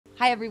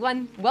Hi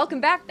everyone, welcome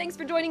back. Thanks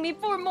for joining me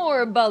for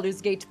more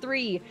Baldur's Gate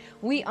 3.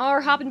 We are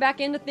hopping back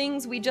into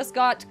things. We just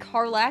got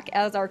Karlach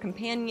as our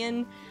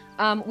companion.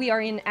 We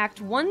are in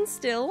Act 1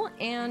 still,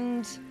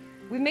 and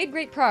we've made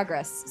great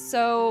progress.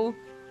 So,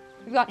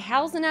 we've got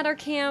Halsin at our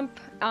camp,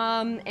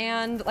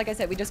 and like I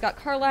said, we just got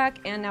Karlach,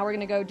 and now we're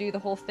gonna go do the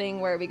whole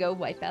thing where we go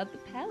wipe out the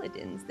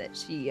Paladins that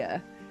she,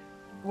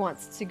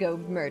 wants to go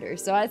murder.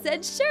 So I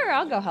said, sure,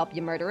 I'll go help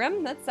you murder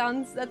him. That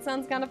sounds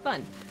kind of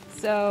fun.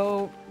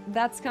 So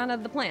that's kind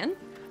of the plan.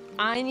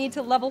 I need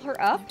to level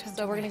her up,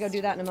 so we're gonna go do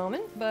that in a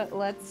moment, but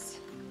let's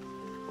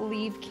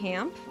leave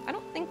camp. I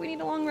don't think we need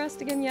a long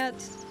rest again yet.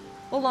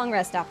 We'll long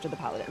rest after the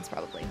Paladins,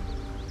 probably.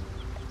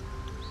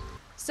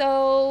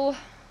 So,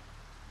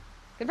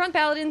 confront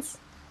Paladins,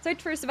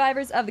 search for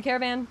survivors of the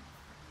caravan,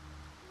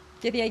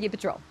 Githyanki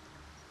patrol.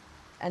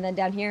 And then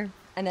down here,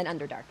 and then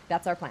Underdark.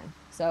 That's our plan.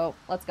 So,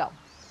 let's go.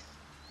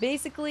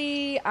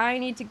 Basically, I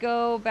need to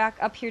go back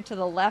up here to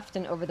the left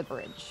and over the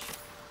bridge.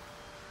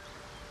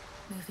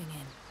 Moving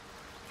in.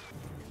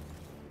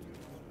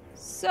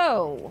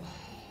 So,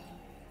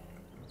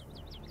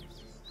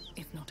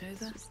 if not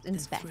over,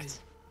 inspect.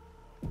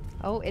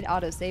 Oh, it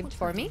auto-saved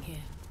for me. Here?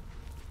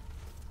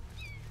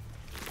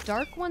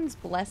 Dark One's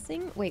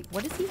Blessing? Wait,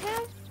 what does he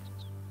have?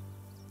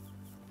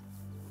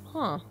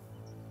 Huh.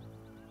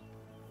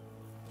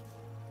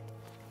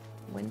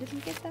 When did he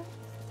get that?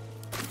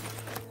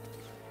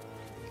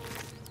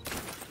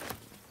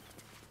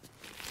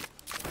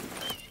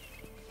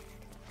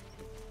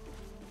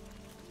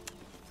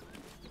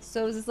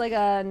 So is this like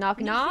a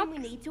knock-knock?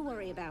 Nothing we need to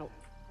worry about.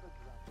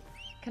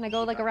 Can I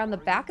go like around the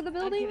back of the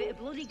I'll building? give it a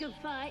bloody good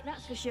fight,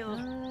 that's for sure.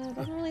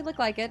 Doesn't really look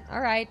like it.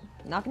 All right,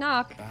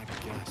 knock-knock. Bad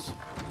guess.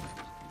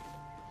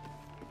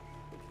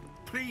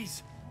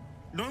 Please,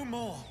 no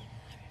more.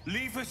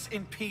 Leave us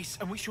in peace,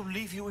 and we shall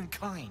leave you in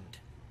kind.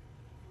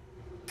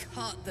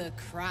 Cut the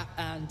crap,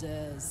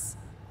 Anders.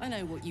 I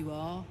know what you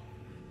are.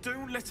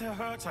 Don't let her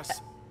hurt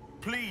us.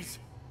 Please,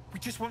 we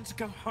just want to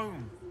go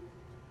home.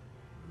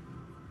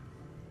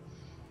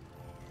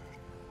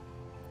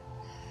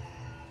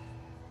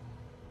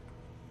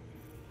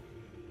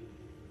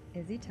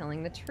 Is he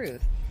telling the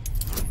truth?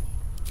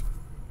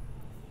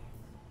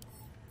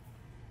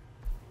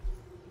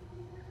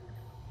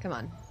 Come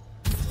on.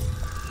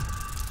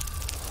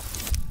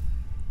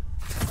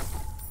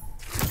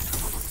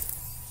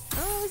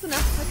 Oh, it was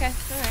enough. Okay,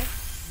 alright.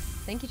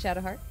 Thank you,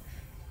 Shadowheart.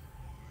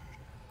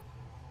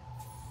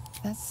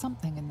 There's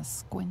something in the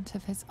squint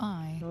of his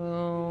eye.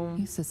 Oh.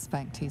 You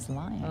suspect he's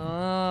lying.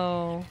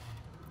 Oh.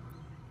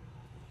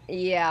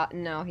 Yeah,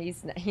 no,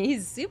 he's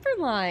super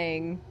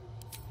lying.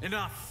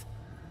 Enough.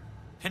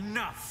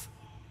 Enough.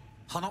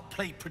 I'll not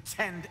play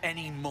pretend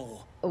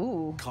anymore.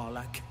 Ooh.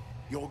 Karlach,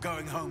 you're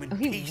going home in Oh,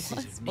 he pieces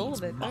was if full needs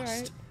of it, must.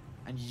 alright.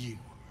 And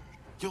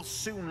you'll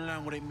soon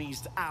learn what it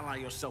means to ally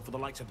yourself with the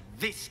likes of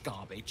this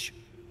garbage.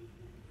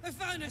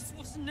 Avernus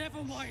was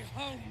never my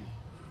home.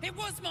 It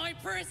was my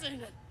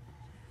prison.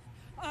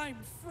 I'm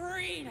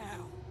free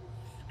now.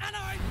 And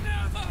I'm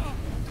never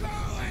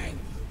going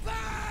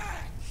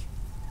back!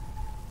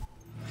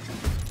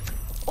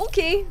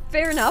 Okay,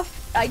 fair enough.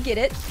 I get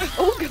it.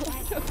 Oh god.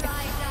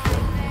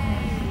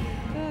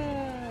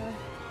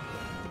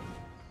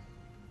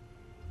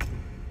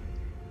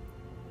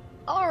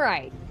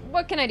 Alright,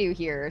 what can I do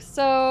here?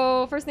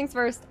 So, first things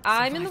first,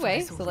 I'm in the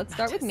way, so let's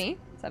start with me.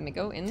 Let's have me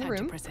go in the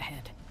room. Press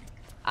ahead.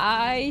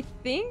 I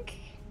think...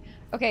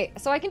 Okay,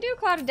 so I can do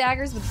Cloud of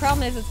Daggers, but the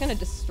problem is it's going to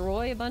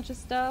destroy a bunch of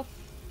stuff.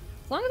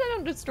 As long as I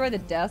don't destroy the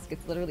desk,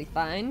 it's literally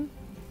fine.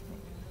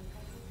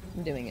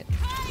 I'm doing it.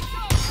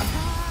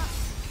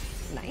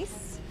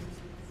 Nice.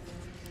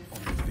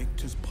 On the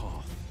victor's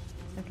path.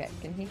 Okay,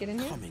 can he get in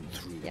here? Coming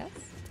through. Yes.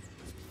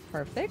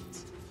 Perfect.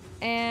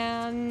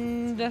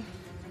 And...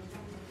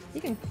 You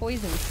can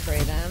poison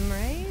spray them,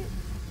 right?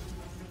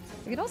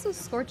 We could also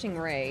Scorching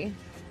Ray.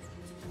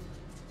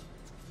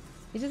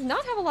 He does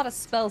not have a lot of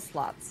spell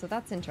slots, so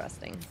that's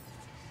interesting.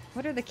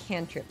 What are the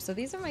cantrips? So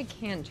these are my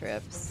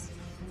cantrips.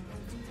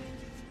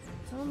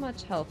 How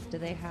much health do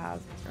they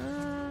have?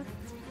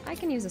 I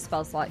can use a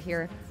spell slot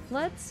here.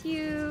 Let's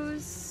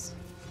use...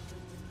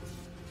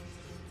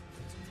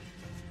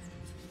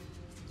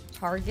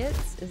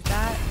 Targets? Is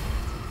that...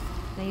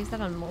 Can I use that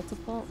on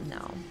multiple?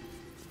 No.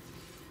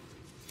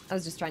 I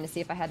was just trying to see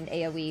if I had an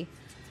AoE.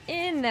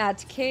 In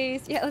that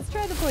case, yeah, let's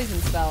try the poison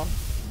spell.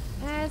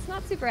 It's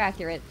not super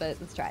accurate, but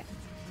let's try.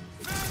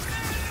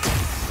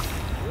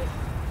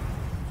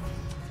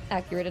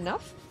 Accurate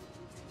enough.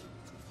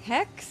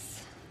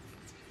 Hex.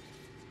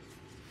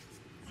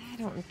 I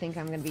don't think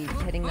I'm going to be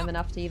hitting them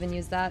enough to even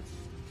use that.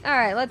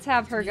 Alright, let's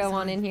have her go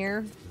on in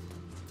here.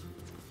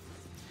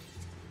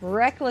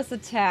 Reckless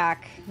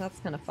attack. That's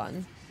kind of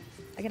fun.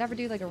 I could ever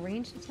do like a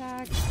ranged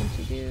attack. Can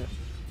she do...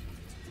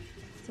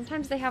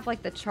 Sometimes they have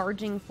like the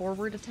charging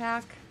forward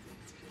attack.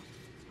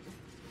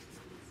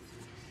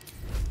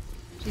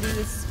 Should do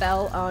this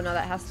spell? Oh no,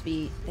 that has to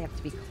be, they have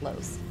to be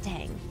close.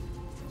 Dang.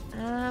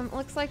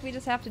 Looks like we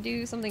just have to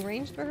do something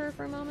ranged for her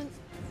for a moment.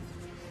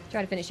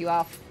 Try to finish you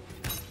off.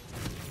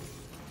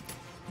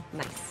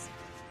 Nice.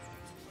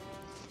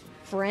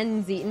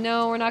 frenzy.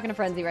 No, we're not gonna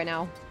frenzy right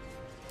now.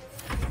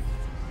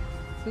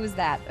 Who is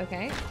that?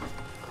 Okay.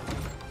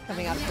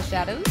 Coming out of the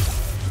shadows.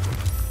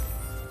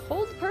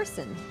 Hold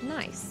person.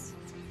 Nice.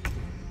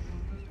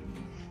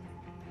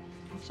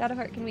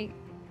 Shadowheart, can we...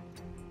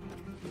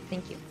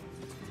 Thank you.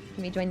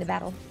 Can we join the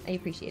battle? I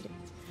appreciate it.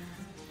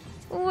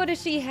 What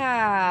does she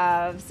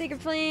have? Sacred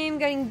Flame,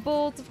 Guiding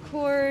Bolt, of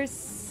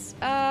course.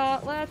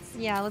 Let's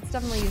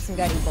definitely use some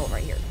Guiding Bolt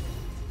right here.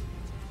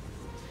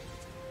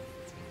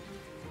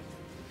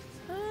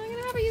 I'm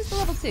gonna have her use the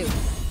level 2.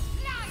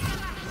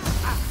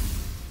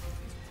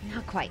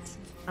 Not quite.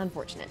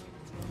 Unfortunate.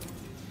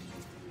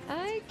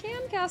 I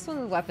can cast one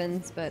with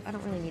weapons, but I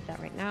don't really need that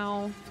right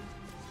now.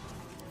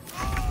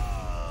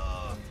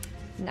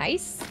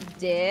 Nice.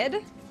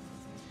 Did.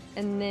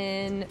 And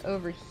then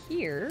over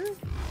here,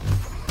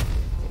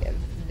 we have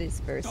this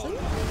person.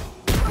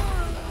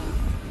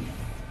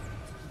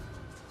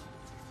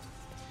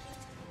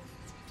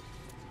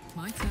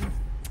 My turn.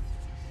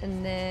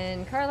 And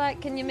then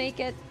Karlach, can you make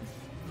it?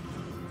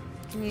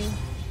 Can you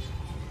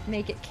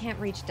make it? Can't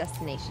reach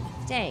destination.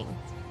 Dang.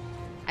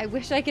 I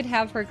wish I could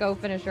have her go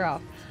finish her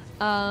off.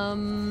 Yeah,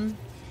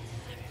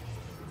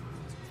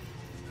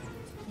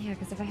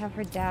 because if I have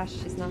her dash,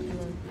 she's not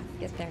gonna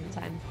get there in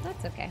time.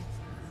 That's okay.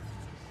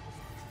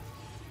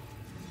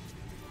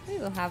 We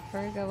will have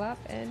her go up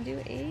and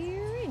do a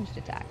ranged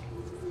attack.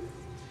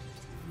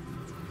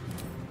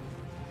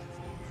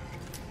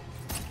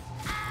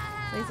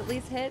 Please at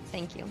least hit.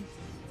 Thank you.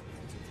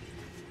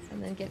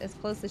 And then get as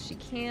close as she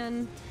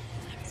can.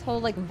 This whole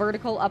like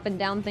vertical up and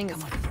down thing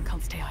is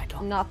Can't stay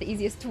idle. not the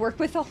easiest to work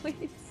with always.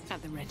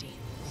 At the ready.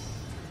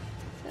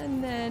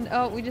 And then,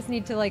 oh, we just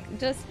need to like,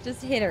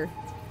 just hit her.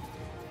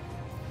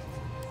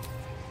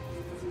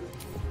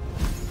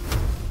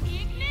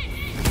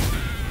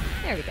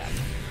 There we go.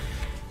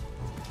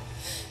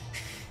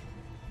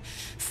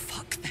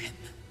 Fuck them.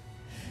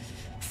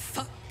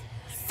 Fuck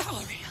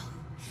Thariel.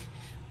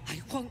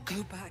 I won't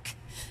go back.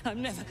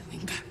 I'm never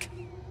going back.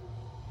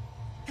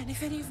 And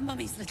if any of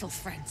Mummy's little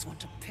friends want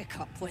to pick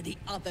up where the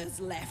others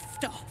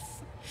left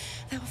off,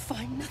 they'll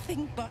find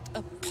nothing but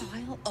a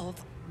pile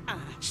of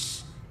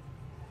ash.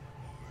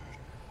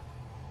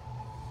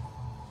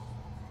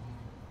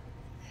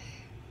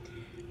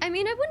 I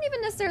mean, I wouldn't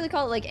even necessarily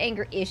call it like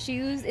anger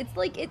issues. It's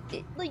like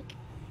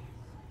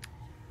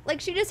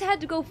like she just had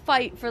to go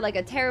fight for like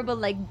a terrible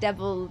like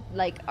devil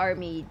like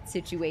army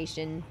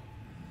situation,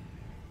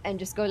 and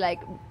just go like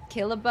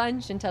kill a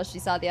bunch until she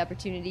saw the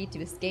opportunity to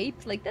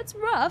escape. Like that's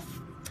rough.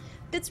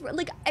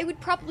 Like I would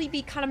probably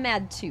be kind of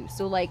mad too.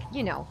 So like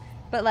you know,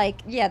 but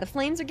like yeah, the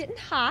flames are getting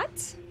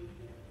hot.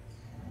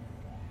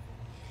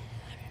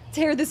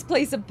 Tear this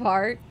place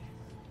apart.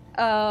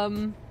 I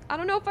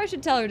don't know if I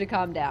should tell her to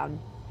calm down.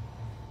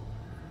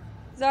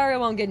 Zarya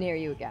won't get near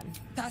you again.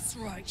 That's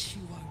right, she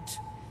won't.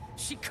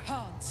 She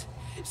can't.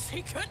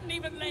 She couldn't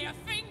even lay a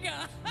finger.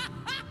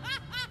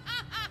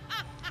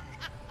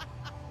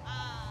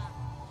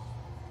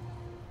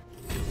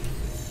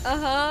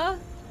 Uh-huh.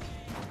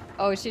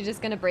 Oh, is she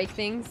just gonna break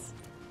things?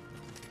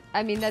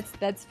 I mean,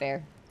 that's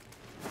fair.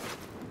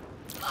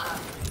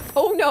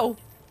 Oh no!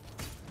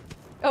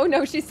 Oh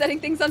no, she's setting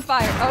things on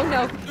fire. Oh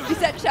no, she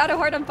set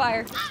Shadowheart on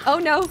fire. Oh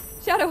no,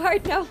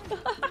 Shadowheart, no.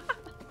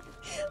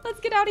 Let's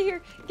get out of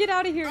here. Get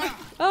out of here.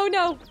 Oh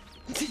no.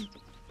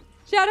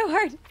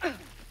 Shadowheart.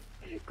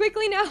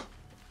 Quickly now.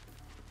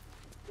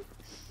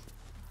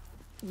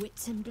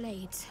 Wits and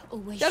blades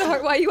always.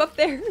 Shadowheart, why are you up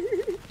there?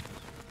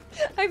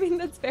 I mean,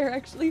 that's fair,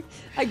 actually.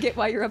 I get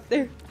why you're up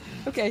there.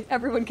 Okay,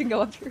 everyone can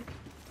go up here.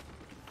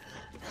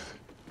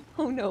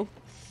 Oh no.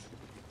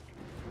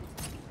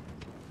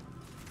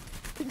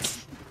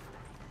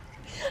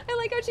 I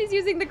like how she's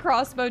using the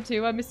crossbow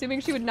too. I'm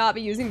assuming she would not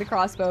be using the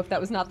crossbow if that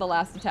was not the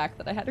last attack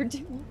that I had her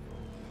do.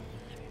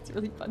 It's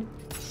really funny.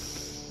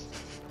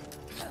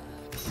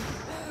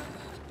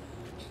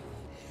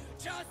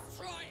 Just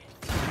try it.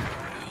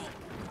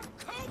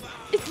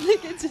 It's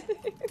like it's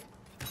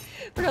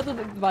forgot to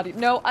look at the body.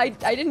 No, I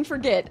didn't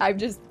forget. I'm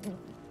just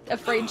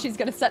afraid she's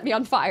gonna set me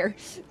on fire.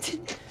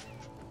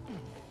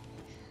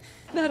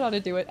 That ought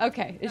to do it.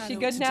 Okay, is she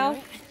good now?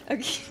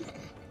 Okay.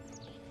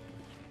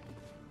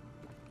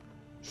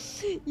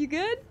 You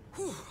good?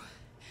 Whew.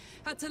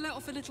 Had to let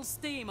off a little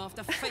steam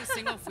after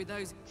facing off with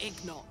those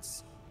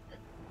ignots.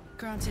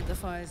 Granted, the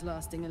fire's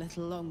lasting a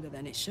little longer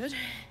than it should.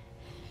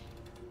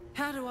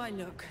 How do I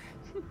look?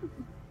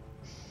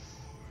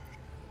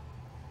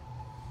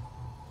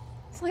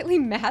 Slightly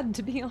mad,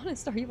 to be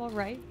honest. Are you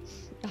alright?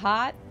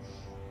 Hot?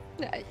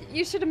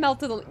 You should have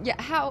melted the... Yeah,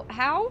 how?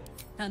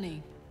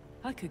 Honey,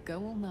 I could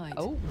go all night.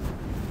 Oh.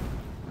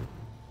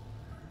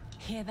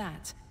 Hear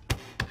that?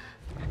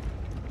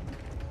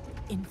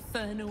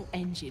 Infernal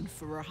engine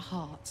for a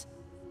heart.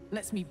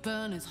 Lets me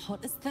burn as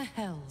hot as the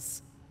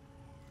hells.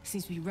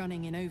 Seems to be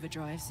running in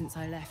overdrive since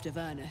I left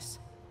Avernus.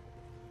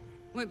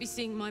 Won't be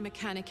seeing my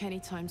mechanic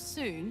anytime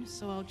soon,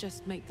 so I'll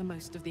just make the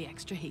most of the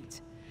extra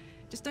heat.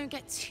 Just don't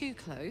get too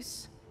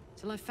close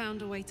till I've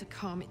found a way to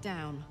calm it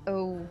down.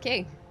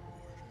 Okay.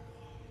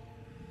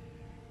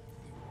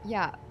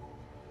 Yeah.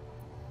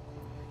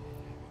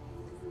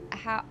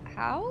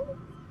 How?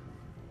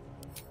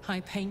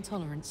 High pain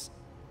tolerance.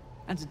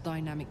 And a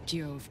dynamic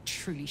duo of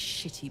truly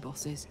shitty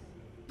bosses.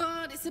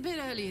 But it's a bit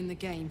early in the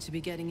game to be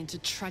getting into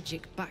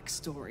tragic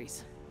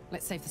backstories.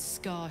 Let's save the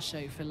scar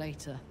show for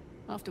later,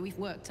 after we've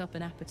worked up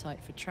an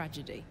appetite for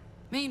tragedy.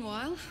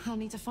 Meanwhile, I'll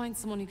need to find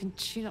someone who can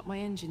tune up my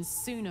engine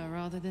sooner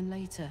rather than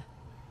later.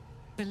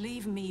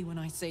 Believe me when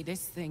I say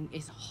this thing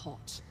is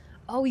hot.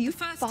 Oh, you The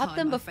first fought time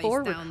them I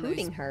before faced down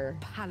recruiting those her.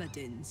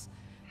 Paladins.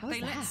 How's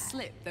They let that?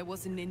 slip there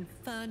was an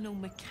infernal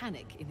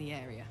mechanic in the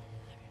area.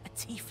 A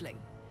Tiefling.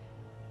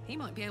 He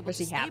might be able Was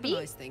to he happy?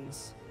 stabilize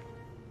things.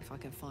 If I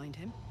can find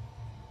him.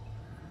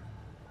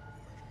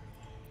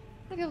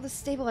 I'll be able to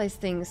stabilize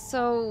things,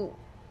 so...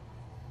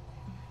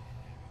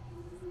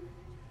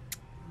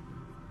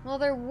 Well,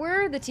 there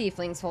were the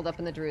tieflings holed up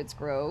in the Druid's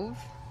Grove,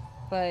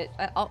 but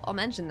I'll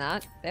mention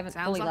that. They haven't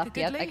Sounds fully like a left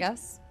good yet, I lead.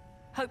 guess.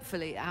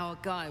 Hopefully our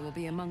guy will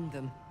be among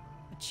them.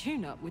 A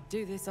tune-up would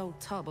do this old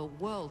tub a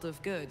world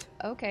of good.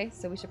 Okay,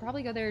 so we should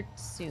probably go there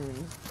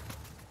soon.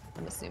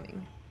 I'm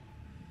assuming.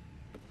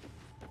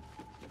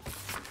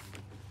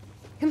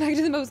 Come back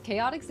to the most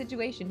chaotic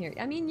situation here.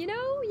 I mean, you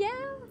know,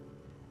 yeah.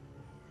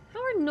 How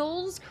are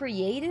gnolls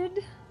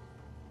created?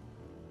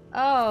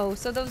 Oh,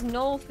 so those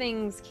gnoll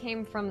things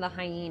came from the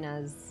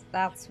hyenas.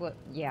 That's what,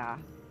 yeah,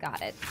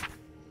 got it.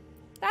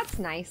 That's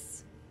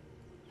nice.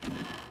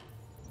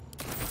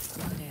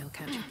 One day I'll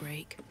catch a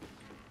break.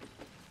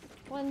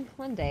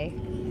 One day.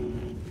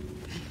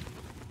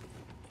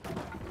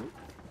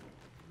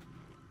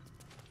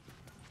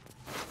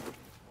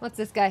 What's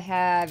this guy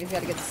have? He's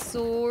got a good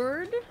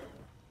sword.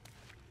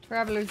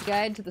 Traveler's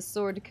Guide to the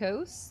Sword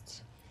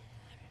Coast.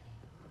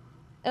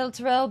 El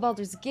Terrell,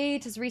 Baldur's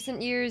Gate, has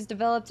recent years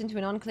developed into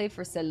an enclave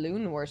for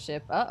saloon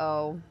worship.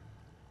 Uh-oh.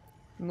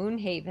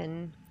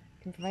 Moonhaven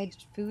can provide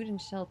food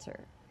and shelter.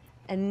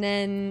 And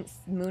then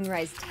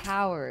Moonrise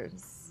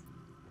Towers.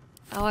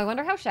 Oh, I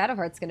wonder how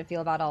Shadowheart's gonna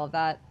feel about all of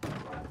that.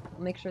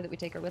 We'll make sure that we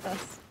take her with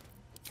us.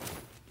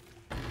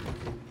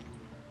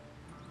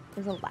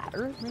 There's a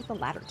ladder? Where's the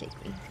ladder take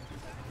me?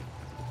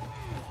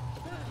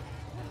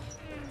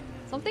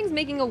 Something's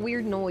making a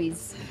weird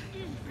noise.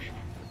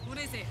 What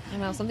is it? I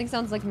don't know, something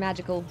sounds like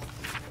magical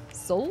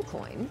soul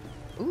coin.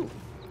 Ooh.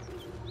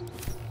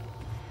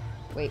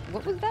 Wait,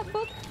 what was that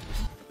book?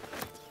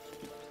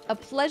 A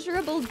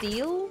pleasurable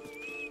deal?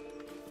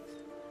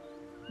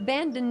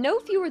 Banned in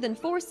no fewer than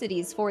 4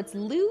 cities for its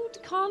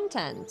lewd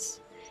content.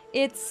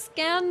 Its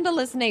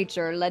scandalous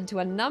nature led to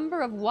a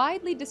number of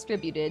widely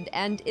distributed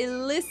and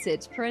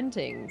illicit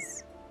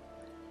printings.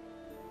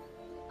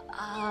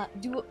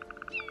 Do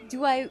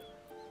I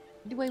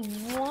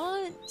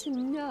want to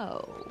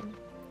know?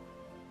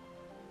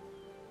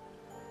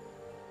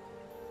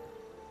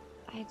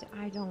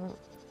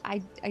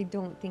 I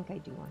don't think I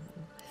do want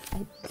to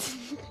know.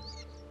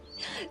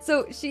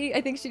 So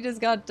I think she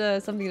just got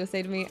something to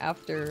say to me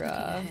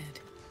after,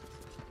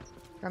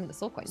 from the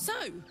soul coin. So,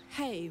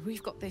 hey,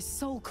 we've got this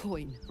soul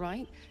coin,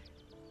 right?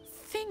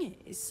 Thing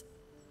is,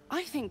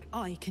 I think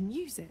I can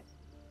use it.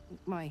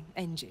 My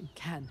engine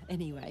can,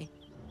 anyway.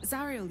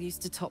 Zariel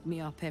used to top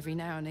me up every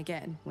now and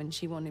again when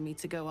she wanted me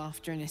to go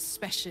after an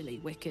especially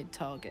wicked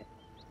target.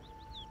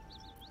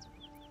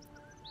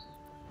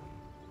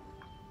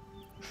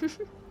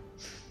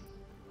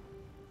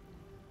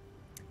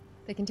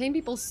 They contain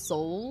people's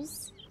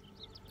souls.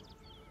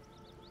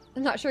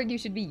 I'm not sure you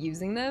should be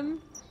using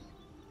them.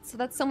 So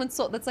that's someone's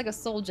soul. That's like a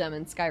soul gem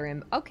in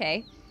Skyrim.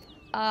 Okay.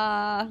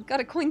 Got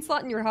a coin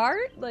slot in your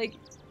heart? Like,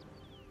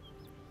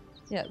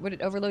 yeah, would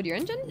it overload your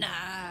engine?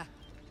 Nah,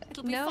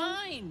 it'll be No?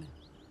 fine.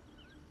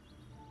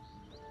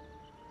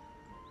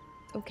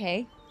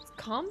 Okay.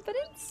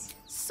 Confidence?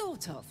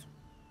 Sort of.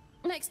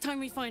 Next time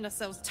we find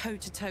ourselves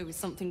toe-to-toe with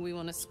something we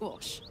want to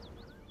squash,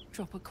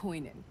 drop a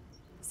coin in.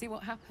 See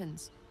what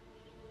happens.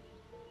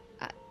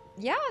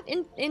 Yeah,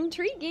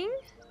 intriguing.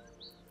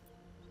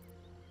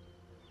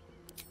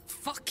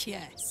 Fuck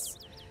yes.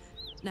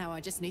 Now I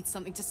just need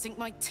something to sink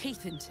my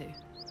teeth into.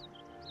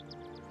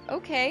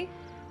 Okay.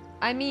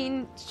 I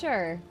mean,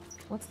 sure.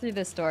 What's through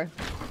this door?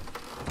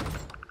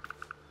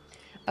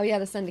 Oh yeah,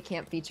 the send to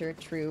camp feature,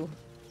 true.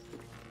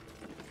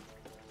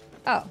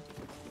 Oh,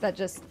 that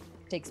just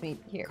takes me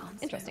here.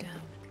 Interesting.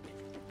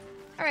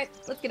 Alright,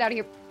 let's get out of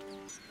here.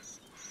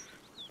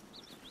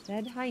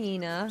 Dead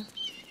hyena.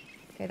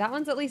 Okay, that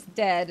one's at least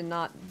dead and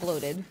not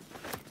bloated.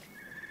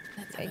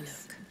 Let's have a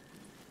Thanks. look.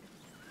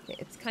 Okay,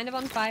 it's kind of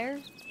on fire.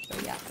 So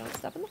yeah, don't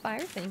step in the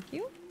fire, thank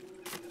you.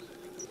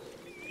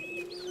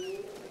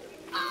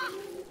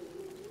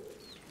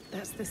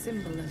 That's the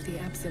symbol of the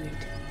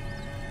Absolute,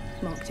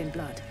 marked in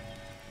blood.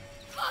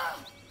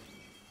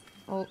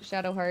 Oh,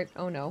 Shadowheart.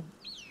 Oh no.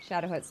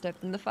 Shadowheart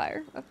stepped in the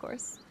fire, of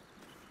course.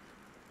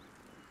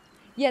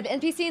 Yeah, the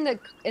NPC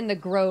in the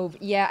grove.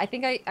 Yeah, I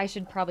think I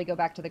should probably go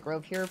back to the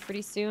grove here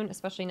pretty soon,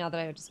 especially now that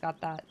I just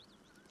got that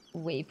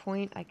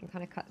waypoint. I can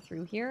kind of cut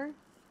through here.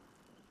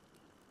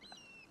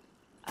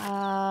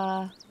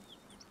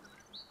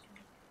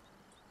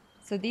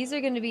 So these are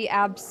going to be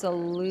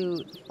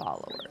absolute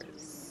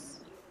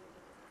followers.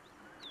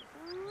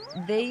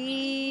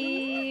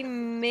 They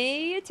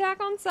may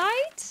attack on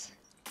sight?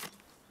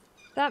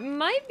 That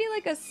might be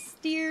like a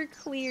steer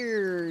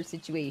clear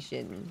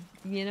situation,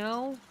 you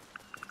know?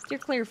 Steer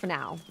clear for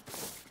now.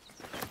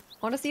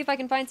 I want to see if I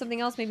can find something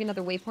else, maybe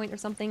another waypoint or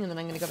something, and then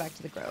I'm going to go back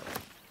to the grove.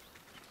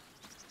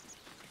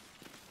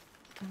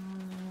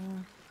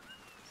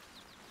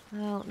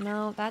 Well,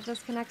 no, that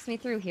just connects me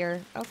through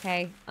here.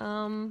 Okay,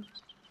 and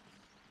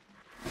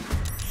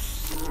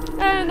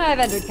I've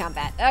entered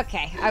combat.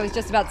 Okay, I was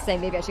just about to say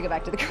maybe I should go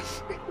back to the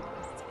grove.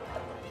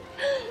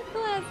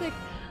 Classic.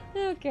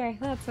 Okay,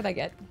 that's what I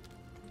get.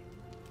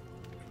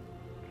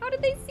 How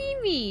did they see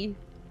me?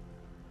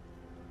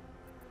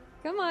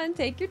 Come on,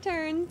 take your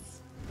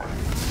turns.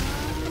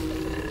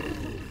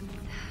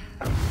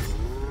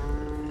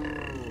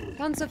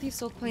 Found so few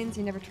soul coins,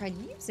 you never tried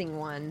using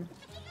one.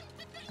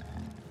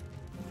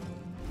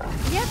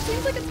 Yeah, it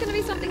seems like it's gonna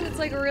be something that's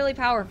like really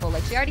powerful.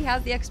 Like she already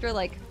has the extra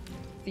like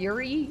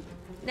fury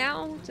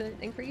now to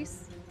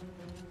increase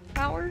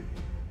power.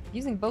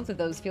 Using both of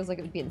those feels like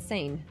it would be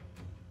insane.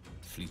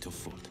 Fleet of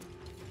foot.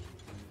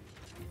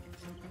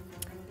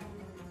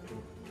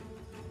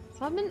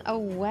 Summon a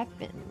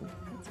weapon.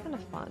 That's kind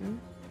of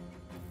fun.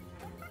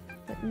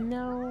 But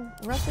no.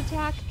 Rush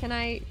attack? Can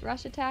I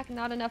rush attack?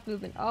 Not enough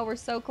movement. Oh, we're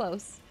so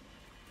close.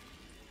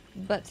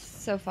 But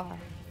so far.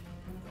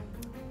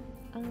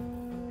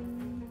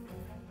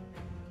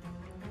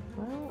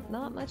 Well,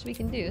 not much we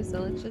can do, so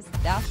let's just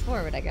dash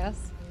forward, I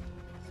guess.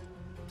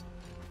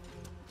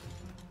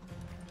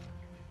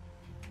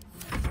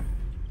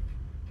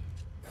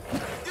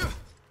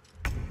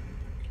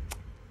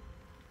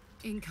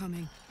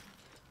 Incoming.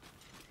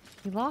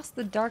 He lost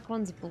the Dark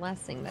One's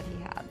blessing that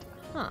he had.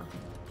 Huh.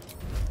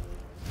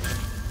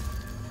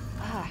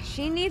 Ah,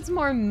 she needs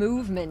more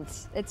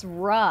movement. It's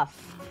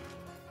rough.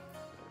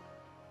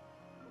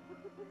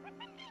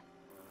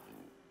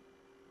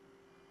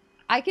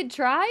 I could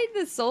try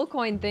the soul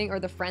coin thing or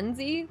the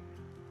frenzy.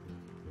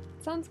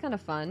 Sounds kind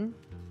of fun.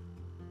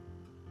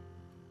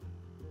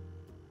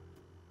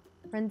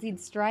 Frenzied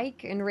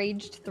strike,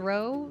 enraged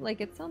throw. Like,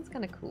 it sounds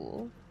kind of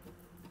cool.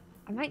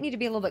 I might need to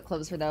be a little bit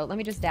closer though. Let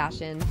me just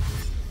dash in.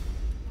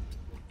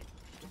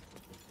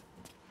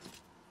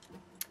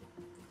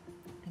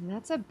 And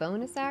that's a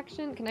bonus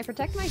action. Can I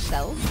protect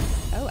myself?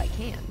 Oh, I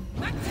can.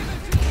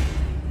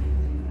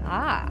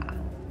 Ah.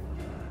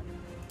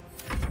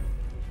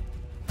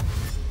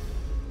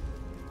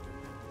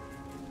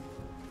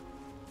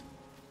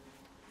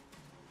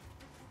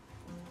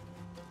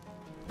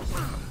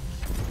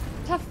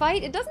 Tough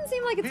fight. It doesn't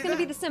seem like it's going to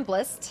be the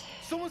simplest.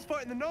 Someone's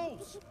fighting the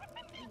gnolls.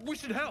 We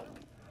should help.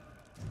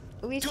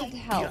 We should Don't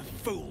help. be a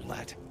fool,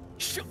 lad.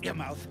 Shut your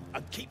mouth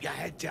and keep your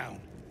head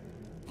down.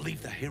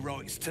 Leave the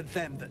heroics to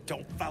them that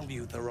don't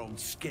value their own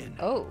skin.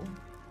 Oh.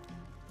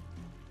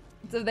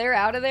 So they're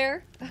out of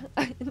there?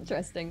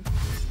 Interesting.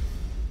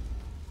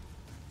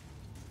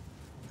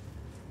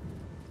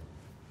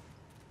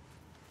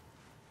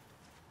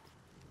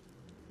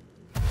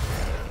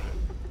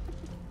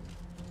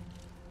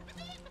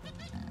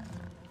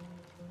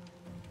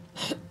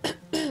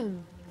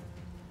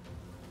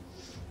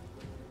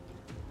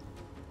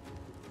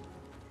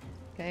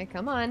 Okay,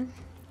 come on.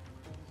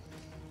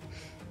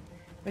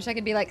 Wish I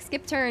could be like,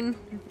 skip turn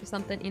or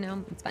something, you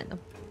know? It's fine though.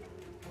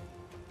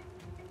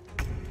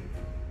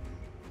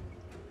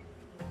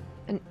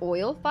 An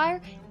oil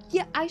fire?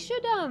 Yeah, I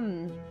should,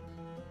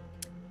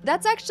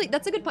 that's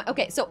a good point.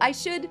 Okay, so I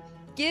should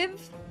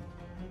give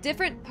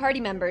different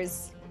party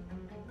members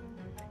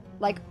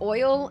like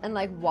oil and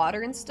like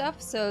water and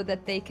stuff so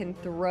that they can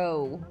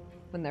throw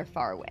when they're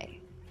far away.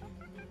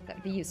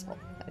 That'd be useful.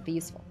 That'd be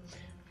useful.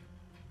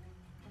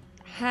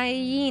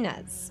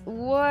 Hyenas.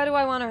 What do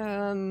I want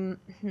to,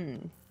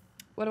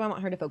 what do I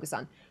want her to focus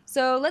on?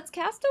 So let's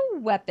cast a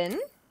weapon.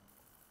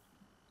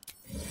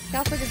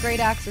 Cast like a great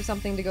axe or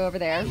something to go over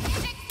there.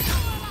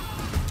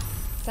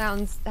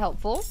 Sounds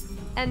helpful.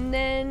 And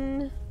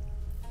then,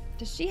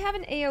 does she have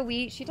an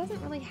AoE? She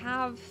doesn't really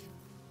have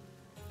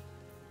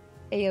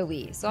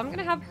AoE. So I'm going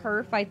to have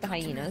her fight the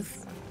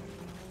hyenas.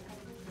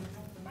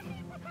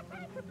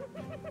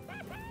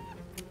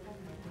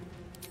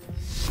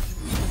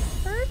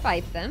 Her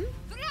fight them.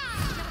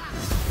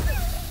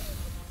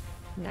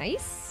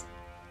 Nice.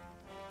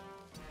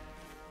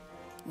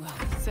 Well,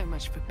 so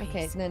much for peace.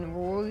 Okay, so then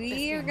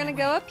we are gonna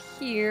go up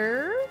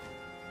here.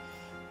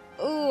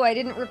 Oh, I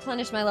didn't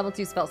replenish my level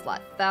 2 spell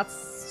slot.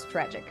 That's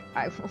tragic.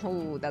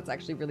 Oh, that's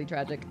actually really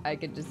tragic. I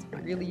could just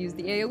really use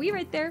the AoE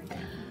right there.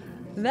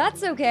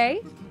 That's okay.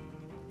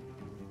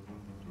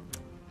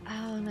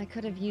 Oh, and I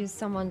could have used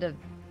someone to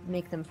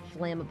make them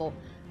flammable.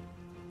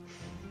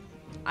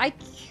 I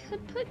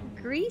could put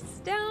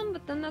grease down,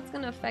 but then that's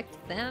gonna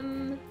affect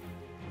them.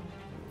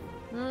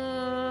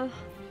 I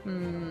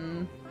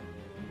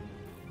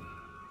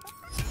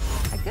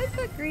could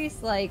put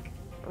grease, like,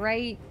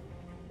 right...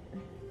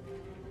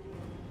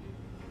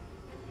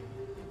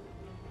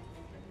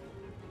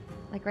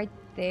 like, right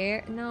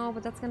there. No,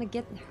 but that's gonna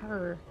get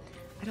her.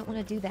 I don't want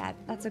to do that.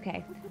 That's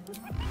okay.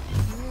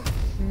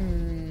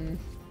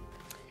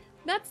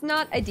 That's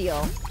not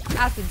ideal.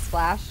 Acid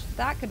splash.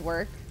 That could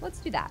work. Let's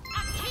do that.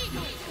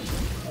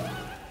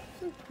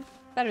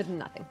 Better than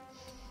nothing.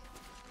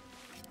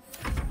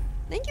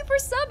 Thank you for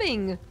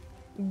subbing!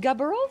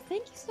 Gubberl,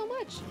 thank you so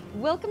much.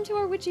 Welcome to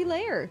our witchy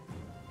lair.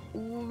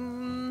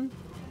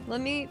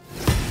 Let me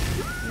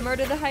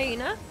murder the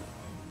hyena.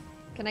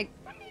 Can I...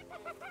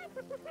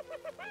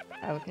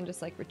 Oh, we can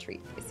just, like,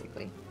 retreat,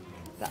 basically.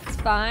 That's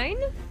fine.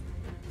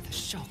 The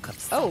shock of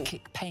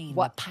psychic pain,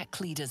 what? The pack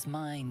leader's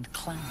mind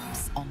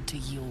clamps onto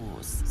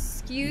yours.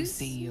 Excuse? You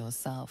see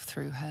yourself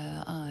through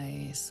her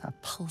eyes, a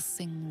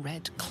pulsing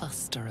red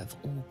cluster of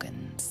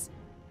organs.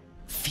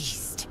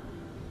 Feast.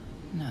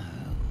 No.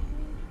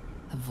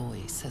 The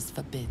voice has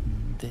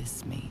forbidden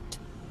this meat.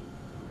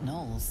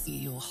 Gnolls see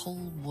your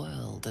whole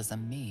world as a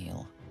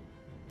meal.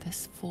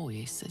 This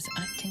voice is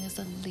acting as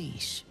a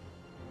leash,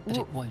 but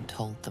it won't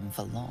hold them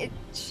for long.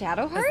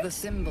 Shadowheart? As the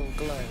symbol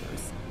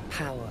glows,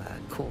 power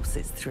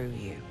courses through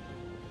you.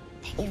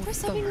 Thank you for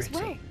subbing as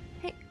well.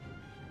 Hey.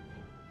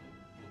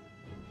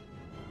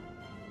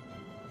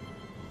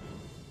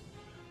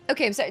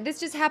 Okay, I'm sorry. This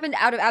just happened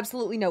out of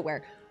absolutely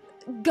nowhere.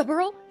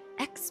 Gubberl,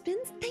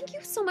 X-Spins, thank you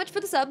so much for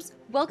the subs.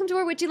 Welcome to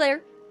our witchy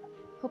lair.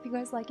 Hope you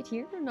guys like it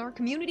here in our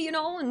community and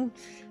all, and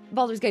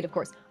Baldur's Gate, of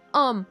course.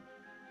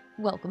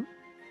 Welcome.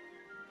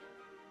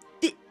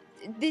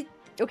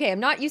 Okay,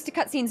 I'm not used to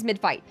cutscenes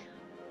mid-fight.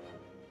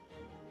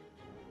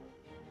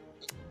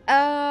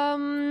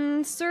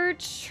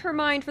 Search her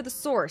mind for the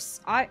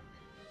source.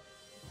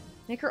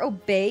 Make her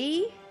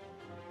obey?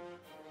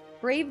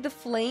 Brave the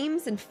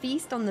flames and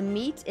feast on the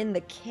meat in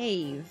the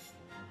cave.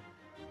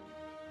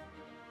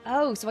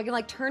 Oh, so I can,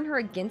 like, turn her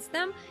against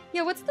them?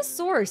 Yeah, what's the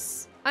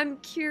source? I'm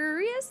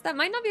curious. That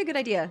might not be a good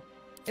idea.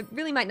 It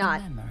really might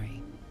not.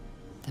 Memory.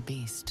 The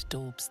beast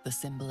daubs the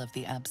symbol of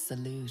the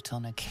absolute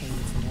on a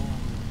cave wall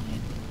in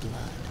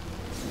blood.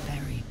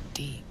 Very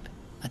deep.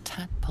 A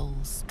tadpole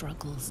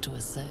struggles to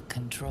assert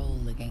control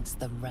against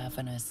the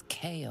ravenous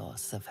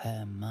chaos of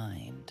her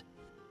mind.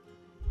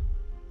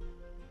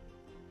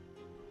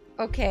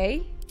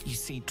 Okay. You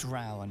see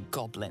drow and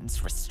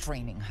goblins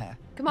restraining her.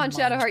 Come on, Mind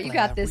Shadowheart, you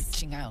got Flare this.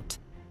 Reaching out.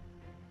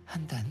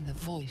 And then the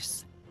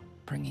voice,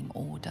 bringing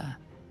order.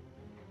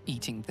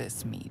 Eating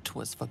this meat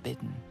was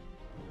forbidden,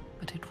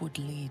 but it would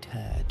lead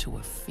her to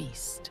a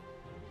feast.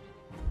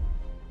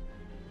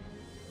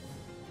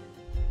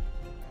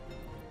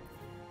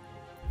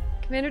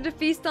 Commander to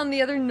feast on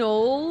the other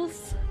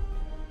gnolls?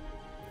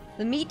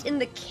 The meat in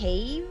the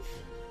cave?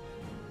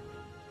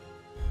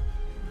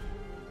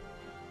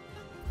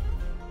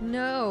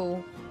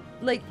 No.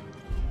 Like...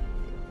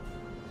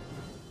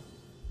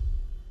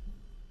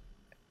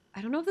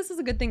 I don't know if this is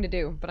a good thing to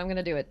do, but I'm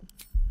gonna do it.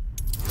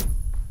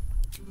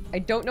 I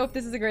don't know if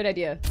this is a great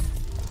idea.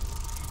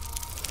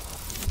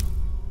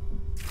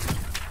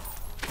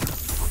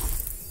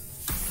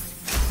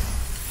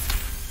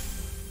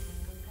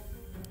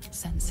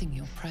 Sensing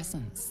your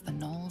presence, the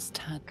Gnoll's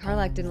tadpole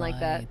Karlach didn't like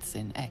that. writhes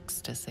in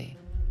ecstasy,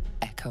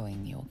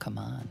 echoing your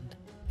command.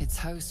 Its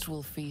host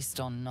will feast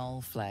on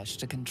Gnoll flesh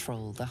to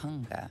control the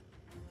hunger,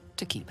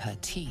 to keep her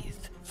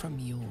teeth from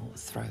your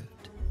throat.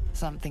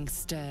 Something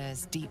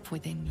stirs deep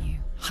within you,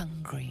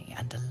 hungry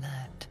and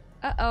alert.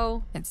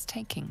 Uh-oh. It's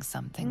taking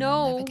something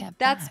No, you'll never get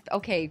that's... back.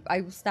 Okay,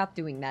 I will stop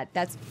doing that.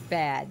 That's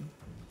bad.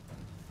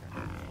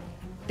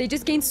 They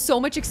just gained so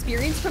much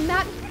experience from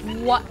that?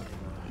 What?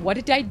 What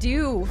did I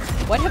do?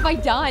 What have I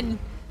done?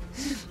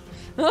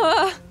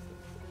 I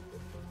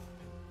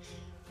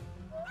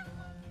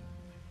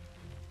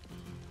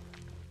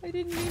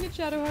didn't mean it,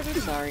 Shadowheart.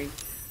 I'm sorry.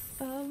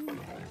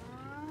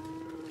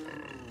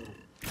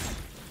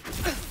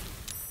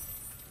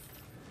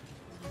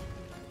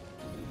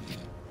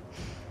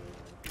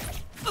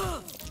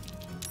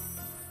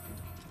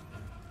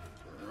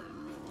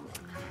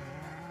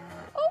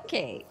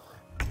 Okay.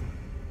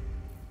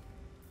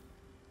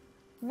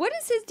 What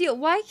is his deal?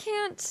 Why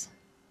can't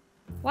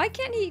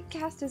he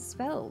cast his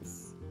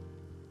spells?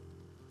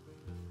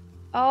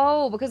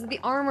 Oh, because of the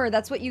armor.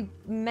 That's what you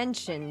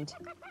mentioned.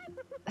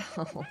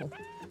 Oh,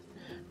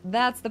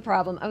 that's the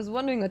problem. I was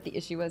wondering what the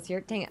issue was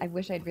here. Dang it, I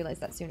wish I'd realized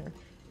that sooner.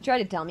 Try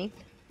to tell me.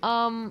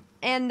 And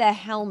the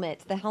helmet.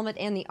 The helmet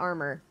and the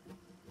armor.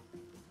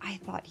 I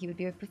thought he would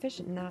be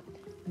proficient in that.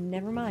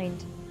 Never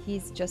mind.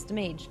 He's just a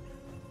mage.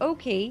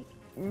 Okay,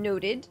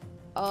 noted.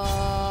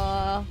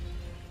 I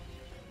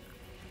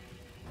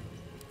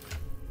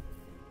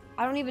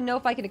don't even know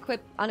if I can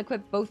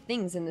unequip both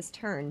things in this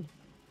turn.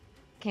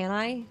 Can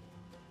I?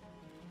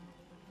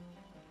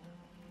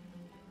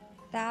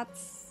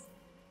 That's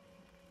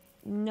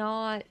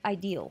not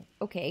ideal.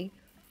 Okay.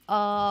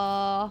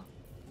 I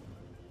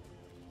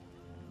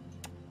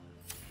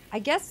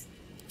guess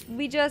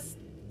we just...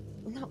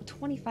 No,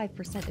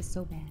 25% is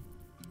so bad.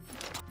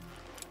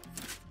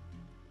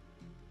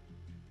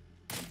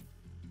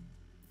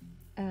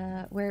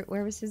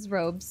 Where was his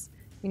robes?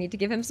 We need to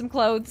give him some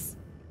clothes.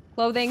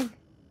 Clothing.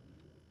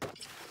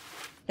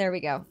 There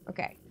we go.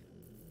 Okay.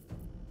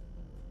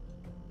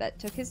 That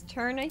took his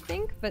turn, I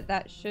think, but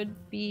that should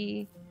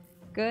be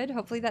good.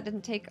 Hopefully that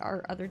didn't take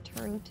our other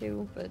turn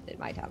too, but it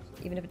might have.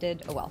 Even if it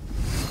did, oh well.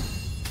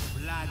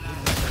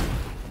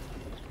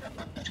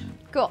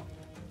 Cool.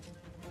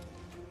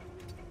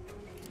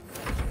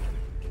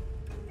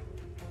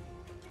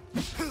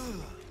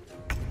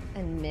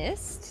 And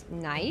missed.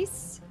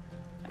 Nice.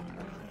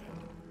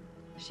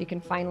 She can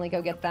finally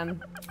go get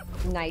them.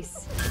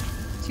 Nice.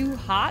 Too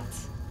hot.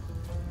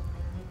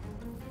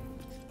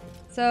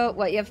 So,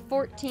 what, you have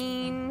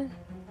 14.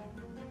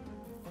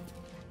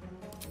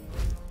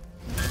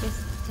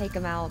 Just take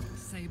them out.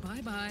 Say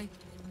bye-bye.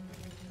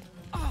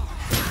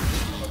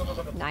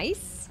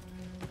 Nice.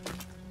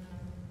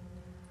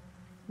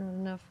 Not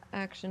enough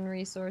action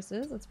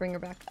resources. Let's bring her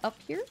back up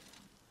here.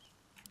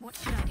 What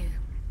should I do?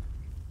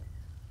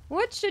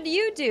 What should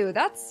you do?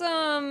 That's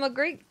a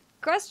great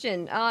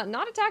question.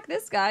 Not attack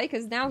this guy,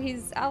 because now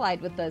he's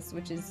allied with us,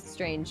 which is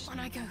strange. On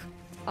I go.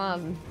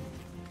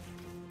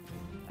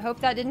 Hope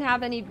that didn't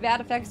have any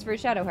bad effects for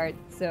Shadowheart,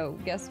 so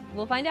guess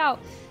we'll find out.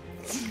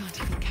 I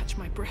can't even catch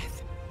my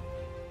breath.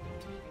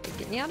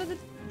 Get me out of the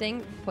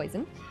dang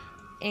poison.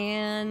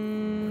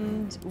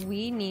 And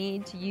we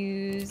need to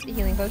use a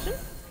healing potion.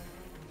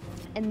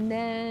 And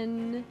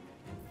then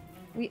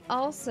we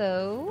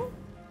also...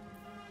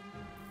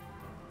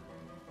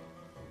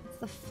 It's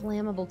the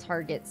flammable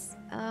targets.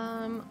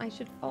 I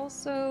should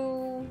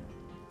also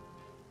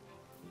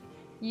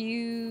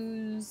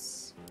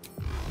use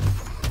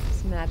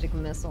this magic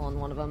missile on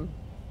one of them.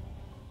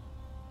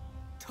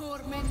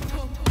 Right,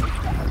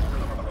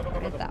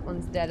 that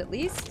one's dead at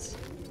least.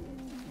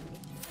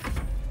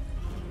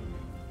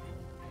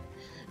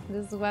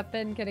 This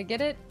weapon, can I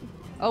get it?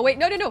 Oh wait,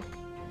 no, no, no!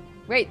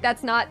 Wait,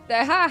 that's not,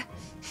 aha!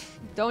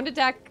 Don't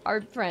attack our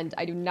friend.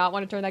 I do not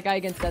want to turn that guy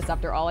against us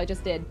after all I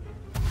just did.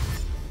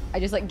 I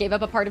just like gave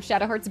up a part of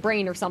Shadowheart's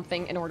brain or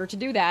something in order to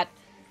do that.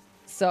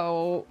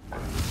 So...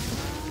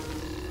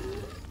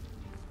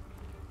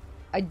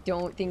 I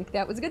don't think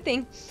that was a good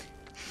thing.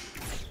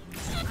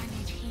 I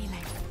need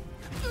healing.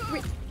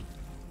 Wait.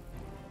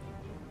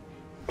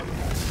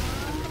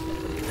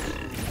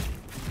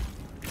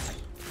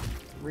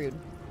 Rude.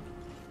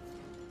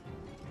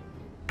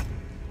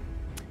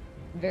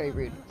 Very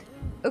rude.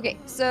 Okay,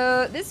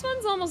 so this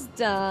one's almost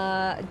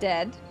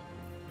dead.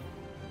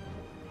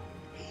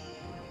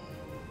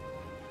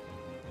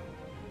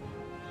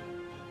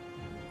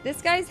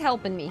 This guy's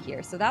helping me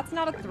here, so that's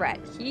not a threat.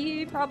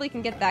 He probably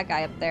can get that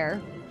guy up there.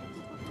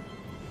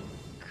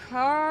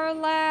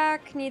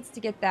 Karlach needs to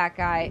get that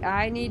guy.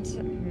 I need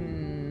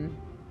to...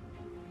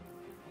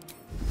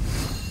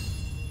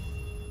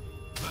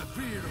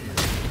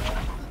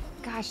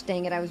 Gosh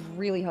dang it, I was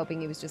really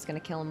hoping he was just gonna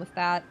kill him with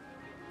that.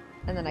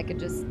 And then I could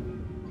just...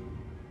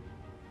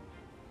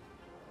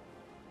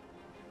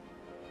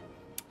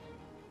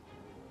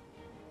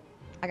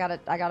 I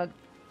gotta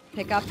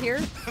pick up here.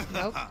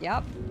 Nope,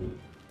 yep.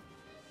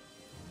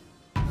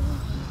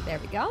 There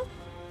we go.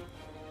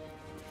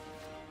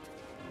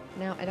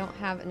 Now, I don't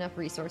have enough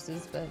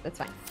resources, but that's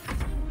fine.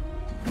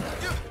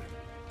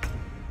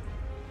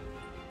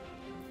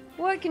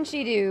 What can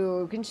she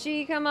do? Can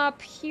she come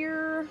up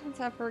here? Let's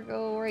have her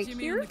go right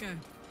here.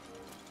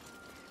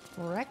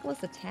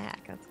 Reckless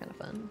attack. That's kind of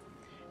fun.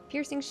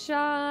 Piercing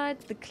shot.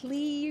 The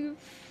cleave.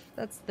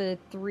 That's the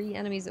 3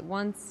 enemies at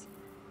once.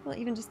 Well,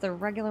 even just the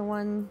regular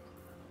one.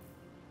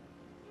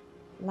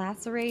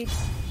 Lacerate.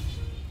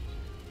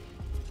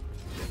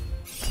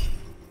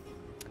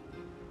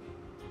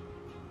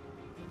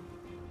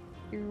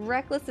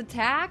 Reckless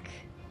attack.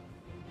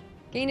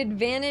 Gain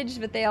advantage,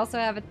 but they also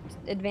have an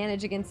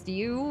advantage against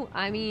you.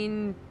 I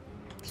mean,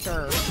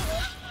 sure.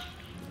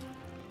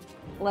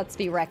 Let's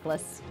be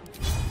reckless.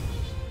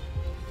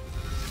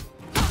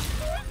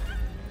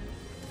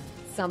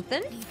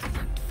 Something.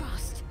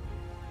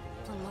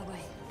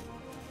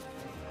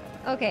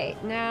 Okay,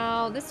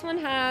 now this one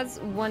has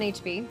 1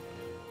 HP.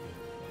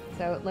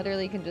 So it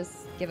literally can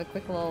just give a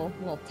quick little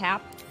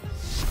tap.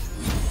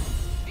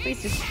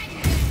 Please just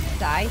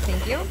die,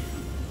 thank you.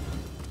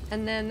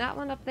 And then that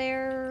one up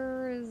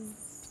there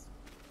is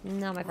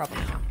not my problem.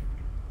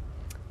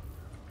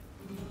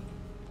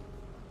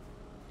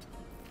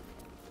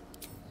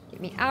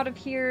 Get me out of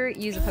here,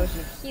 use a potion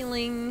of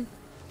healing.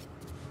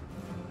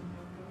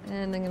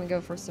 And I'm gonna go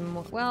for some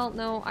more. Well,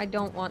 no, I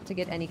don't want to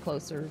get any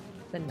closer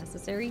than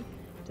necessary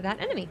to that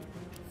enemy.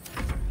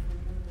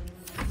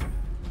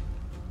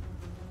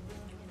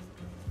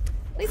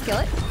 Please kill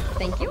it.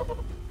 Thank you.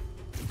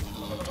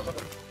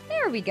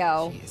 There we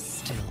go.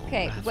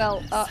 Okay,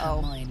 well,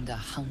 uh-oh. Mind a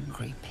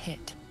hungry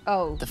pit.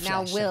 Oh, the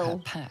now flesh Wyll. of her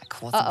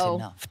pack wasn't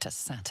enough to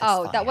satisfy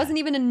Oh, that wasn't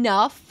even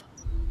enough?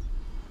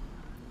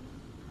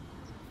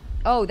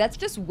 Oh, that's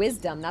just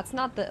wisdom. That's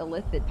not the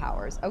illicit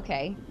powers.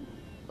 Okay.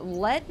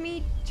 Let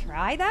me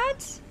try that?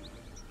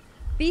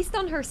 Feast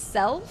on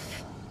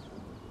herself?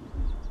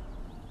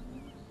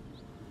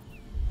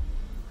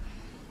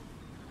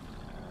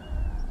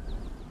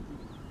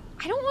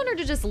 I don't want her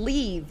to just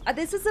leave.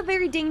 This is a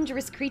very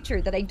dangerous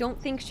creature that I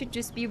don't think should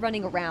just be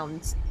running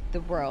around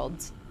the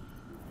world.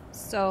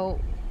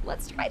 So,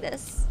 let's try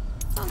this.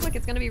 Sounds like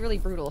it's gonna be really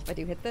brutal if I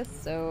do hit this,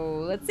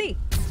 so let's see.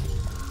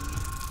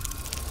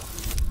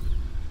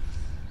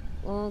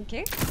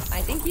 Okay,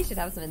 I think he should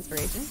have some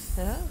inspiration.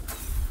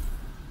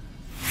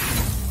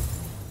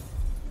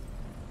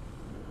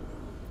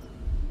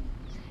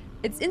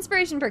 It's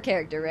inspiration per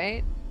character,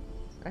 right?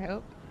 I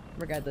hope.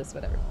 Regardless,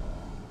 whatever.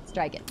 Let's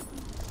try again.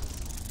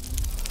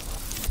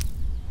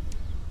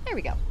 There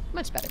we go.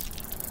 Much better.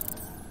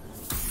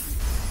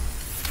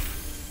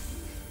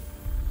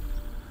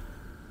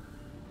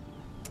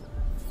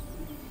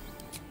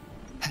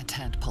 Her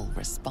tadpole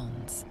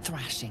responds,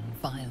 thrashing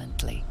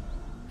violently,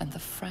 and the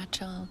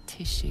fragile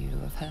tissue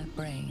of her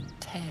brain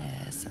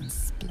tears and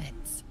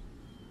splits.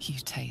 You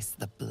taste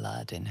the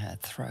blood in her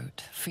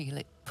throat, feel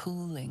it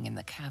pooling in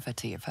the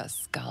cavity of her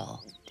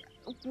skull.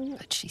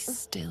 But she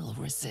still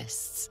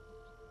resists.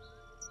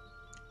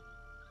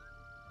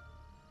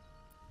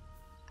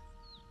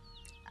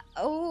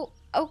 Oh.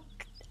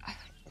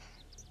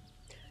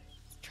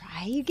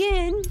 Try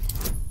again.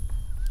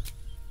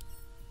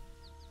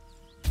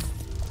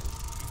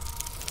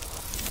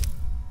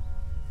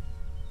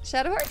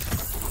 Shadowheart?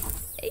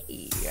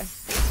 Hey,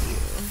 thank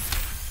you.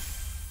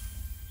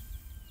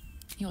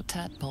 Your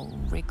tadpole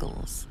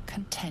wriggles,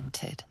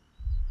 contented,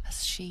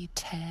 as she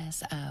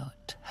tears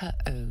out her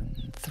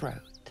own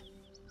throat.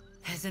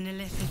 There's an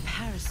illicit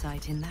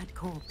parasite in that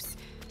corpse.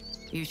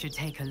 You should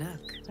take a look.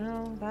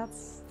 Oh,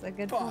 that's a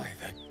good By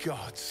the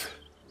gods.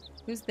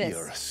 Who's this?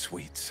 You're a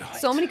sweet sight.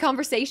 So many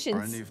conversations.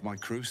 Are any of my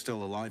crew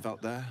still alive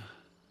out there?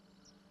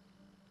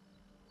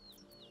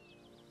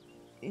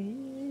 I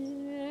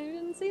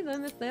didn't see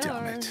them if they are.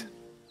 Damn it.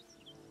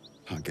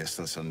 I guess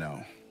that's a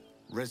no.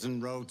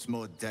 Risen Road's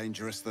more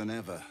dangerous than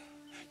ever.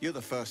 You're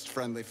the first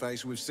friendly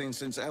face we've seen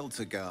since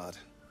Eltergard.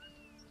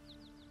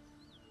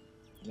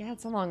 Yeah,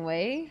 it's a long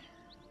way.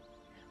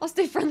 I'll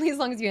stay friendly as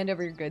long as you hand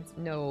over your goods.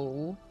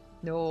 No.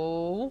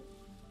 No.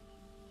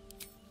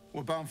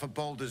 We're bound for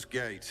Baldur's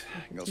Gate.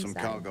 Got some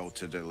cargo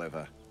to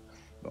deliver.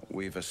 But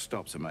we've a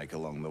stop to make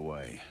along the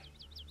way.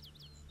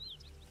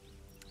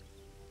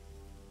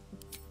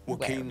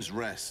 Joaquin's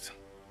Rest.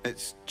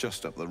 It's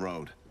just up the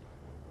road.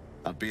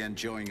 I'd be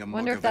enjoying a mug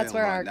Wonder if of that's ale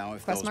where right our now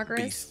if quest those marker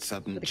is beasts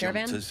hadn't for the jumped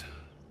caravan. us.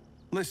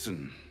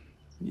 Listen,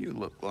 you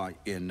look like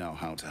you know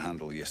how to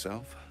handle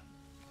yourself.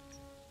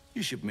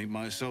 You should meet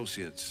my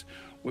associates.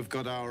 We've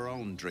got our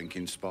own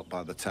drinking spot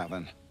by the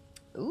tavern.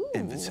 Ooh.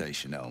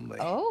 Invitation only.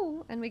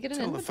 Oh, and we get an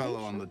Tell invitation. the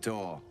fellow on the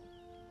door.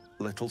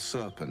 Little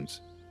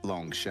Serpent,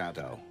 Long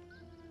Shadow.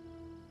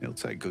 He'll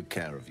take good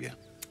care of you.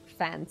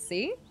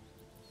 Fancy.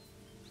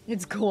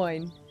 It's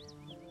coin.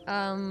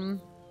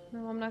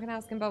 No, I'm not gonna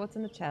ask him about what's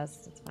in the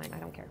chest. It's fine, I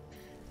don't care.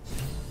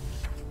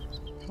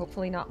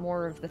 Hopefully not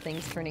more of the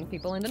things turning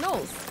people into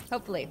gnolls.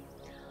 Hopefully.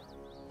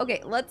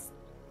 Okay, let's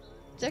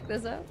check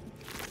this out.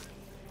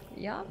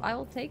 Yeah, I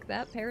will take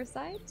that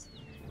parasite.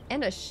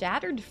 And a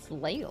shattered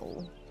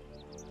flail.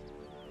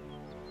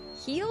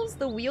 Heals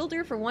the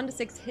wielder for 1 to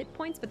 6 hit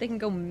points, but they can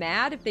go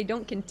mad if they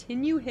don't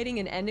continue hitting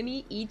an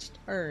enemy each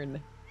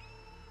turn.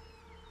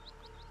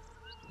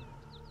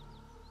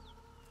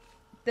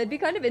 That'd be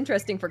kind of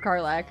interesting for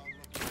Karlach.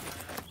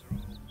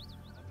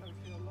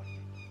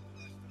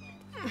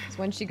 So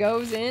when she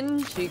goes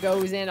in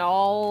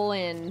all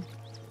in.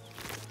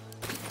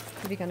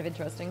 Could be kind of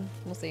interesting.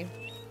 We'll see.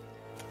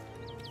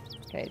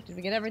 Okay, did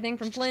we get everything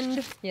from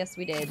Flind? Yes,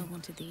 we did. I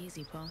wanted the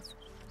easy path.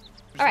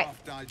 Alright,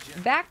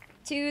 back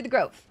to the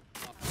Grove.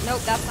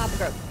 Nope, that's not the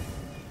Grove.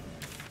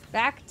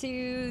 Back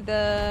to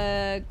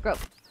the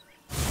Grove.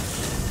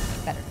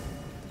 Better.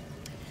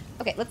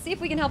 Okay, let's see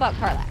if we can help out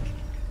Karlach.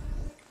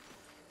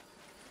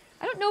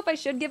 I don't know if I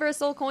should give her a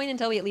soul coin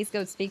until we at least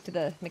go speak to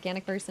the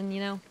mechanic person, you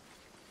know?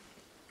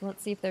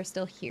 Let's see if they're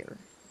still here.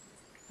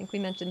 I think we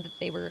mentioned that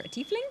they were a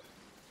tiefling?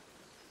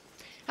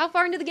 How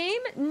far into the game?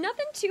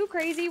 Nothing too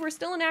crazy. We're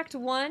still in Act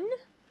 1.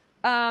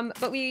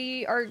 But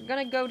we are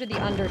gonna go to the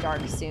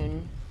Underdark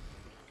soon.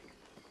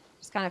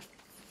 Just kind of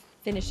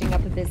finishing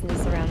up the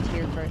business around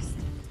here first.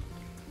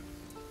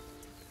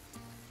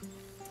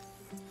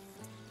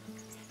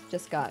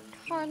 Just got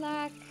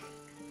Karlach.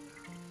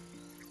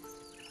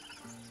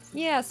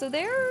 Yeah, so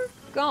they're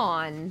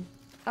gone.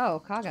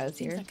 Oh, Kaga's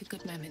here. Seems like a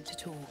good moment to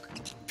talk.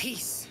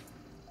 Peace.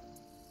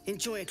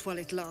 Enjoy it while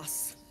it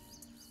lasts.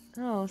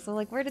 Oh, so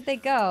like where did they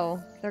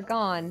go? They're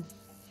gone.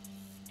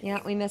 Yeah,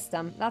 we missed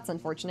them. That's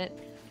unfortunate.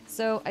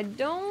 So I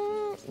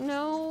don't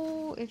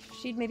know if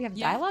she'd maybe have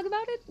dialogue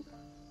about it?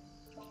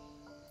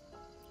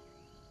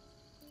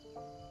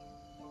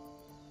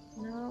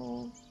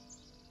 No.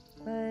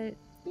 But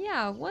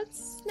yeah,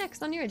 what's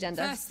next on your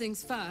agenda? First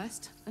things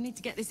first, I need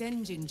to get this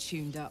engine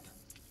tuned up.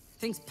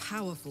 Thing's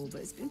powerful,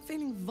 but it's been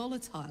feeling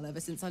volatile ever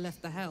since I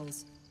left the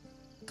Hells.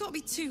 Can't be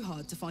too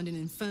hard to find an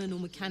infernal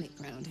mechanic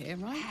around here,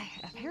 right?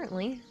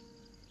 Apparently.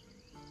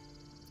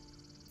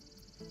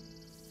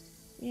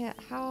 Yeah,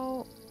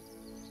 how...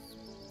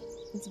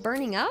 It's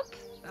burning up?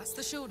 That's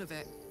the short of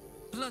it.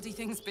 Bloody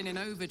thing's been in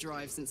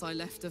overdrive since I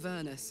left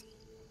Avernus.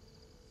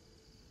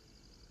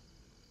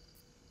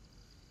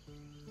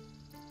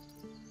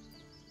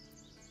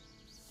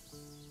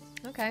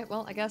 Okay,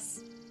 well, I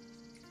guess...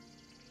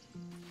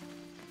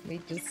 we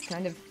just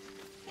kind of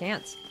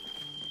can't.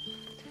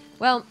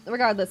 Well,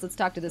 regardless, let's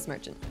talk to this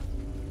merchant.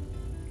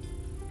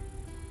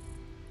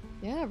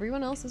 Yeah,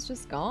 everyone else is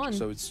just gone.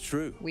 So it's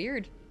true.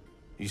 Weird.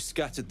 You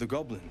scattered the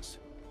goblins.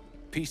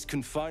 peace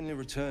can finally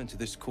return to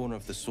this corner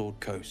of the Sword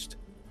Coast.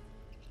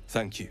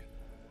 Thank you.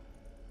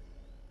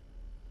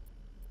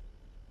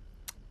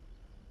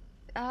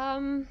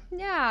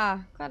 Yeah,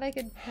 glad I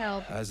could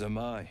help. As am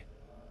I.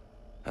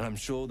 And I'm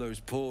sure those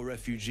poor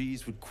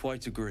refugees would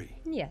quite agree.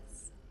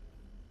 Yes.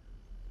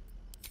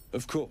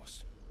 Of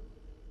course.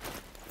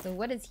 So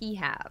what does he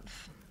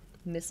have?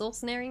 Missile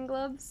snaring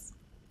gloves?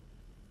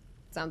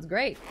 Sounds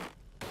great.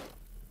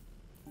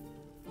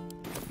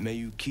 May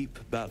you keep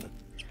balance.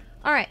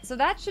 Alright, so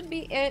that should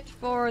be it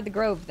for the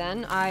Grove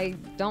then. I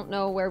don't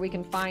know where we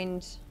can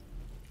find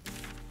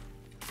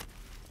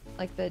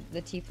like the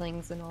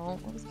tieflings and all.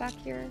 What was back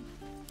here?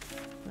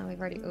 No, we've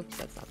already... Oops,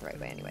 that's not the right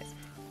way anyways.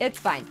 It's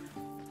fine.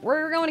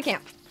 We're going to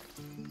camp.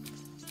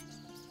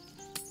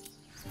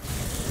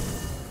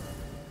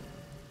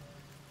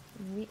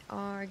 We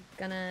are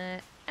gonna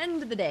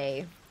end the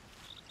day.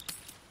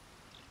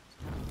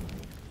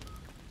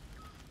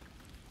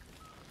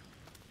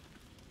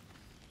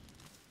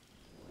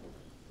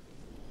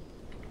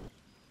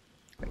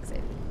 Quick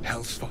save.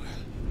 Hell's fire.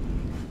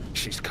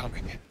 She's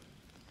coming.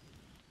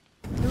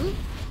 Who?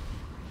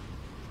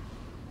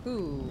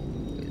 Who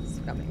is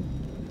coming?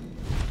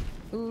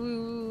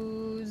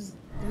 Who's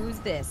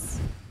this?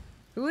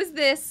 Who is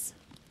this?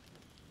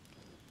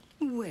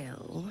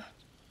 Wyll,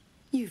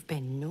 you've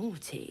been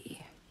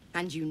naughty.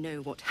 And you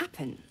know what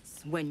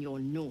happens when you're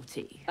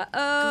naughty. Uh-oh.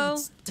 God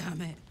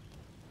damn it.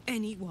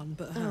 Anyone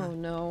but her. Oh,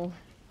 no.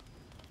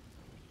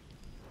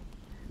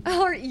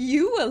 Aren't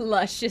you a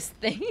luscious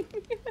thing?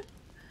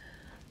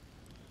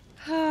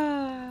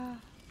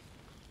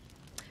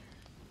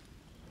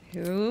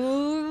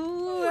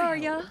 Who are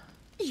ya?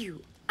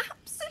 You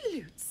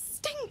absolute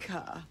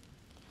stinker.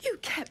 You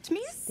kept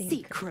me a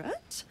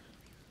secret?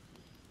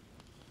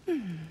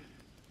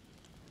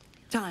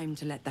 Time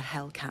to let the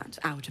Hellcat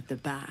out of the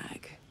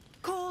bag.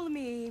 Call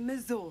me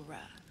Mizora.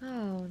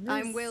 Oh,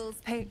 nice. I'm Wyll's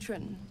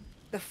patron,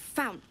 the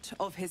fount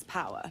of his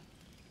power.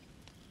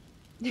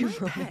 My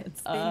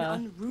pet's been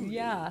unruly.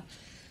 Yeah.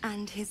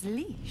 And his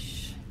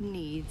leash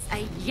needs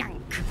a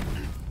yank.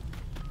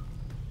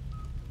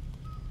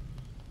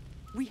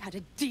 We had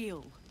a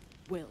deal,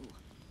 Wyll.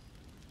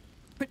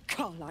 But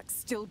Karlach's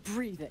still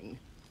breathing.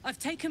 I've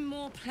taken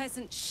more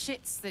pleasant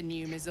shits than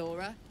you,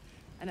 Mizora.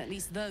 And at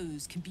least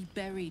those can be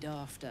buried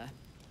after.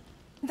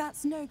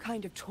 That's no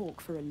kind of talk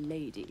for a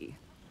lady.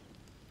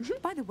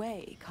 By the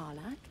way,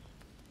 Karlach,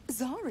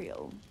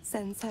 Zariel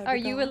sends her Are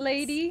you a regards.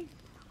 lady?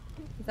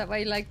 Is that why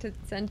you like to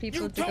send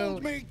people You to go...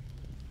 told me!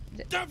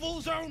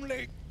 Devils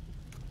only!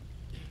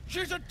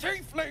 She's a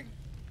tiefling,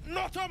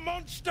 not a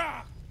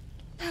monster!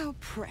 How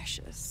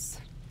precious.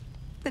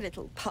 The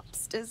little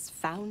pupster's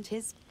found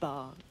his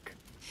bark.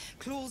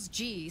 Clause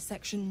G,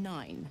 Section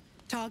 9.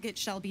 Target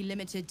shall be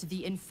limited to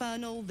the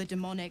infernal, the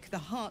demonic, the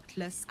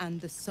heartless,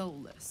 and the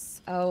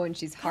soulless. Oh, and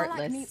she's Karlach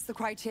heartless. meets the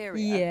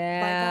criteria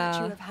Yeah. by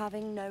virtue of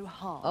having no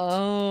heart.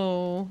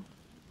 Oh.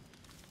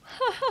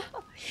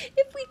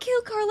 If we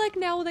kill Karlach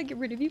now, will that get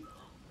rid of you?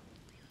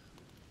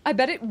 I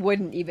bet it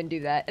wouldn't even do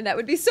that, and that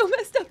would be so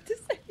messed up to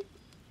say.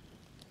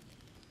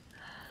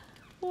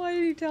 Why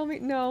did you tell me?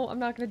 No, I'm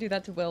not gonna do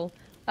that to Wyll.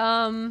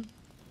 Yeah,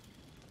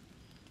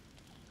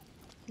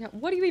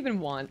 what do you even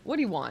want? What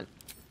do you want?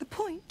 The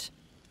point?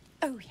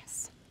 Oh,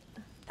 yes.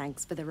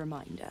 Thanks for the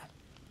reminder.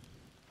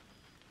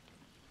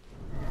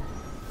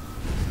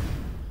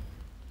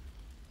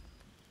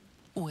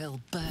 Wyll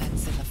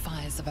burns in the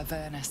fires of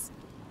Avernus.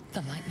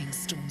 The lightning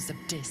storms of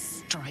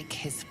Dis strike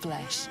his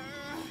flesh.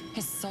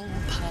 His soul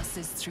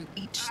passes through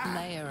each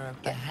layer of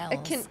the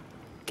hells,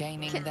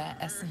 gaining their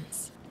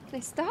essence. Can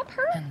I stop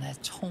her? And their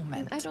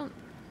torment. I don't...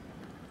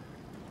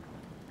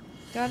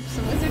 Do I have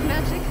some wizard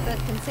magic that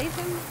can save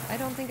him? I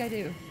don't think I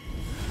do.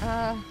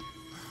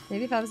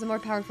 Maybe if I was a more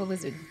powerful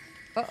wizard.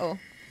 Uh-oh.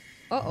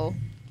 Uh-oh.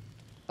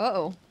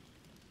 Uh-oh.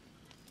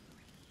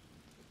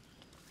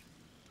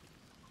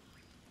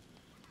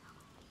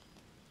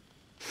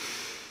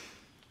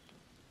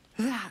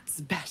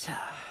 That's better.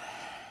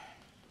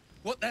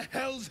 What the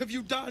hells have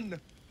you done?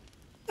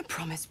 A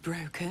promise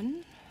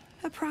broken,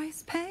 a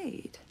price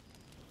paid.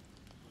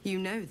 You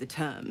know the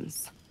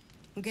terms.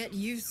 Get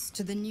used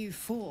to the new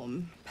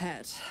form,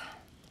 pet.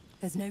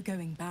 There's no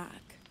going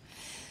back.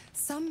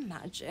 Some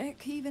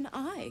magic even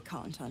I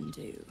can't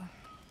undo.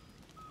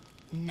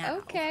 Now,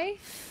 okay.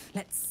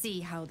 Let's see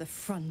how the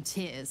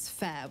frontiers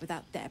fare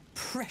without their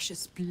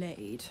precious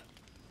blade.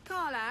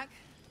 Karlach,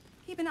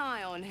 keep an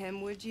eye on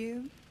him, would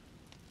you?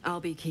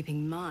 I'll be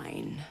keeping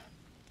mine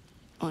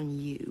on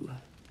you.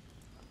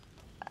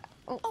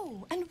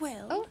 Oh, and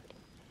Wyll. Oh.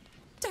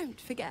 Don't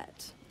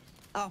forget,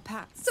 our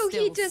pact So he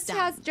still just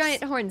has stands.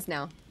 giant horns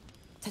now.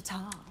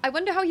 Ta-ta. I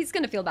wonder how he's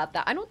gonna feel about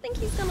that. I don't think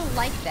he's gonna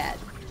like that.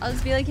 I'll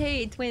just be like,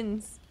 hey,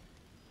 twins.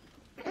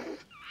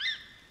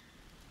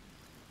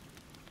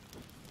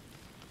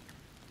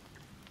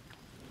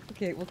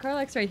 Okay, well,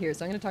 Karlach's right here,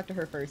 so I'm gonna talk to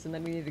her first, and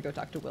then we need to go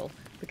talk to Wyll,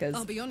 because...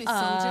 I'll be honest,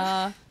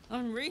 soldier.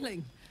 I'm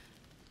reeling.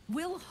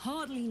 Wyll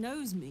hardly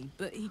knows me,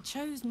 but he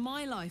chose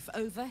my life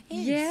over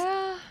his.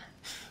 Yeah?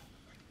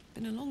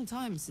 Been a long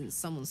time since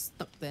someone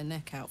stuck their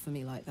neck out for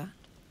me like that.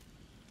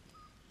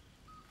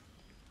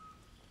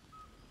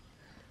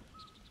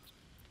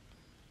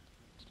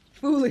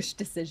 foolish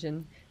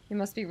decision. He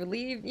must be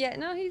relieved. Yeah,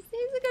 no, he's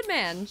a good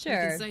man, You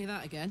sure. can say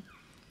that again.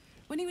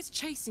 When he was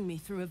chasing me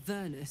through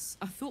Avernus,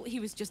 I thought he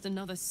was just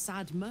another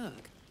sad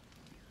merc.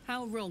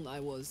 How wrong I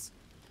was.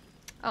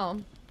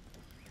 Oh.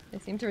 They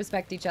seem to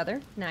respect each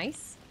other.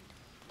 Nice.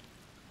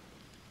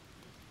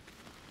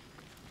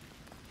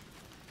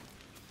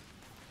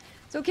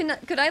 So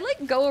could I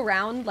like go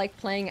around like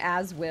playing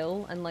as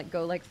Wyll and like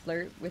go like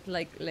flirt with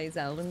like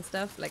Lae'zel and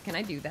stuff? Like, can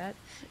I do that?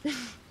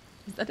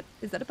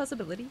 Is that a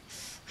possibility?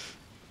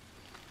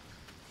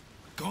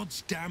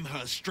 Gods damn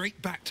her,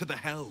 straight back to the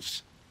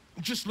hells.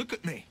 Just look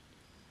at me.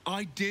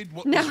 I did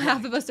what Now was half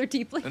right, of us are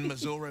Tiefling. and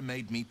Mazora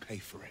made me pay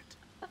for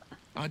it.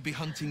 I'd be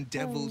hunting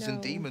devils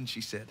and demons,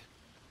 she said.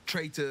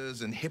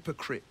 Traitors and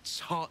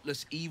hypocrites,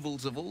 heartless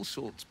evils of all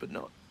sorts, but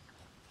not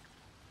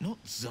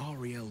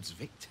Zariel's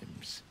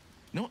victims.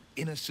 Not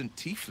innocent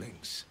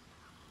tieflings.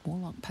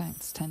 Warlock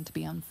pacts tend to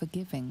be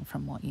unforgiving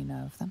from what you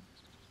know of them.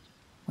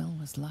 Wyll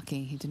was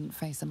lucky he didn't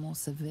face a more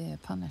severe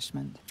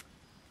punishment.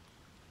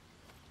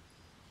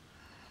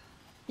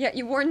 Yeah,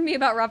 you warned me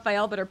about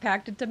Raphael, but are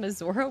pacted to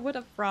Mazora? What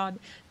a fraud.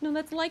 No,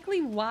 that's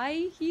likely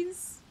why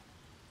he's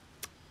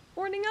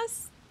warning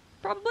us,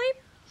 probably.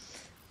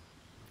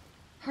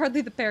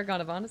 Hardly the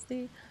paragon of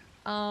honesty.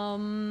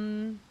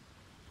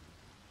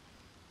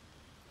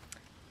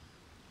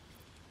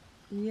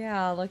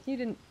 Yeah, like you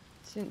didn't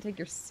take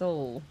your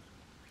soul.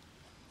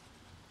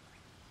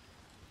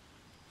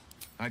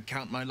 I'd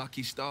count my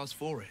lucky stars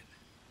for it,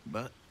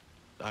 but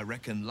I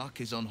reckon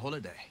luck is on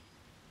holiday.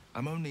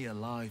 I'm only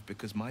alive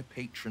because my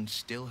patron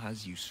still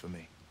has use for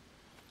me.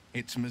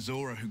 It's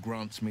Mazora who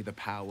grants me the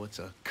power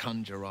to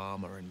conjure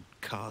armor and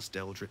cast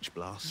eldritch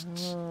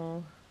blasts.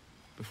 Oh.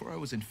 Before I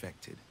was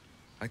infected,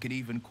 I could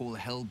even call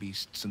hell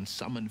beasts and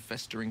summon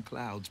festering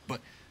clouds,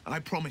 but I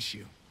promise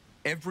you,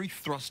 every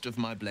thrust of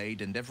my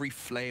blade and every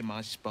flame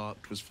I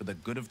sparked was for the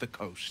good of the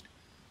coast.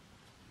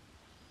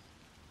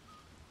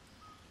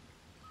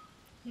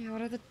 Yeah,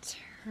 what are the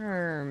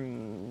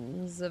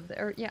terms of the...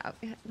 Or, yeah.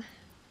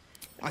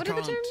 What are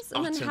the I terms? can't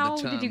And then utter how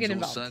the did you get terms or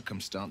involved?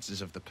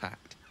 circumstances of the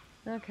pact.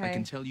 Okay. I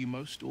can tell you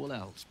most all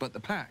else, but the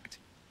pact,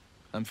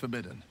 I'm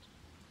forbidden,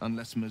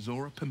 unless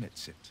Mazora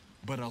permits it.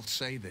 But I'll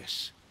say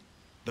this.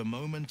 The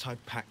moment I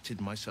pacted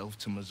myself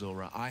to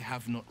Mazora, I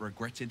have not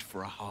regretted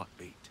for a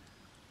heartbeat.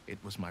 It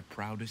was my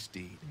proudest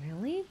deed.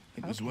 Really?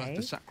 It was worth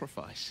the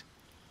sacrifice.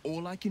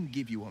 All I can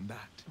give you on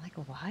that. Like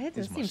what?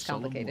 This is my seems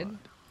solemn complicated. word.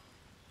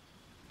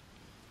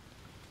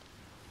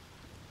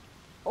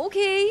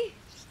 Okay.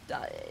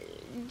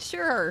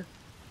 Sure.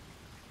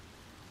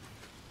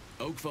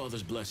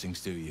 Oakfather's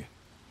blessings to you.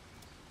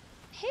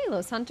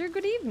 Halos Hunter,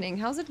 good evening.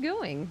 How's it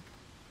going?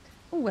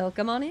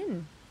 Welcome on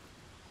in.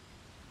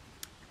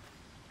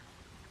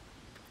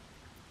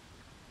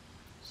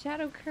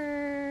 Shadow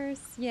Curse.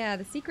 Yeah,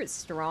 the secret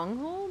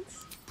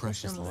strongholds.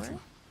 Precious Some more.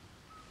 little.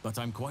 But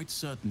I'm quite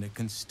certain it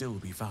can still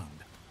be found.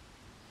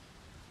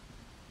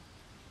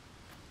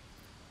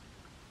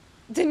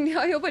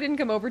 I hope I didn't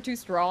come over too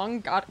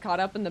strong, got caught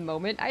up in the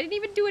moment. I didn't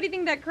even do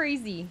anything that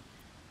crazy.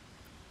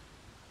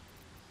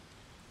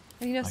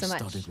 Oh, you know so I much.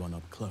 studied one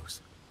up close.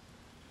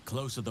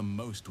 Closer than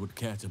most would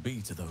care to be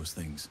to those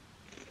things.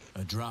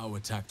 A drow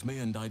attacked me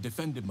and I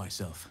defended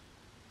myself.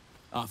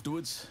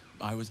 Afterwards,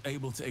 I was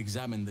able to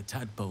examine the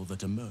tadpole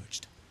that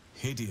emerged.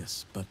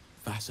 Hideous, but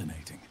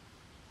fascinating.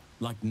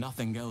 Like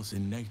nothing else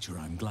in nature,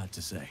 I'm glad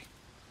to say.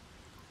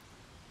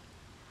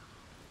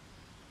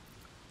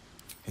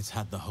 It's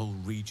had the whole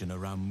region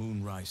around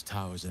Moonrise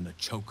Towers in a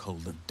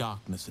chokehold of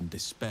darkness and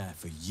despair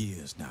for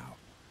years now.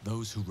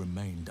 Those who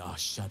remained are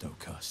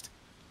shadow-cursed.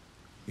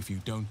 If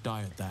you don't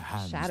die at their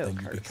hands, then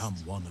you become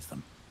one of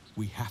them.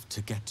 We have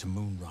to get to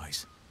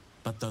Moonrise.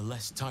 But the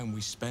less time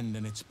we spend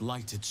in its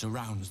blighted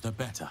surrounds, the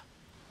better.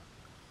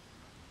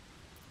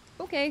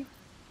 Okay.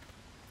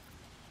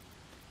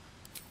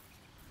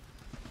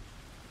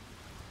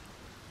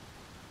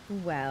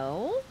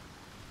 Well,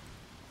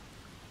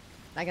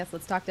 I guess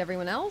let's talk to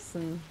everyone else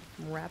and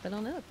wrap it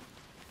on up.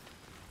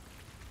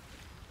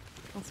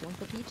 Also,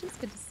 Uncle Peaches,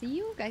 good to see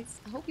you guys.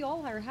 I hope you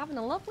all are having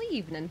a lovely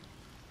evening.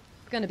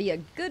 It's gonna be a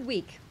good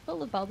week,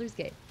 full of Baldur's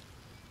Gate.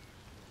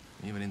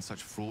 Even in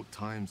such fraught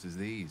times as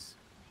these,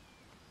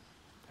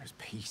 there's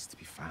peace to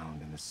be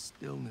found in the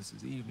stillness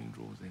as evening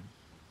draws in.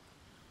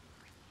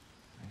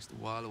 I used to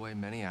while away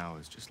many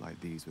hours just like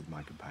these with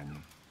my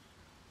companion,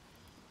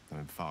 though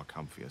in far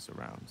comfier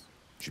surrounds.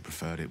 She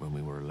preferred it when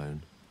we were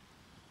alone,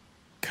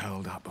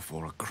 curled up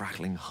before a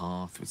crackling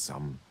hearth with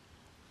some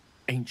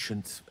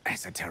ancient,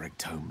 esoteric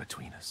tome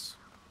between us.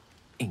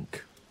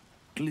 Ink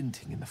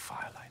glinting in the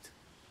firelight.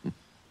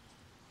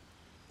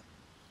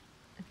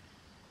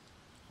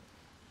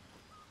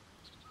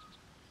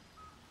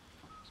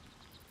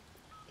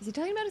 Is he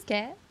talking about his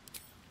cat?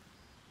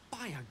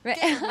 By a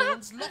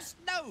Githyanki's lost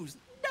nose!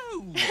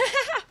 No!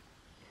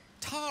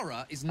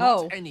 Tara is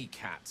not any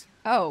cat.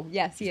 Oh,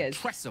 yes, he is.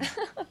 Tressum.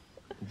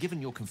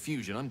 Given your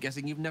confusion, I'm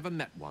guessing you've never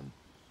met one.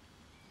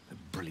 They're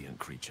brilliant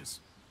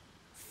creatures.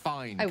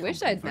 Fine I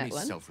wish company I'd for any met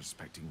one.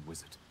 self-respecting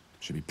wizard.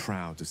 Should be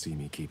proud to see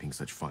me keeping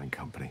such fine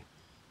company.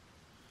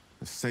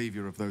 The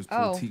savior of those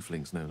poor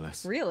tieflings, no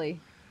less. Really?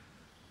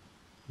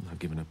 I've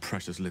given her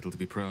precious little to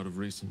be proud of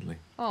recently.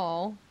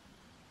 Oh.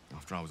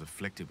 After I was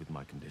afflicted with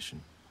my condition,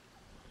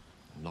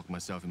 I locked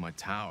myself in my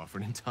tower for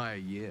an entire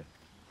year.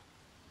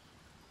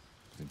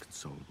 I was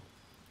inconsolable,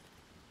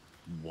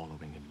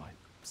 wallowing in my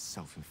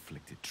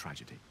self-inflicted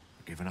tragedy.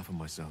 I gave enough of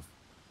myself,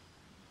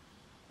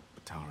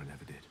 but Tara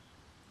never did.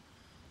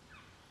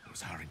 It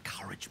was her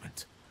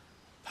encouragement,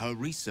 her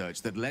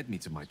research that led me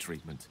to my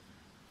treatment.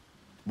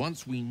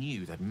 Once we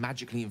knew that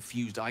magically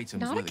infused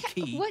items were the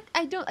key, what?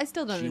 I still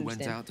don't understand. She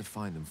went out to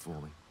find them for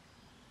me.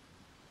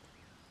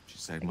 She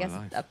saved my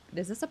life.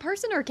 Is this a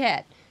person or a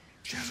cat?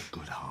 She has a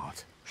good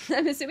heart.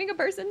 I'm assuming a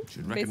person,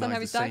 She'd based on how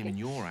recognize he's the same talking. in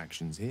your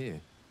actions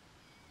here.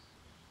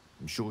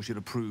 I'm sure she'd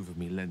approve of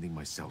me lending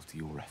myself to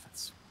your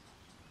efforts.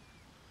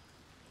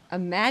 A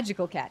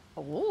magical cat.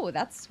 Oh,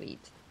 that's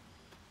sweet.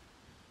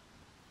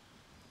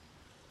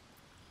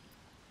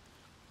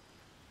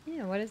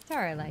 Yeah, what is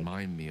Tara like?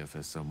 Remind me of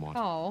her somewhat.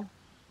 Oh.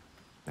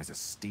 There's a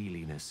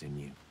steeliness in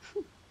you.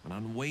 An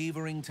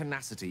unwavering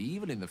tenacity,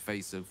 even in the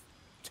face of,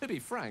 to be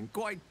frank,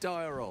 quite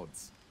dire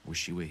odds.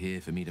 Wish you were here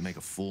for me to make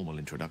a formal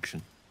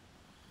introduction.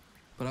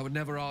 But I would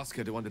never ask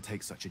her to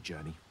undertake such a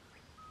journey.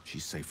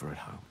 She's safer at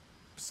home.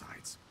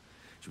 Besides,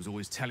 she was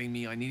always telling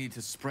me I needed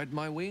to spread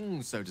my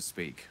wings, so to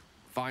speak.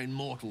 Find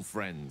mortal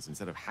friends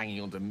instead of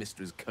hanging onto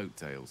Mistra's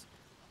coattails.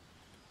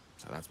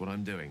 So that's what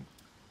I'm doing.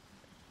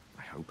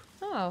 I hope.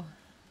 Oh.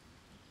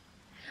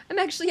 I'm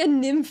actually a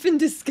nymph in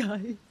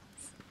disguise.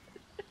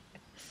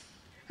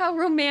 How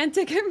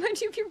romantic. I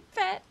remind you of your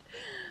pet.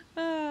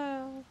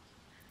 Oh.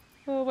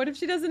 Oh, what if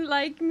she doesn't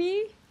like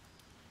me?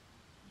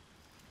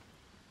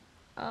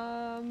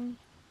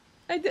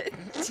 I did.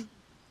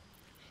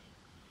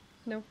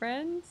 No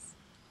friends?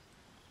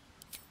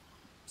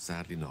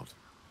 Sadly not.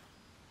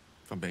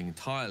 If I'm being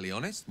entirely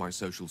honest, my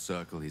social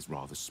circle is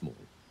rather small.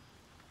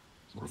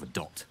 More of a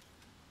dot.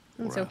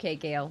 It's Or a okay,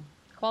 Gale.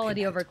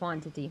 Quality over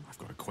quantity. I've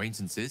got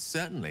acquaintances,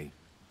 certainly.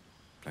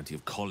 Plenty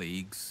of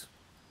colleagues.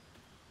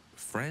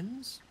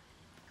 Friends?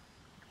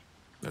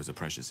 Those are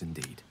precious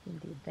indeed.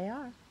 Indeed they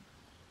are.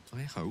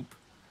 I hope,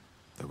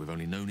 though we've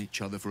only known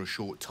each other for a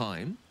short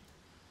time,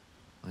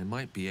 I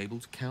might be able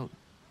to count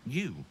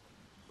you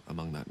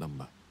among that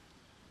number.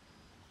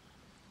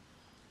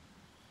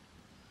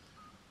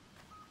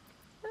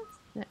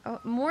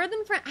 More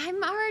than friend.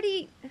 I'm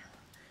already. So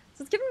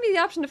it's giving me the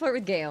option to flirt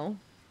with Gale,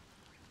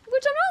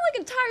 which I'm not like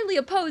entirely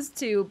opposed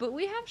to. But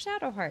we have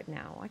Shadowheart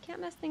now. I can't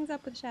mess things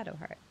up with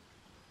Shadowheart.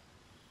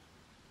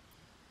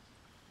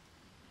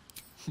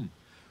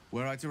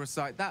 Were I to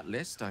recite that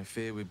list, I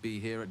fear we'd be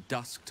here at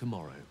dusk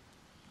tomorrow.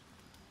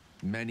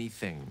 Many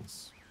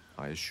things,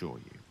 I assure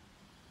you.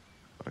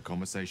 But a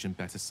conversation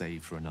better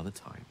saved for another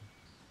time.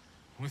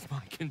 With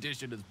my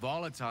condition as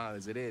volatile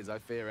as it is, I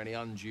fear any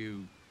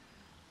undue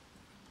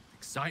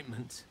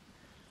excitement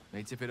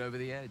may tip it over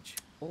the edge.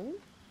 Oh?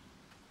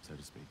 So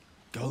to speak.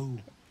 Go.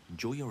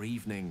 Enjoy your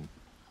evening.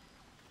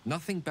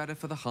 Nothing better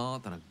for the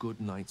heart than a good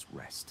night's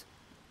rest.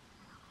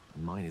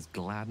 And mine is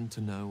gladdened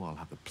to know I'll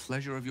have the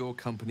pleasure of your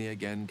company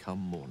again come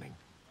morning.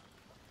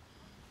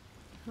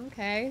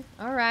 Okay.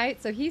 All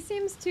right. So he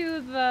seems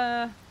to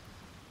have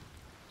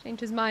changed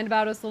his mind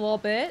about us a little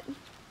bit.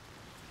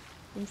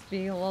 Seems to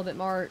be a little bit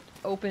more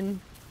open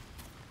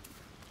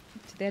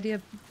to the idea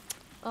of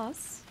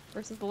us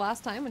versus the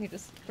last time when he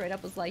just straight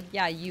up was like,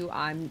 "Yeah,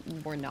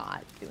 we're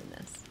not doing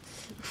this."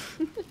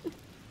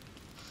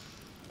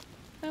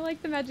 I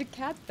like the magic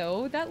cat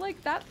though.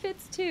 That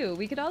fits too.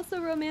 We could also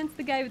romance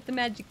the guy with the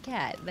magic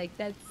cat. Like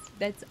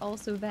that's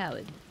also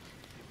valid.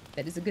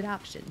 That is a good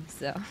option.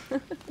 So.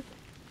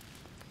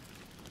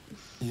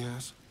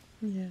 Yes.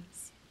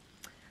 Yes.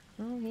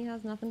 Well, he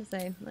has nothing to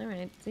say. All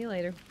right. See you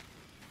later.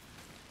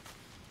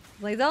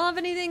 Like, I don't have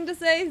anything to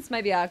say. This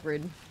might be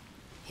awkward.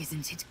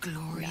 Isn't it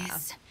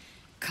glorious? Yeah.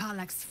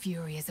 Karlach's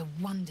fury is a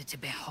wonder to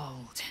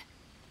behold.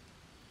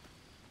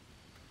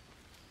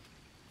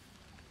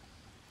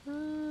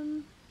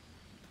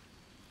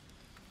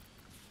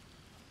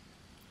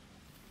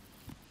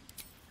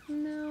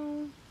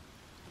 No.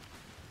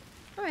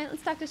 Alright,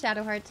 let's talk to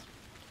Shadowheart.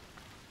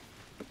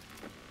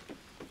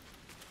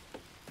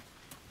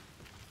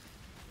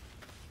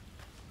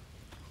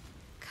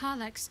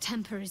 Karlach's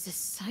temper is a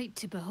sight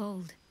to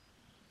behold.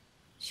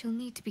 She'll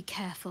need to be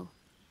careful.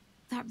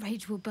 That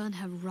rage will burn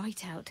her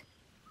right out.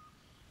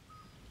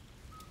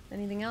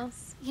 Anything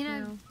else? You know,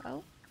 No.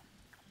 Oh?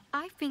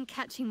 I've been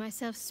catching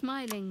myself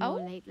smiling more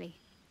lately.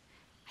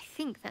 I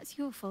think that's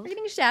your fault. We're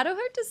getting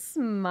Shadowheart to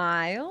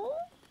smile?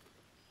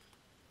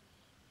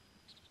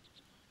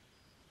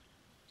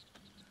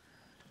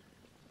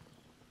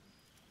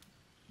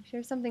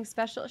 Share something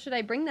special. Should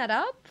I bring that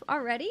up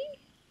already?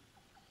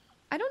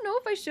 I don't know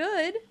if I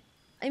should.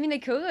 I mean, I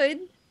could.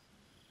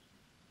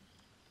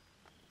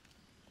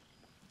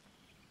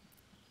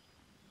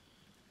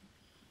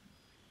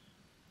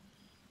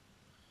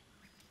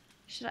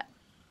 Should I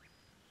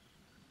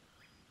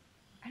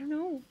don't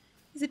know.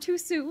 Is it too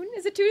soon?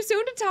 Is it too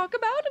soon to talk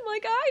about? I'm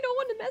like, I don't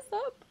want to mess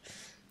up.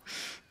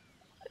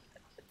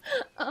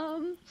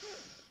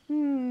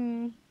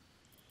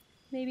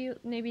 Maybe,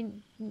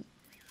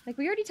 like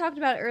we already talked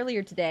about it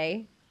earlier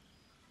today.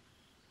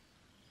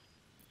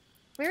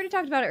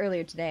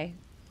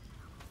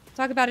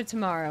 Talk about it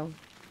tomorrow.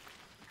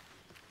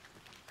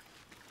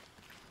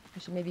 I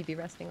should maybe be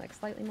resting like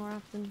slightly more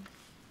often.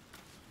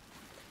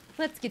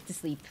 Let's get to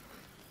sleep.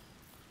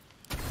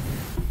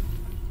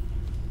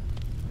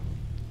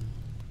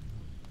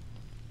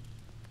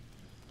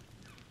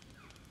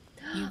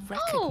 You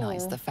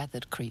recognize the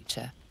feathered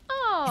creature.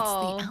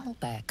 Oh! It's the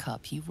owlbear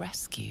cub you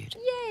rescued.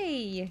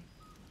 Yay!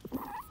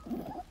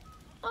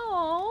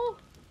 Oh!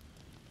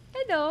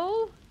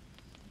 Hello!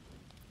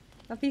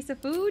 A piece of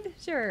food?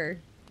 Sure.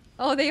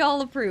 Oh, they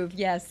all approve,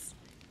 yes.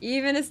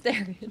 Even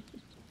Asterion.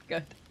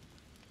 Good.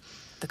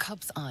 The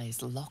cub's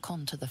eyes lock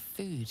onto the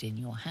food in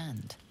your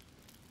hand.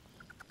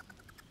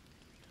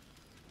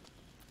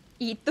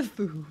 Eat the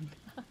food.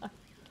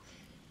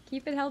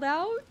 Keep it held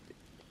out?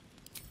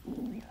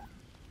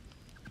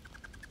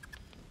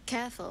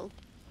 Careful.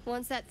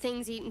 Once that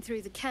thing's eaten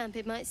through the camp,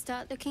 it might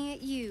start looking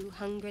at you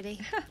hungrily.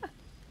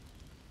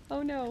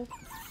 Oh no.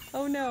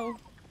 Oh no.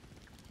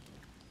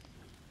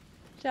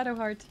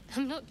 Shadowheart.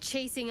 I'm not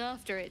chasing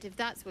after it, if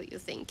that's what you're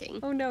thinking.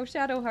 Oh no,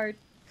 Shadowheart.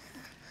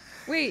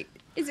 Wait,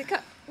 is it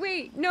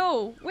wait,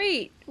 no,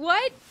 wait,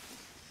 what?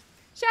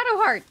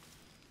 Shadowheart!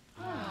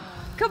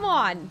 Come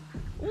on!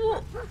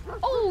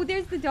 Oh,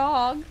 there's the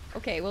dog.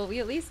 Okay, well, we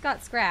at least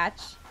got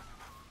Scratch.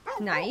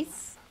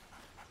 Nice.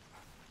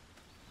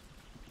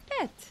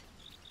 Pet.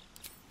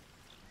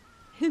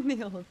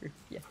 They all approve,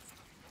 yes.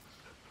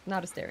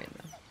 Not Asterion,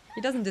 though.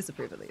 He doesn't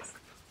disapprove, at least.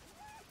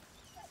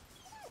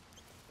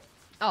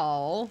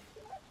 Oh,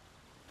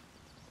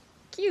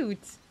 cute.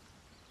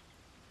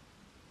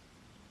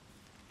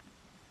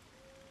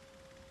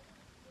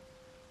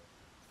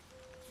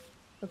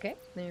 Okay,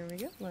 there we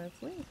go.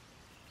 Let's leave.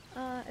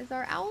 Is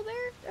our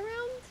owlbear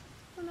around?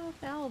 I don't know if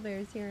the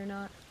owlbear's here or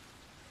not.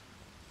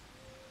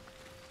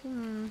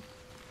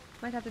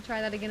 Might have to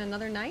try that again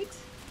another night.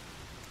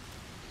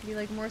 Be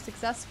like more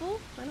successful.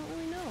 I don't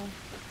really know.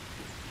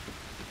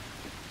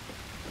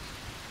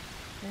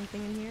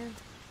 Anything in here?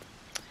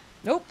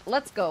 Nope.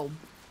 Let's go.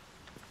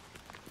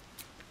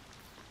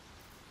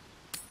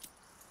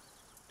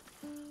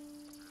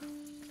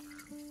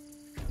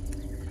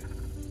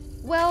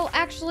 Well,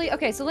 actually,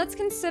 okay, so let's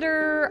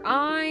consider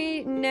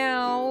I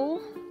now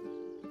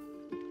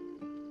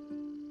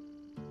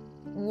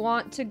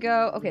want to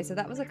go... Okay, so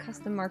that was a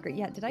custom marker.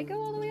 Yeah, did I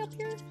go all the way up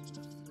here?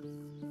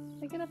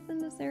 Did I get up in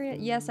this area?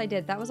 Yes, I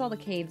did. That was all the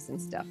caves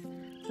and stuff.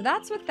 So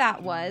that's what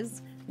that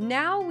was.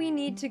 Now we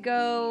need to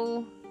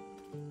go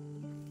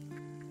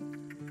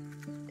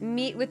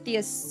meet with the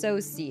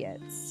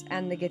associates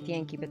and the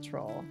Githyanki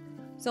patrol.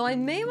 So I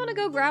may want to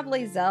go grab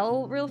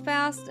Lae'zel real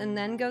fast and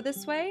then go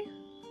this way.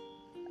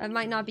 That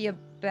might not be a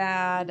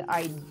bad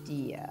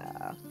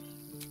idea.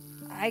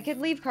 I could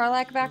leave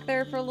Karlach back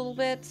there for a little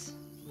bit.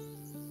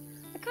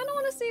 I kind of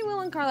want to see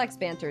Wyll and Karlach's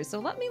banter, so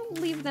let me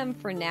leave them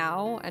for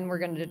now, and we're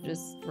gonna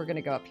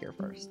go up here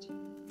first.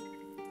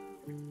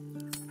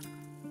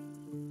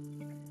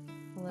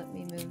 Let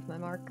me move my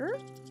marker.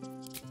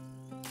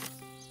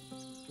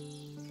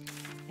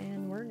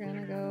 And we're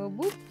gonna go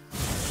whoop.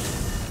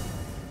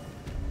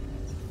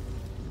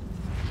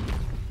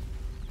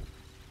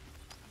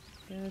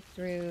 Go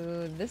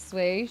through this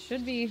way.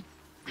 Should be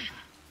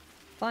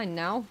fine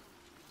now.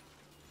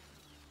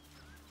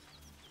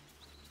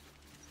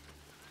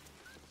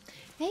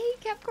 Hey,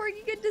 Cap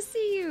Corgi, good to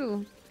see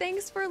you.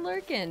 Thanks for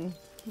lurking.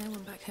 No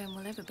one back home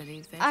will ever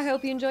believe this. I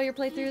hope you enjoy your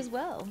playthrough as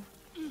well.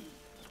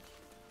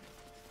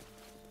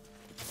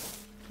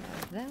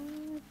 That.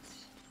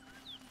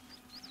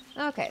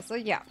 Okay, so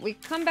yeah, we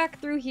come back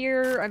through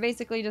here. I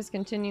basically just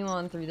continue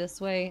on through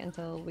this way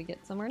until we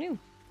get somewhere new.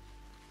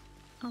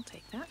 I'll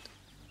take that.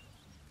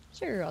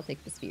 Sure, I'll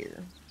take the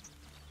spear.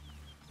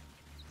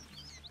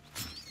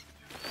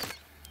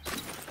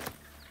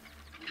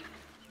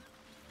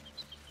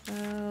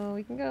 So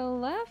we can go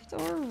left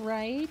or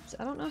right.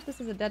 I don't know if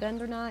this is a dead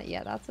end or not.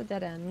 Yeah, that's a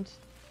dead end.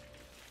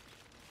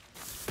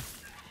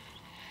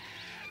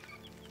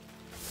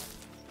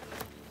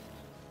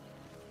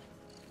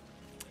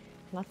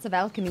 Lots of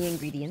alchemy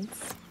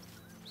ingredients.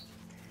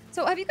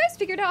 So have you guys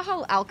figured out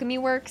how alchemy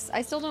works?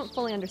 I still don't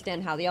fully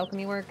understand how the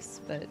alchemy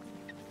works, but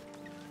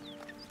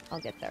I'll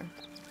get there.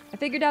 I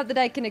figured out that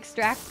I can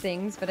extract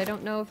things, but I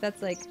don't know if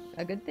that's like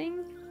a good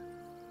thing.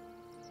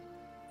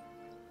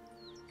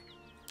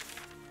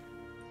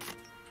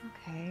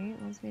 Okay,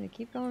 wants me to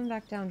keep going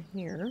back down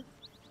here.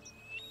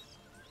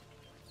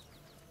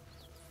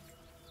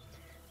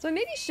 So I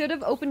maybe should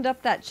have opened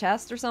up that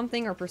chest or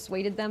something, or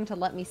persuaded them to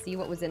let me see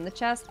what was in the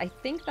chest. I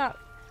think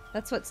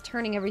that's what's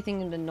turning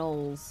everything into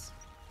gnolls.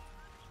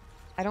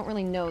 I don't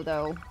really know,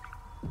 though.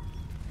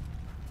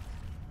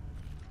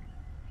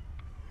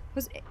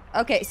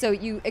 Okay, so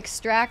you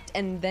extract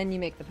and then you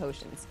make the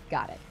potions.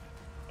 Got it.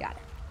 Got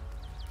it.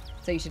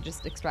 So you should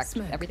just extract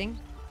everything?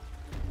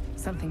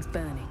 Something's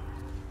burning.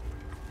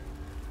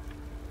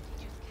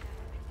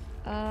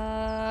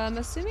 I'm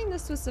assuming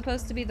this was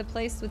supposed to be the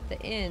place with the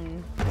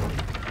inn.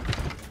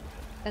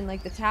 And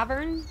like the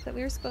tavern that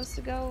we were supposed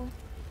to go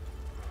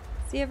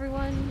see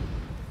everyone.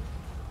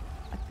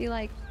 I feel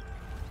like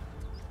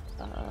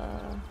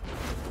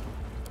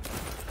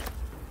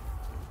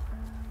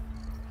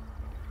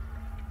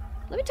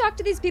let me talk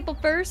to these people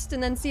first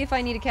and then see if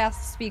I need to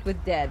cast Speak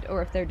with Dead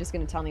or if they're just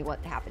gonna tell me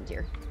what happened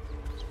here.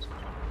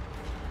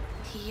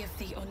 He of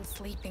the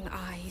unsleeping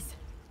eyes,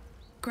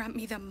 grant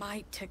me the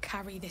might to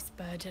carry this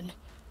burden.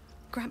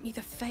 Grant me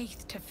the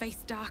faith to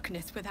face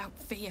darkness without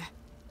fear.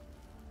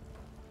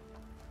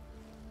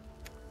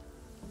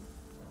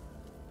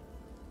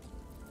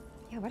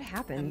 Yeah, what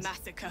happened? A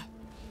massacre.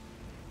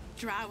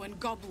 Drow and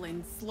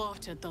goblins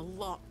slaughtered the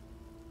lot.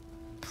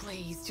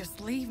 Please,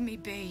 just leave me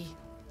be.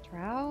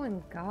 Drow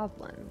and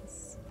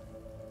goblins.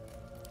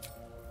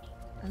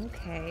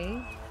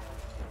 Okay.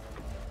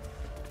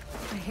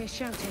 I hear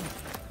shouting.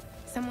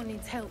 Someone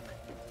needs help.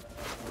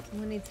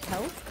 Someone needs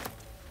help?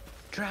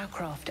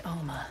 Drowcraft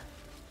armor.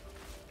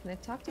 Can I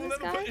talk to We'll this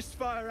never guy? put this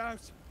fire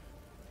out.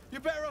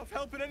 You're better off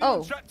helping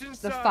anyone Oh, trapped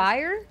inside. the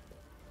fire?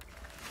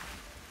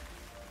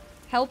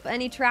 Help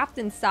any trapped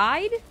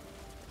inside?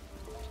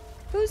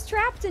 Who's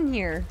trapped in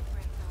here?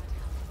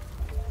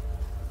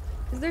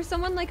 Is there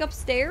someone like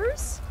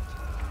upstairs?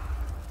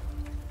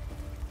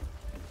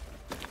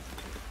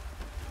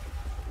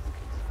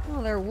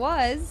 Oh, there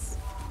was.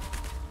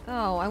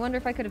 Oh, I wonder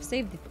if I could have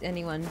saved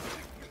anyone.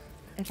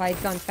 If I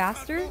had gone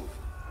faster?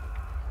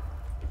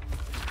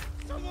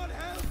 Someone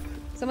help!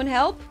 Someone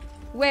help?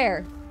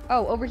 Where?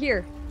 Oh, over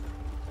here.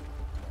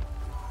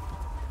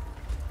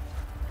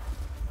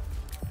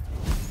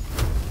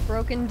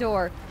 Broken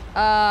door.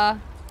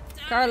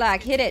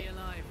 Karlach, hit it.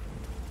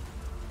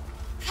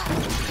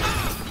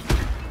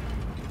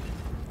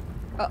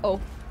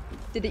 Uh-oh.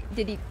 Did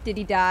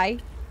he die?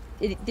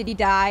 Did he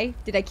die?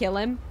 Did I kill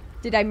him?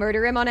 Did I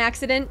murder him on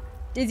accident?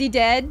 Is he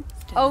dead?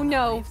 Oh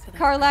no.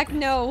 Karlach,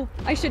 no.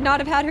 I should not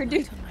have had her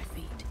do.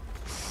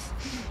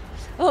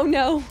 Oh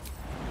no.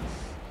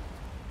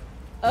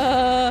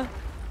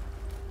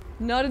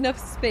 Not enough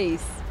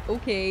space.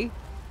 Okay.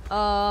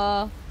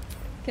 Can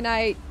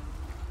I...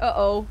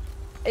 Uh-oh.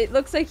 It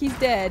looks like he's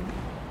dead.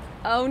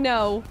 Oh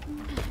no.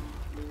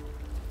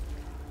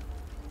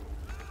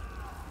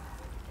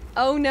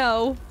 Oh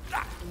no.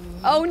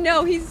 Oh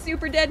no, he's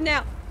super dead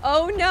now.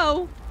 Oh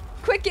no.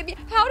 Quick, get me.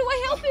 How do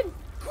I help him?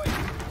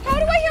 How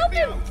do I help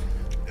him?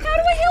 How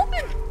do I help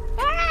him?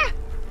 Ah!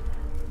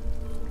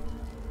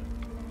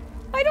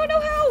 I don't know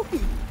how.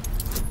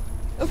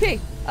 Okay,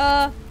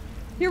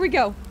 here we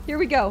go. Here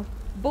we go.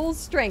 Bull's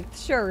strength,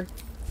 sure.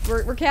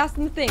 We're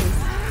casting the things.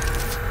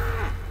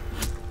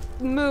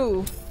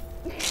 Move.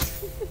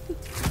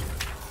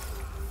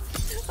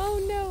 Oh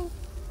no.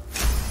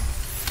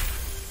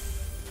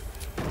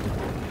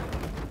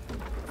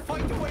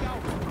 Find a way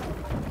out.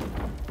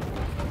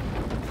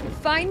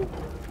 Find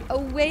a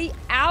way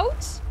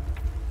out?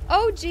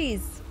 Oh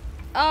jeez.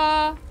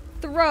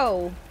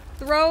 Throw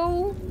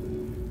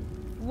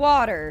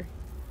water.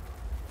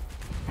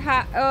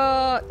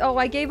 Oh,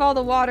 I gave all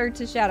the water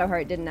to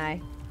Shadowheart, didn't I?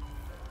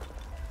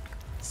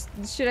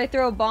 Should I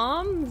throw a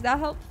bomb? Is that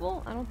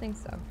helpful? I don't think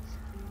so.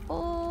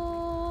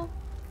 Oh.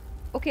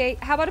 Okay,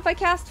 how about if I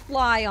cast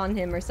fly on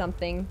him or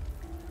something?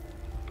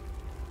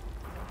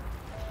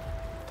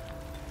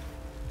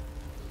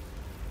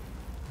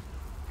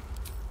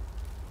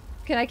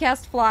 Can I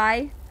cast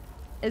fly?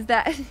 Is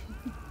that...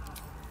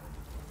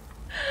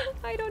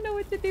 I don't know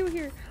what to do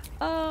here.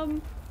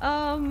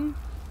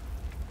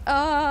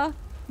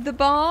 The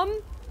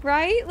bomb,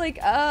 right? Like,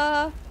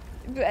 I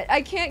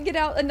can't get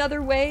out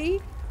another way.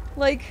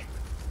 Like,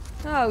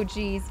 oh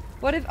geez.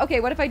 What if, okay,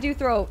 what if I do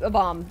throw a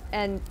bomb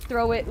and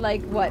throw it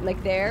like, what,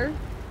 like there?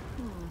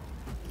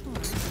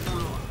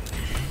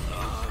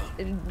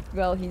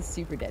 Well, he's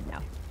super dead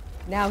now.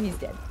 Now he's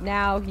dead.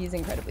 Now he's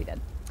incredibly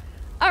dead.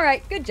 All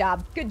right, good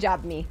job. Good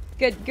job, me.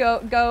 Good, go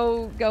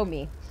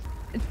me.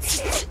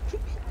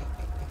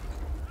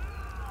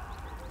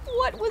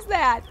 What was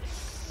that?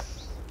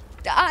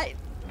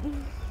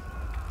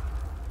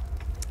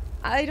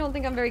 I don't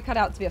think I'm very cut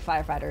out to be a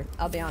firefighter,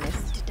 I'll be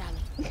honest.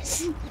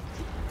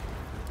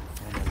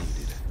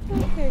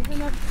 Okay,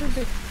 enough for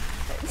this.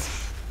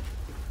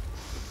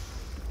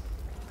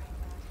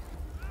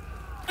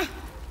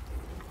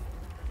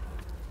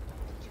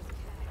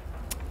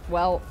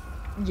 Well,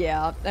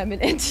 yeah, I'm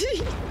an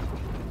entity.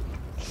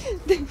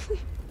 Live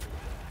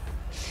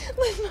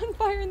on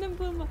fire and then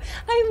bloom.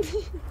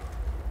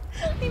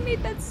 I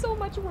made that so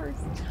much worse.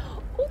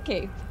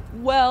 Okay,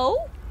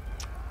 well,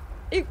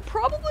 it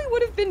probably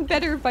would have been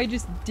better if I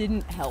just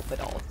didn't help at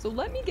all. So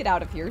let me get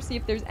out of here, see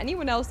if there's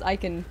anyone else I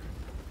can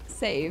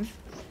save,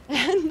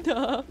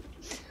 and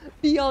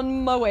be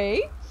on my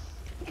way.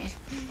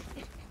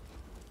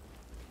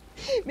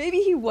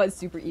 Maybe he was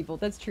super evil,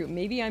 that's true.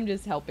 Maybe I'm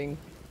just helping.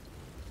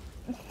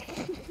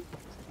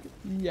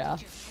 Yeah,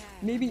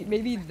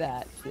 maybe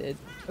that's it.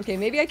 Okay,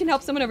 maybe I can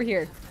help someone over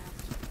here.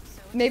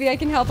 Maybe I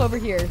can help over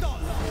here.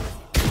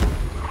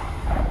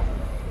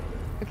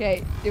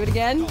 Okay, do it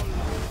again.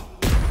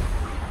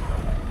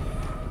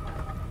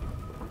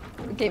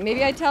 Okay,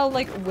 maybe I tell,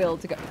 like, Wyll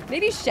to go.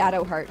 Maybe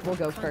Shadowheart will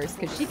go first,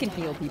 because she can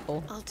heal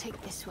people. I'll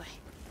take this way.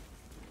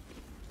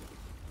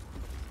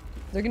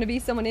 Is there gonna be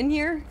someone in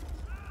here?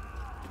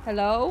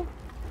 Hello?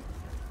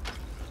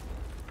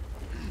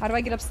 How do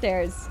I get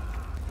upstairs?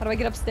 How do I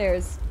get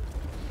upstairs?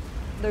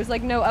 There's,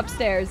 like, no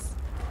upstairs.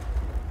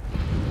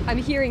 I'm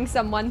hearing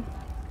someone.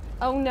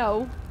 Oh,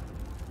 no.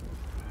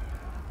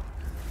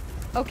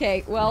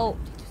 Okay, well...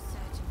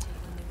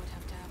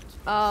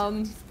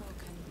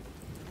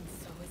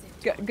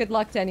 Good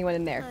luck to anyone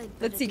in there.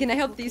 Let's see, can I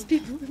help these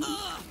people?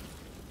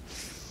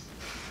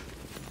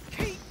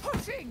 Keep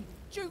pushing!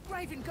 Duke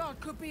Ravengard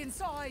could be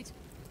inside.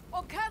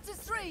 On count of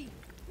 3.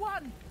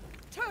 1,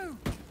 2.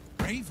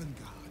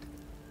 Ravengard?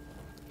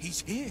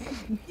 He's here.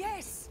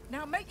 Yes!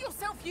 Now make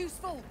yourself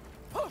useful!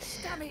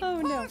 Push, damn it!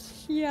 Oh, push!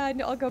 no. Yeah,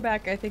 no, I'll go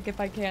back, I think, if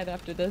I can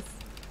after this.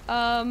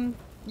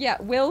 Yeah,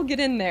 Wyll, get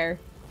in there.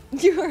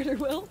 You heard her,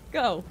 Wyll.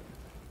 Go.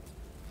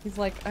 He's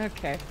like,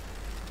 okay.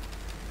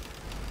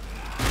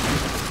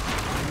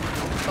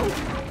 Oh.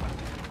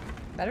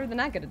 Better than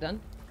I could have done.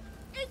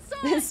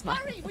 Inside!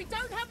 Hurry! We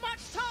don't have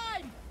much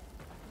time!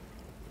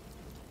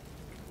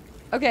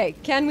 Okay,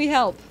 can we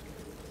help?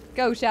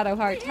 Go,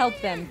 Shadowheart,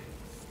 help them.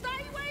 Stay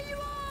where you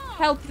are!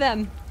 Help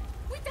them.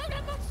 We don't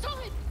have much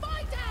time!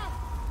 Find out!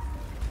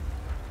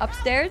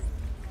 Upstairs?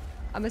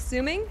 I'm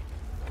assuming?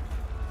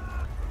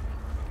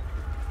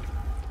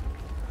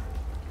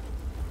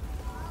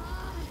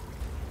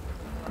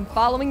 I'm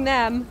following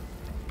them.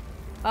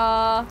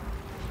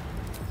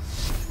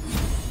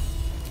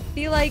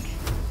 Feel like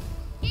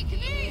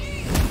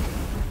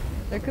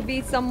there could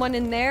be someone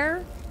in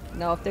there.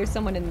 No, if there's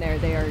someone in there,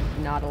 they are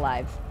not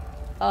alive.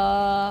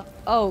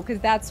 Oh,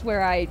 because that's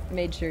where I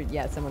made sure,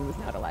 yeah, someone was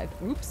not alive.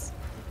 Oops.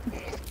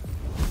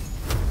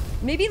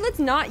 Maybe let's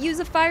not use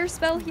a fire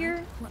spell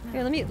here.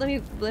 Here,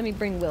 let me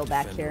bring Wyll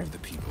back here.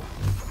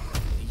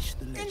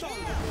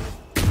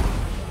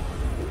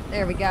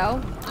 There we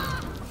go.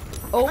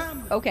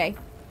 Oh, okay.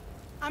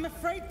 I'm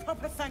afraid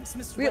proper thanks,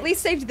 Mr. We at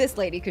least saved this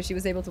lady because she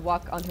was able to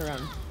walk on her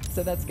own.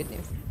 So that's good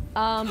news.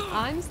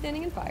 I'm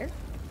standing in fire.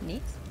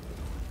 Neat.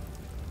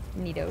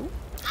 Neato.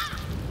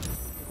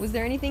 Was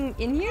there anything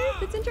in here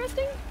that's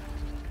interesting?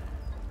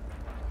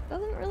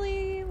 Doesn't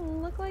really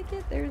look like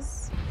it.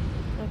 There's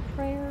a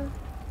prayer.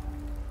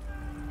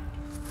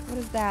 What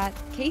is that?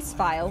 Case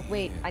file.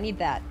 Wait, I need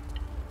that.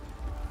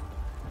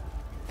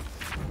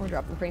 We're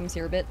dropping frames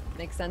here a bit.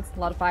 Makes sense. A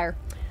lot of fire.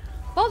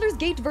 Baldur's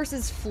Gate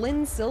versus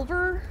Flynn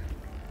Silver.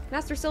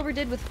 Master Silver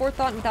did with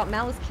forethought and without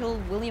malice kill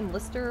William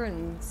Lister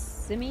and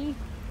Simi.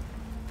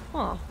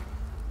 Huh.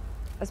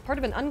 As part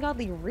of an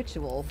ungodly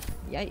ritual.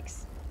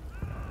 Yikes.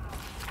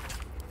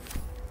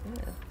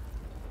 Yeah.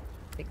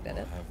 Pick that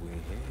up.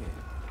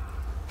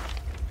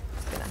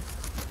 Just gonna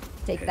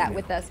take that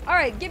with us.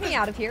 Alright, get me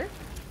out of here.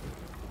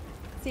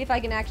 See if I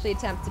can actually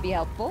attempt to be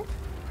helpful.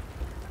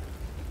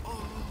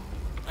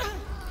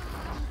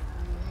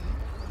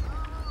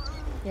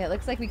 Yeah, it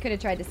looks like we could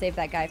have tried to save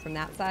that guy from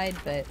that side,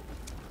 but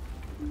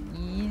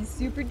he's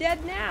super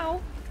dead now.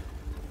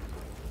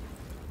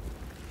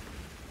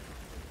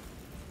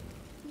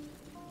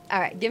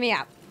 Alright, get me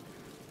out.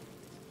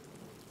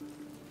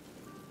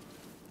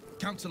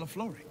 Councillor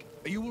Floric,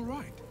 are you all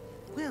right?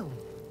 Wyll,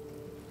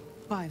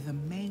 by the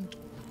main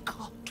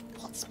God,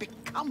 what's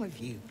become of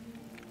you?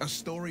 A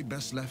story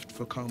best left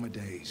for calmer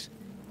days.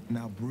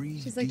 Now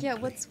breathe She's like, deeply. yeah,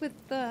 what's with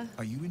the...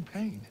 Are you in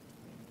pain?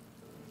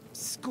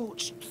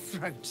 Scorched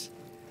throat.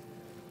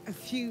 A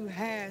few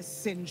hairs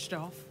singed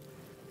off.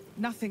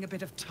 Nothing a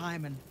bit of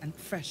time and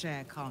fresh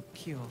air can't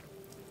cure.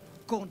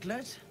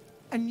 Gauntlet,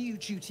 a new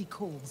duty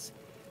calls.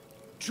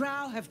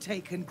 Drow have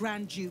taken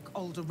Grand Duke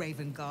Alder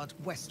Ravengard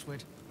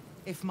westward,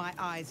 if my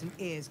eyes and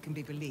ears can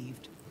be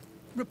believed.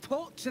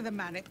 Report to the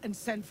Manip and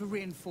send for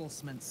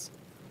reinforcements.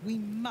 We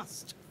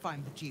must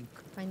find the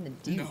Duke. Find the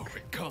Duke? No,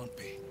 it can't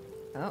be.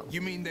 Oh.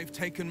 You mean they've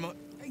taken my...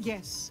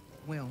 Yes,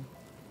 Wyll.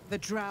 The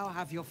Drow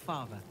have your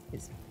father.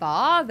 His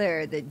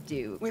father, the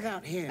Duke.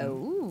 Without him,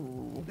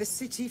 oh, the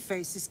city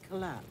faces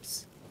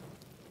collapse.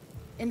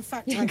 In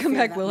fact, Yeah, I come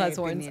fear back, that Wyll may has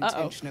have been horns. the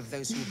intention of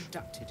those who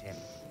abducted him.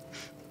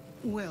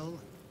 Wyll,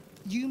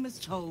 you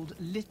must hold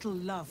little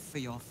love for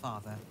your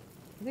father.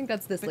 I think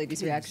that's this lady's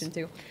please, reaction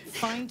too.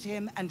 Find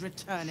him and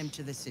return him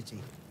to the city.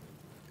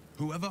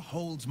 Whoever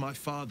holds my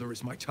father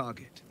is my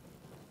target.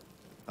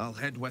 I'll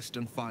head west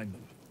and find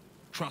them.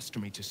 Trust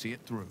me to see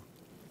it through.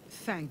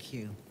 Thank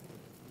you.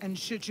 And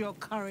should your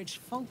courage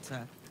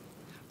falter,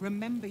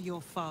 remember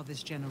your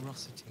father's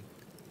generosity.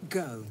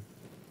 Go.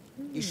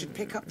 You should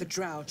pick up the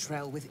Drow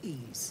trail with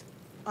ease.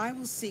 I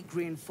will seek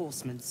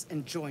reinforcements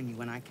and join you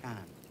when I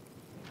can.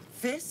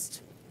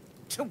 Fist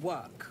to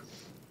work.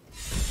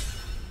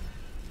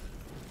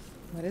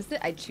 What is it?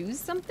 I choose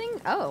something?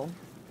 Oh.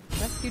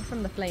 Rescued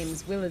from the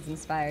flames. Wyll is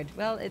inspired.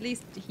 Well, at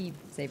least he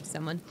saved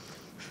someone.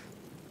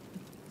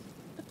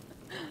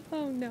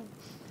 Oh no.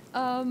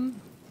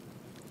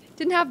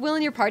 Didn't have Wyll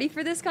in your party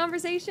for this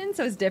conversation,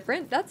 so it's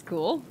different. That's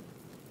cool.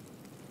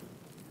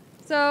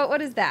 So,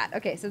 what is that?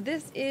 Okay, so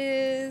this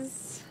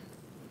is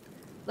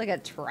like a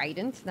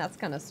trident. That's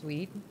kind of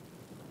sweet.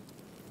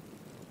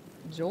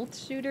 Jolt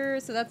shooter,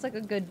 so that's like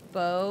a good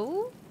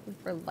bow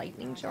for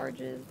lightning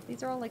charges.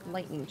 These are all like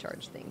lightning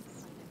charge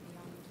things.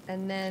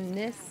 And then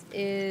this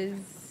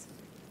is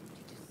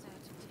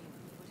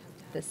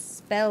the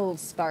spell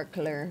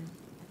sparkler.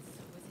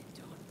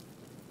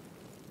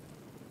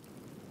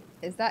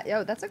 Is that,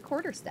 oh, that's a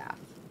quarterstaff.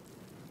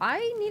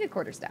 I need a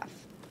quarterstaff.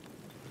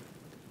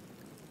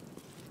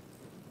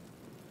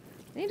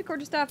 I need a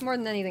quarterstaff more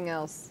than anything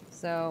else,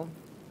 so.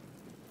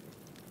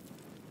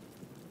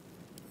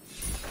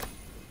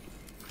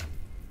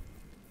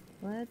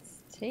 Let's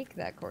take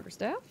that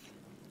quarterstaff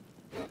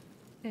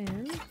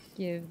and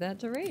give that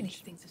to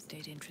Rage. Things have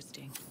stayed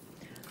interesting.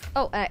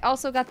 Oh, I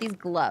also got these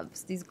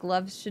gloves. These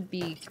gloves should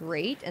be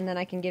great, and then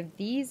I can give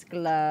these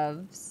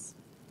gloves.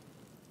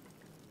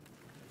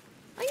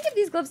 I can give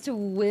these gloves to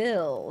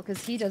Wyll,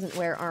 because he doesn't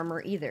wear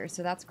armor either,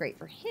 so that's great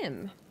for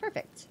him.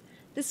 Perfect.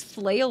 This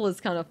flail is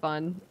kind of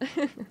fun.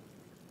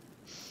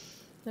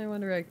 I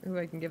wonder who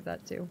I can give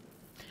that to.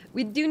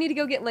 We do need to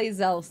go get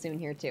Lae'zel soon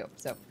here, too,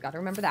 so gotta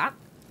remember that.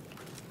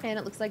 And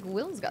it looks like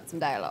Wyll's got some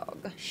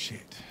dialogue.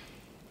 Shit.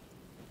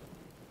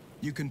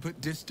 You can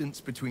put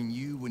distance between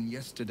you and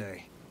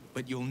yesterday,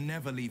 but you'll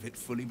never leave it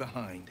fully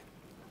behind.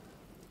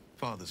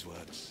 Father's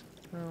words.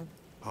 Oh.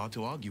 Hard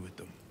to argue with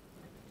them.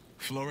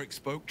 Floric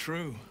spoke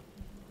true.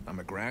 I'm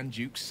a Grand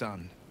Duke's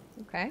son.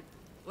 Okay.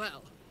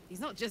 Well,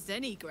 he's not just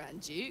any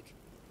Grand Duke.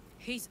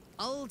 He's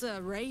Ulder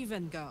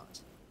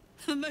Ravengard,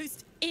 the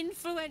most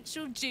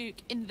influential Duke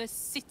in the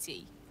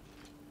city.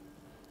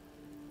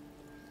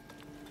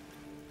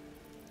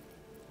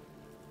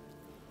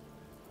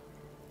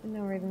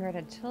 No, Ravengard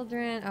had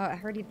children. Oh, I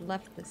heard he'd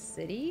left the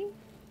city.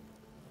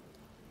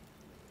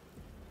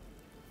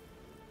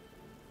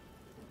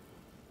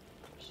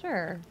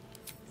 Sure.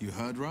 You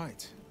heard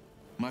right.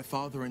 My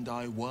father and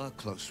I were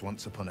close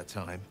once upon a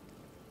time,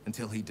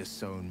 until he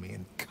disowned me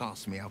and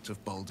cast me out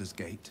of Baldur's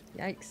Gate.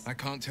 Yikes. I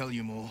can't tell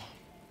you more.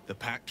 The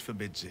pact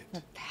forbids it.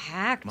 The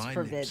pact My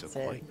forbids lips are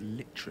it. quite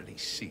literally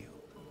sealed.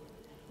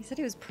 He said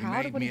he was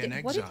proud of what he He made me did.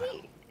 an What did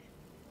exile. he?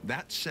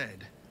 That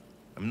said,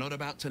 I'm not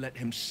about to let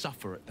him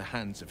suffer at the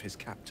hands of his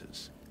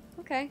captors.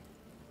 Okay.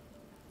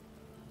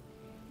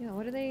 Yeah,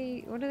 what do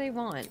they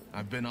want?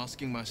 I've been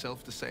asking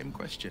myself the same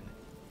question.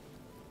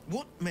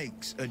 What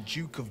makes a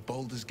Duke of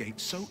Baldur's Gate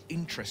so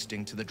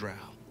interesting to the Drow?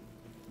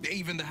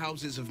 Even the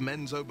houses of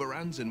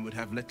Menzoberranzan would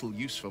have little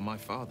use for my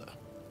father.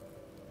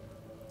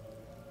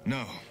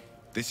 No,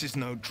 this is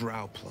no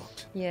Drow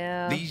plot.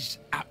 Yeah. These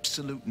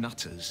absolute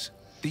nutters,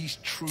 these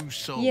true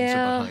souls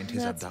Yeah, are behind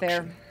his that's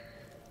abduction. fair.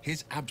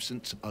 His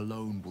absence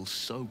alone will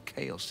sow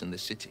chaos in the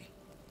city.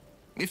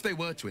 If they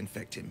were to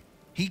infect him,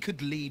 he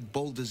could lead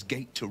Baldur's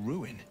Gate to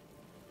ruin.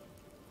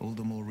 All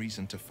the more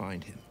reason to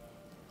find him.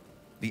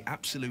 The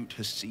Absolute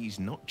has seized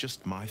not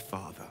just my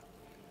father,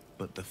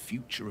 but the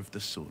future of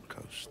the Sword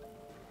Coast.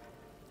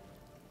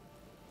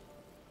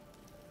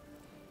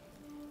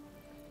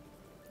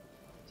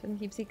 Shouldn't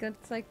keep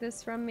secrets like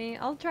this from me.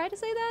 I'll try to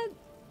say that.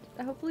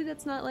 Hopefully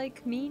that's not,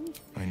 like, mean.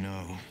 I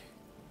know.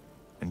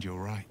 And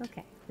you're right.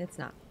 Okay, it's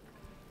not.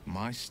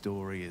 My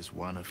story is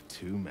one of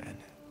two men.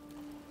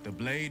 The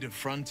Blade of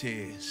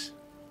Frontiers.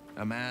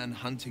 A man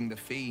hunting the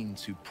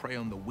fiends who prey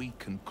on the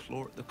weak and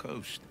claw at the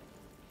coast.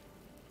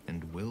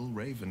 And Wyll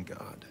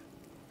Ravengard.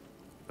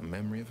 A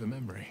memory of a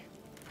memory.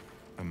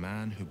 A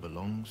man who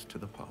belongs to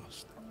the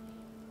past.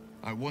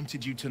 I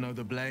wanted you to know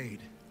the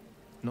Blade,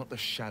 not the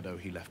shadow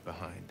he left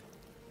behind.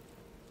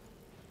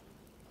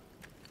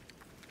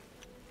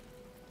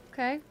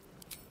 Okay.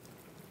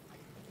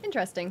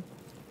 Interesting.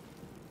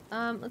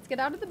 Let's get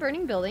out of the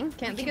burning building.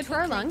 Can't be good for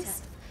our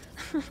lungs.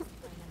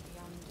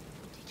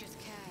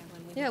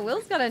 Yeah,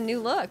 Will's got a new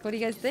look. What do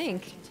you guys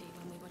think?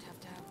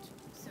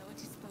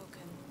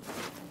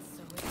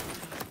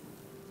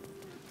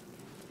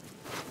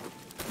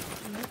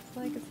 Looks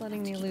like it's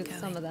letting me loot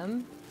some of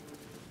them.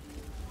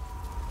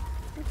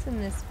 What's in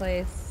this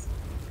place?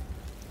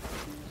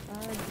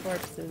 Charred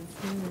corpses.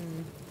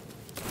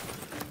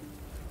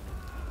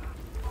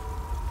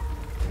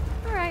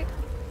 Alright.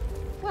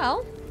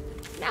 Well,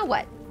 now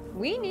what?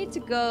 We need to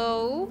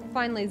go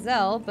find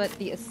Lae'zel, but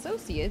the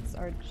associates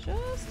are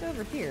just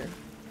over here.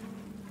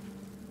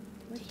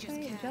 Which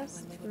way?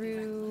 Just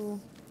through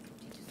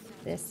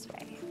this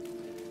way.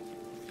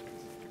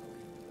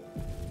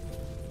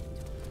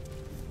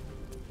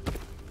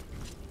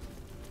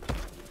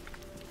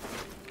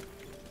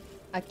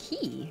 A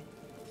key.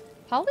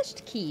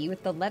 Polished key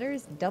with the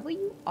letters WR.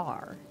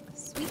 A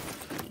sweet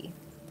key.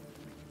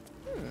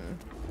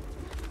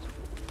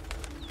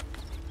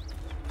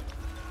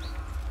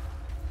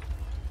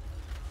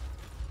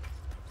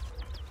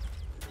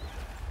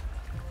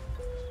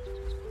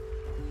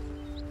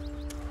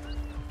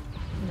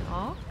 An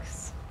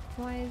ox?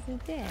 Why is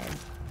it dead?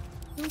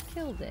 Who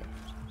killed it?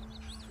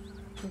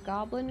 The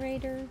goblin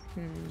raiders?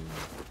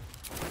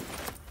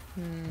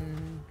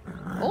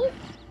 Oh!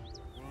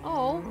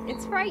 Oh,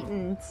 it's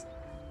frightened.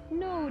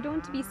 No,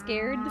 don't be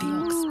scared. The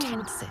ox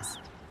tenses.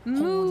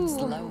 Move.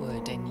 Horns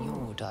lowered in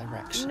your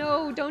direction.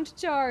 No, don't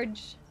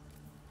charge.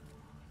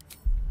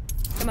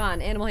 Come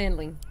on, animal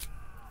handling.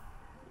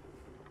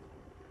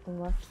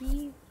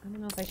 Lucky? I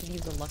don't know if I should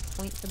use a luck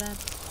point for that.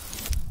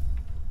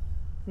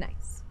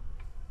 Nice.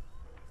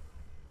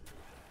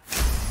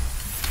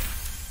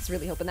 I was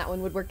really hoping that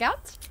one would work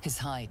out. His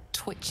hide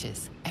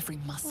twitches, every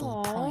muscle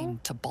Aw.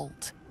 primed to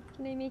bolt.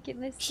 Can I make it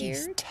less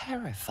He's scared?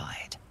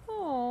 terrified.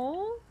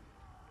 Aww.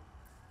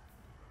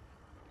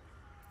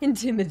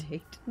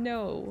 Intimidate.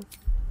 No.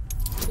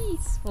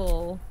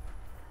 Peaceful.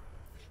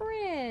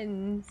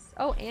 Friends.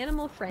 Oh,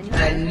 animal friendly.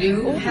 A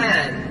new Oh.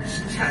 hand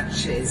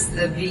touches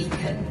the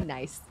beacon.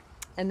 Nice.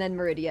 And then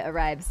Meridia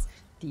arrives.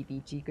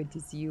 DVG, good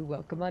to see you.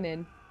 Welcome on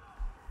in.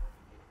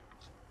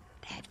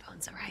 The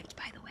headphones arrived,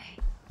 by the way.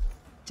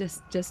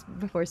 Just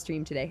before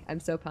stream today. I'm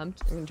so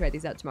pumped. I'm gonna try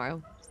these out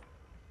tomorrow.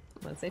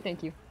 I want to say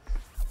thank you.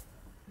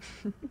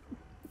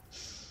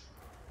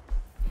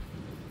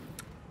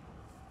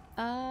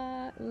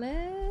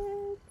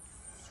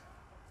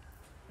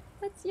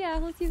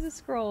 Let's use a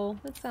scroll.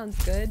 That sounds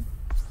good.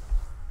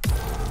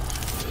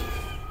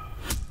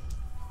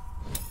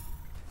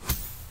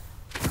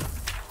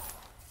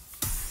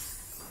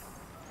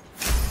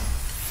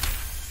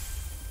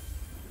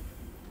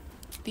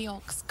 The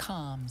ox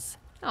calms,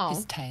 Oh.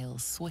 his tail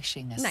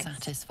swishing a Nice.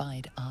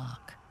 satisfied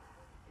arc.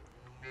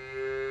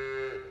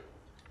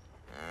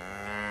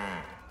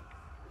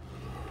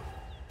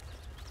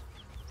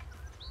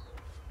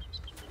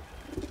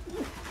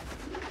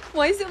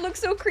 Why does it look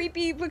so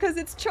creepy? Because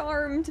it's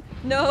charmed.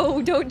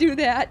 No, don't do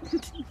that.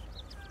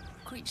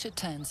 Creature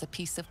turns a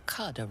piece of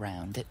cud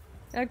around it.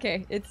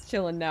 Okay, it's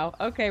chilling now.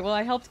 Okay, well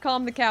I helped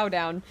calm the cow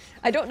down.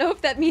 I don't know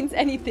if that means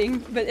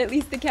anything, but at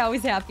least the cow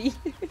is happy.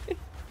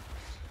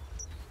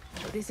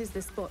 This is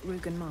the spot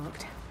Rugen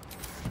marked.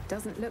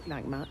 Doesn't look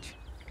like much.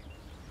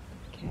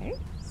 Okay,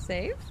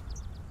 save.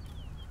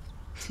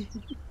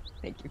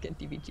 Thank you again,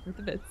 DVG, with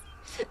the bits.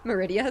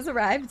 Meridia has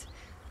arrived.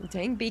 The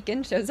dang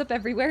beacon shows up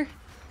everywhere.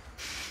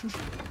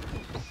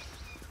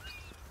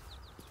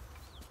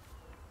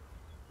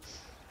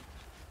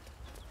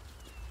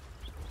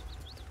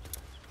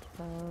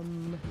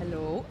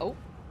 Hello? Oh.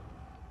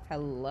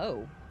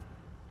 Hello.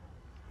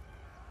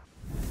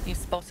 You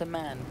spot a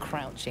man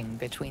crouching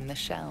between the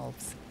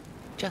shelves,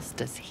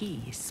 just as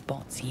he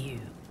spots you.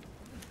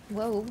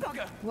 Whoa.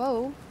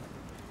 Whoa.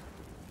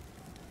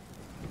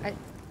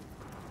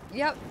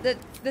 Yep,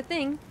 the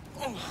thing.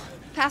 Oh,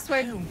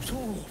 Password. Hell,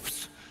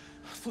 dwarves.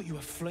 I thought you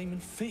were Flaming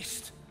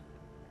Fist.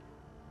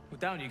 Well,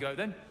 down you go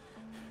then.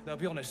 They'll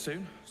be on us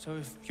soon, so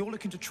if you're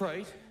looking to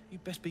trade,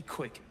 you'd best be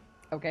quick.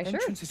 Okay, sure.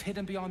 Entrance is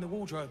hidden behind the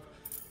wardrobe.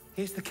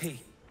 Here's the key.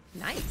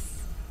 Nice.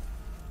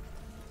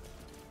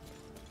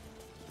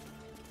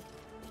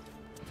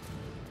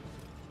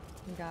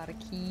 Got a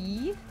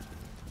key.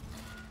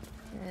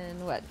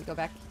 And what? We go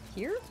back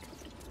here?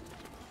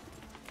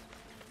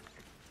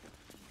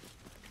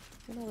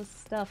 Look at all this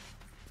stuff.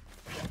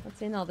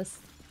 What's in all this?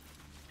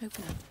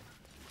 Open up.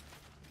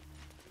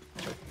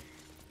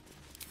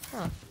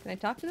 Huh. Can I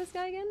talk to this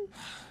guy again?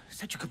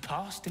 Said you could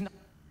pass, didn't I?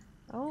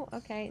 Oh,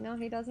 okay. No,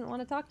 he doesn't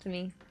want to talk to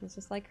me. He's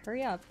just like,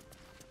 hurry up.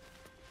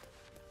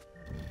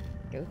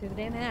 Go through the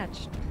damn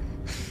hatch.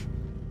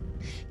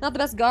 Not the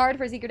best guard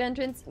for a secret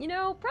entrance. You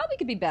know, probably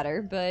could be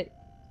better, but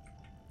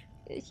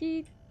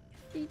he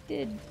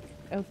did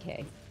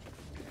okay.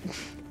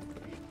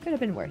 Could have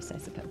been worse, I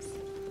suppose.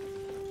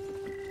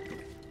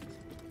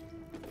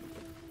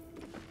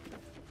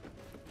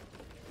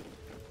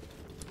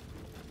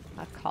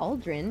 A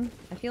cauldron?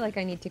 I feel like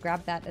I need to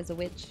grab that as a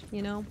witch,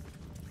 you know?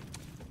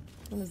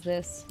 What is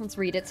this? Let's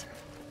read it.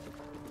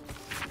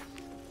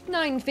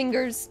 9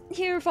 fingers.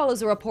 Here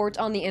follows a report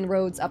on the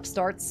inroads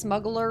upstart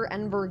smuggler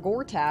Enver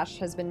Gortash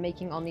has been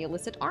making on the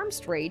illicit arms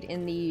trade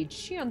in the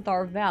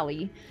Chianthar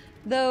Valley,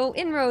 though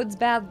inroads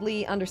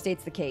badly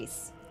understates the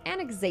case.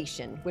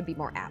 Annexation would be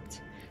more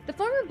apt. The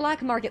former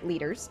black market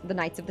leaders, the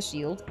Knights of the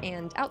Shield,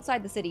 and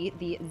outside the city,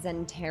 the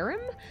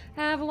Zentarim,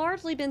 have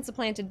largely been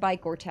supplanted by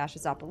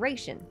Gortash's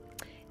operation.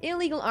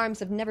 Illegal arms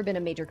have never been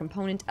a major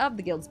component of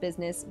the guild's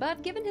business,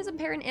 but given his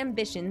apparent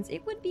ambitions,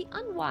 it would be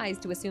unwise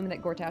to assume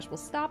that Gortash will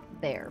stop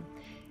there.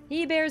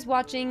 He bears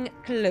watching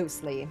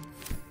closely.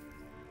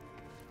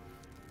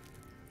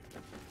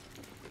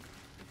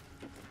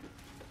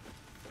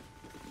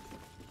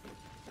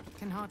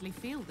 Can hardly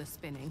feel the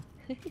spinning.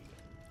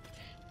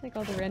 Like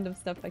all the random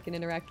stuff I can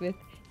interact with.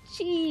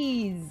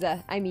 Cheese!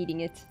 I'm eating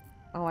it.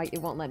 Oh, it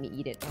won't let me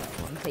eat it. Oh,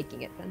 well, I'm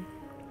taking it then.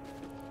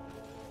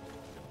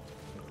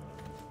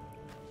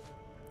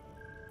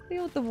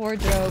 Deal with the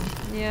wardrobe.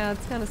 Yeah,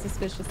 it's kind of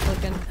suspicious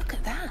looking. Look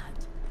at that.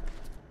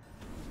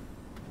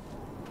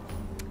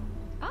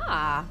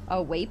 Ah,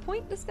 a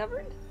waypoint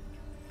discovered?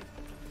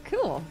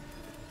 Cool.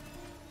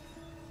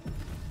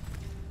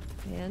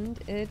 And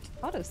it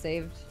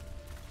auto-saved.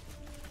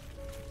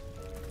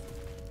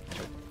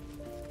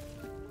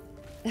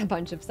 A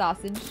bunch of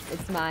sausage.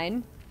 It's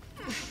mine.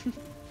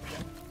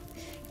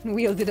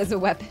 Wielded as a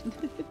weapon.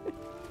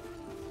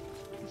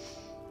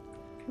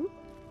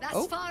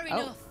 That's far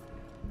enough.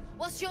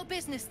 What's your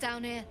business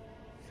down here?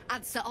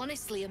 Answer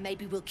honestly and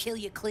maybe we'll kill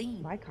you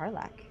clean. Why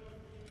Karlach?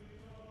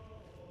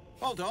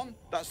 Hold on.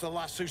 That's the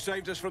lass who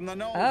saved us from the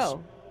gnomes.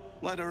 Oh.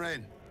 Let her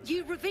in.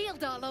 You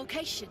revealed our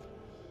location.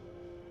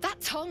 That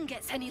tongue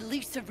gets any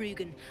looser,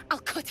 Rugen, I'll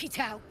cut it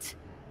out.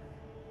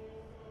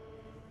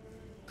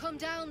 Come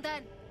down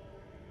then.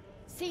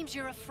 Seems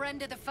you're a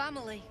friend of the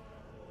family.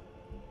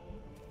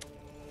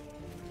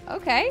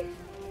 Okay.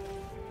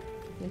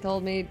 He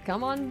told me,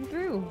 come on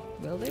through.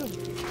 Will do. On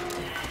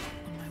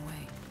my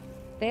way.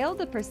 Failed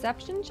the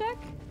perception check?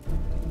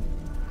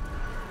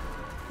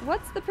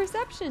 What's the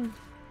perception?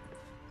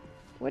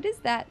 What is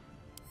that?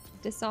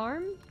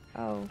 Disarm?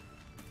 Oh.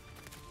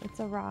 It's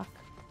a rock.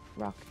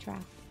 Rock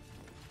trap.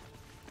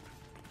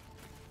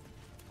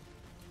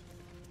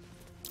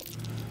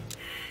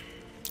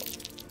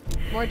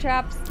 More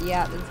traps?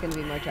 Yeah, there's gonna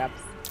be more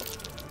traps.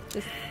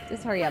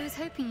 Just hurry up. I was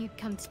hoping you'd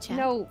come to chat.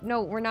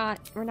 No, we're not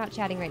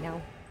chatting right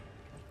now.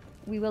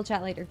 We will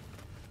chat later.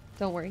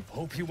 Don't worry.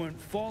 Hope you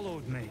weren't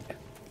followed, mate.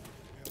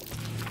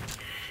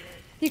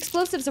 The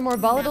explosives are more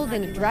volatile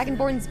than a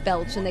Dragonborn's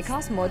belch, and they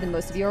cost more than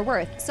most of you are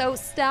worth. So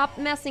stop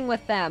messing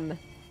with them.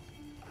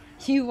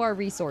 You are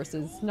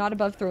resources, not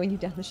above throwing you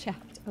down the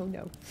shaft. Oh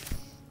no.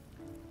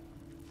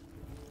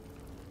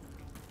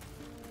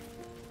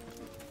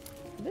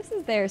 This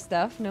is their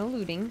stuff, no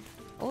looting.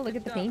 Oh, look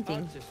at the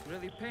painting.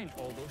 Really paint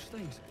all those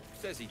things.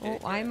 Says he Oh,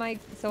 did. why am I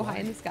so high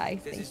in the sky?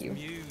 Says Thank his you.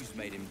 muse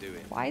made him do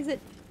it. Why is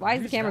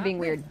the camera being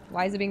weird?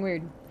 Why is it being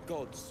weird?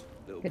 Gods,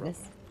 little Goodness.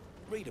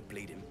 bro. Read a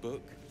bleeding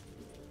book.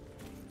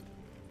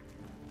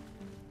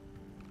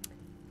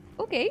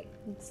 Okay,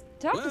 let's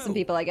talk to some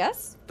people, I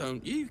guess.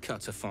 Don't you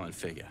cut a fine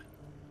figure?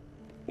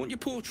 Want your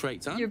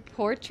portrait done? Your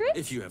portrait?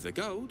 If you have the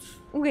gold,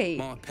 wait.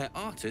 My pet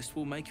artist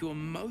will make you a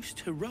most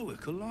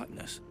heroical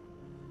likeness.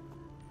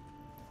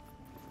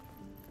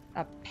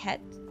 A pet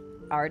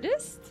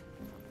artist?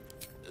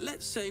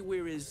 Let's say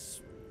we're his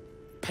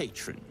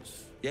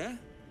patrons, yeah?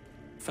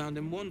 Found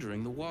him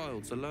wandering the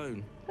wilds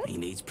alone. He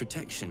needs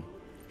protection.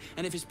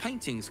 And if his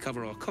paintings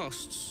cover our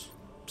costs,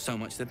 so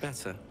much the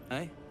better,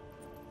 eh?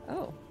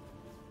 Oh.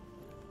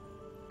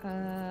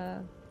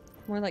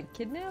 More like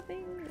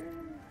kidnapping?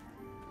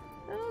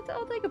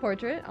 I'll take a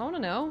portrait. I want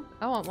to know.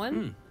 I want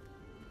one.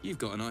 You've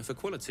got an eye for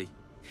quality.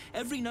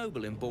 Every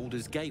noble in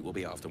Baldur's Gate will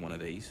be after one of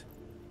these.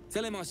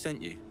 Tell him I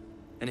sent you.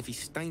 And if he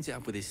stains it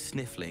up with his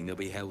sniffling, there'll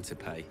be hell to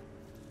pay.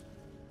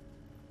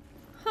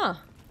 Huh.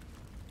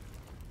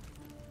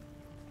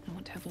 I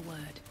want to have a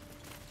word.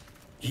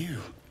 You.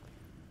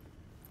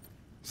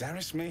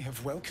 Zaris may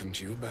have welcomed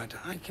you, but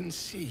I can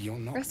see you're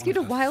not Rescued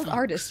a one of her wild folks.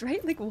 artist,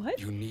 right? Like what?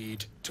 You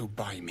need to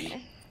buy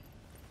me.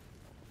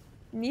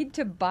 Need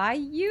to buy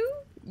you?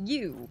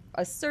 You,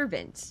 a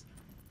servant.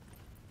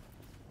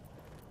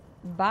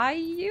 Buy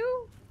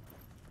you?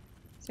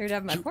 Here to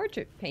have my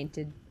portrait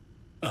painted.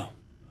 Oh.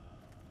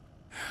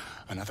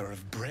 Another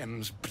of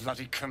Brem's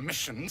bloody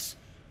commissions.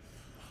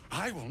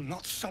 I will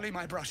not sully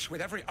my brush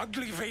with every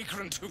ugly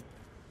vagrant who...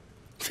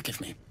 Forgive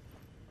me.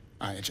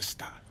 I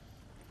just,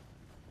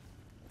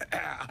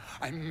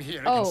 I'm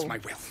here against my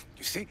will,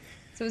 you see?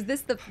 So is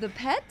this the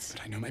pet?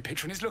 But I know my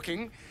patron is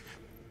looking.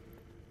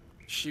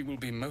 She will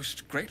be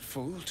most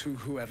grateful to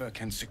whoever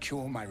can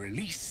secure my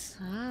release.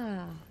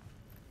 Ah.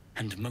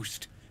 And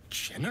most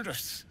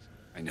generous.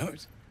 I know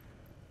it.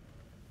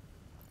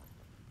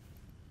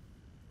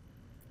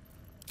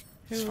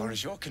 As far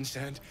as you're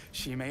concerned,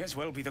 she may as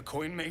well be the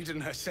coin maiden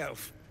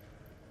herself.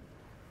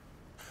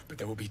 But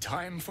there will be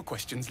time for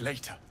questions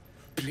later.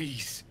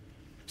 Please,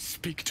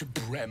 speak to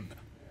Brem.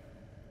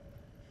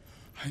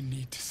 I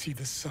need to see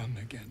the sun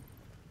again.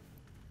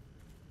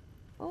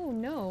 Oh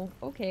no.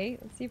 Okay,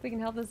 let's see if we can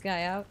help this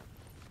guy out.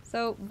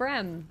 So,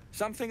 Brem.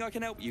 Something I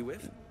can help you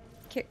with?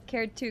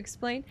 Care to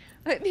explain?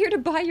 I'm here to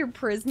buy your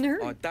prisoner.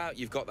 I doubt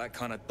you've got that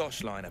kind of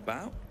dosh line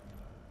about.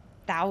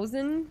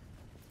 1,000?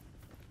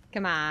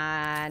 Come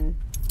on.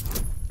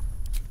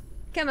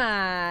 Come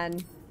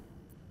on.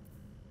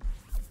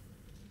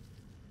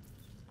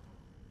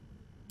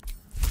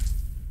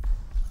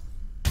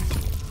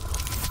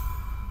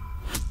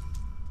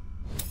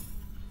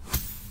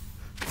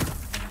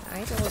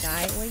 Alright, little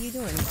guy, what are you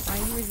doing? Why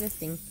are you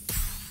resisting?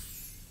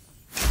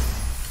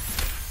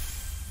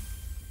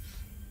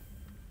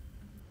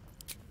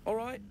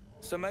 Alright,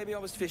 so maybe I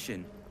was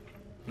fishing.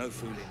 No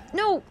fooling.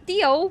 No,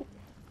 Theo!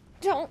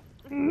 Don't.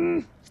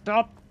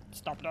 Stop.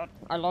 Stop that.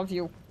 I love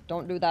you.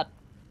 Don't do that.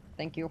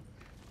 Thank you.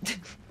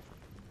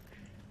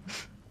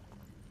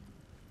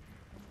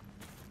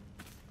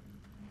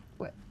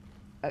 What?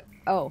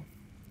 Oh.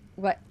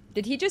 What?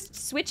 Did he just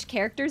switch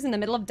characters in the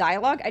middle of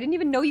dialogue? I didn't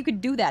even know you could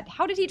do that.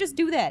 How did he just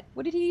do that?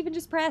 What did he even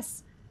just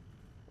press?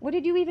 What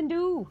did you even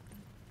do?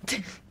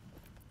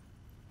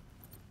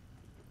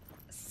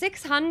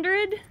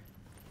 600?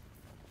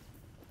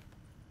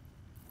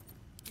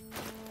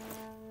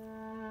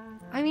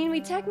 I mean,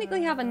 we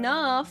technically have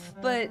enough,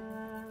 but...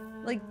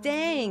 Like,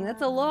 dang,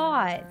 that's a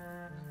lot.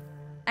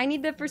 I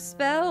need that for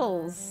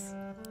spells.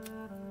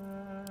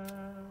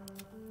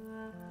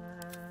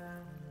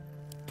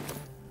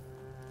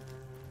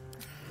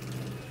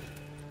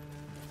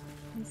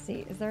 Let's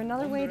see, is there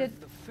another way to...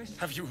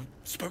 Have you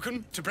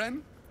spoken to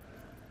Brem?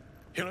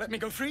 He'll let me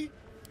go free?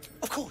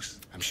 Of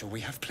course. I'm sure we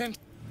have plenty.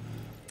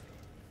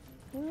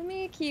 Let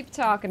me keep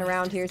talking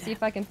around here, see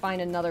if I can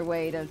find another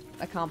way to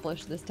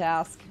accomplish this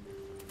task.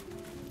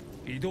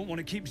 You don't want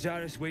to keep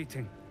Zarys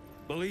waiting.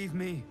 Believe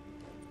me.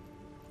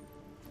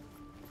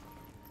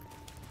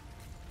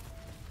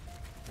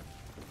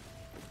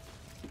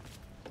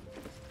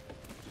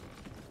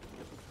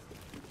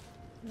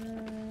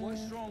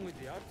 What's wrong with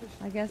the artist?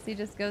 I guess he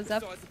just goes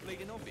up. Besides the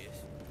bleeding obvious,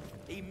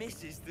 he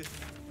misses the...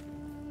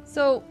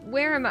 So,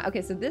 where am I?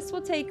 Okay, so this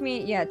will take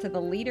me, yeah, to the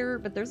leader,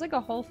 but there's like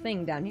a whole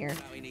thing down here.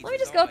 Let me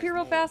just go up here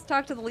real fast,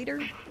 talk to the leader,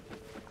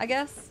 I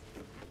guess.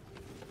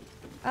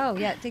 Oh,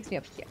 yeah, it takes me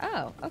up here.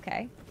 Oh,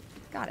 okay.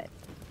 Got it.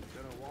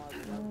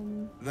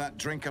 That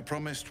drink I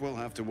promised will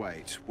have to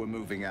wait. We're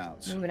moving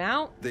out. Moving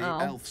out? The Oh.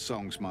 elf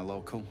song's my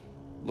local.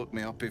 Look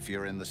me up if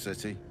you're in the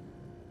city.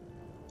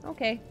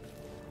 Okay.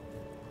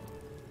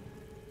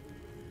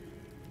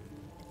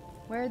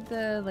 Where'd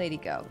the lady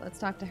go? Let's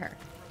talk to her.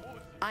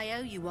 I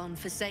owe you one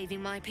for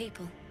saving my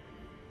people.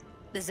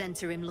 The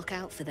Zentarim look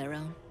out for their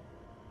own,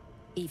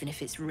 even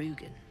if it's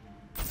Rugen.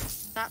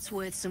 That's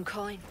worth some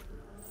coin.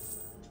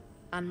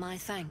 And my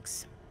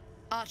thanks.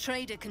 Our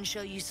trader can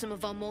show you some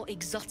of our more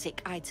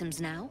exotic items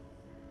now,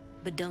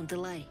 but don't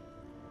delay.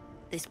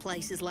 This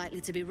place is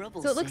likely to be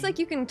rubble So it looks soon. like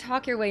you can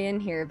talk your way in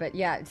here, but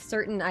yeah,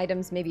 certain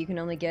items maybe you can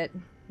only get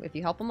if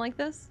you help them like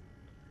this.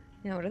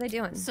 Yeah, what are they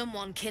doing?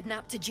 Someone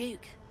kidnapped a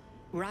duke,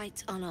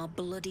 right on our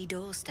bloody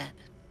doorstep.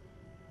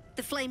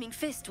 The Flaming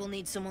Fist will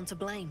need someone to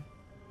blame.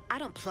 I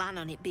don't plan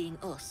on it being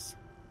us.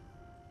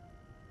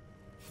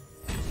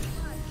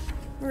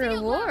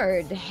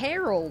 Reward,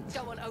 Herald.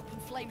 Don't want open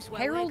flames where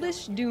we're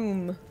Heraldish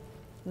Doom.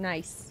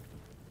 Nice.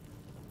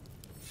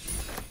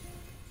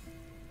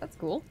 That's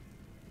cool.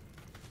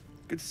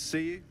 Good to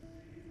see you.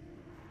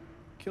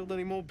 Killed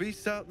any more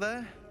beasts out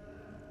there?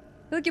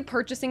 I feel like you're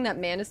purchasing that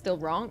man is still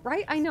wrong,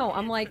 right? I know,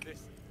 I'm like...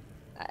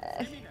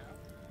 I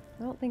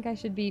don't think I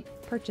should be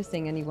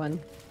purchasing anyone.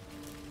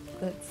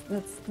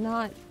 That's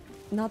not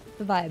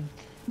the vibe.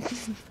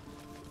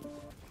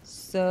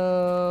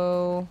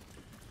 So...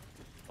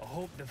 I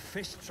hope the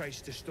fist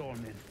tries to storm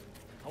in.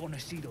 I want to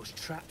see those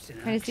traps in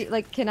Can I see, action.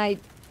 like, can I...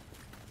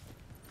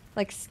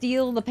 like,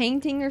 steal the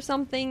painting or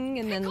something,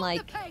 and then,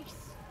 like...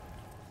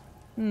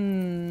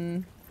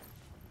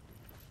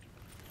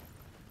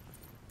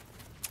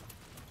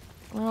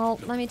 Well,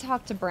 let me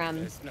talk to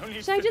Brem.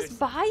 Should I just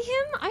buy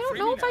him? I don't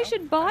know if I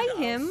should buy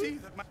him.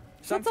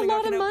 That's a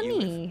lot of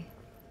money.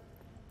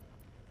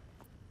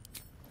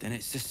 Then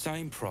it's the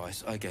same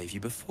price I gave you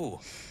before.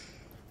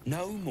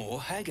 No more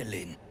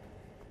haggling.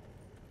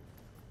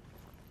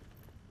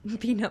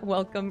 Peanut,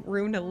 welcome.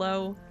 Rune,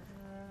 hello.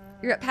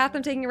 Your path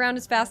I'm taking around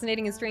is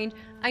fascinating and strange.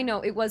 I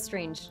know, it was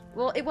strange.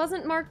 Well, it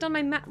wasn't marked on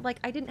my map.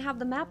 Like, I didn't have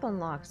the map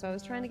unlocked, so I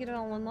was trying to get it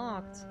all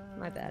unlocked.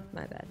 My bad,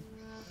 my bad.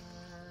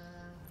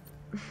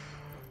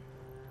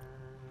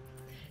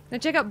 Now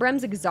check out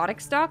Brem's exotic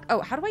stock. Oh,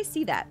 how do I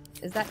see that?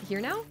 Is that here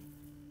now?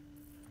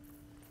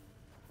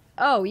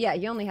 Oh, yeah,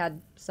 you only had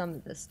some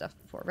of this stuff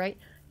before, right?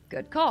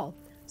 Good call.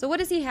 So what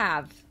does he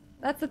have?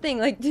 That's the thing,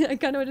 like, I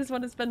kind of just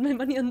want to spend my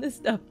money on this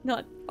stuff,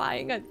 not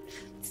buying a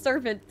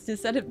servant to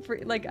set it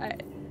free. Like,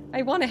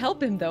 I want to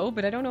help him, though,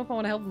 but I don't know if I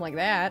want to help him like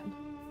that.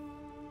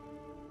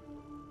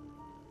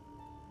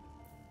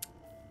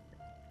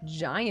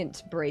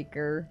 Giant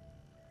Breaker.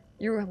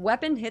 Your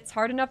weapon hits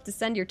hard enough to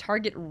send your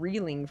target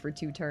reeling for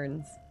 2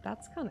 turns.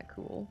 That's kind of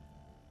cool.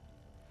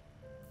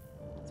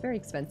 It's very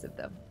expensive,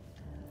 though.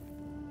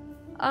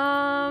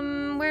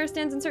 Where it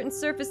stands on certain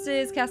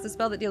surfaces, cast a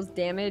spell that deals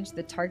damage.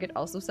 The target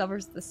also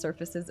suffers the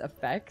surface's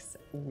effects.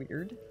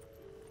 Weird.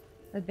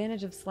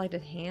 Advantage of sleight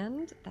of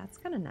hand. That's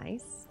kind of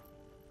nice.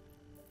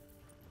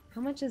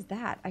 How much is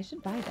that? I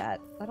should buy that.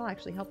 That'll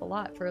actually help a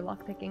lot for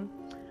lockpicking.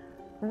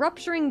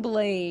 Rupturing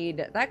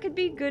Blade. That could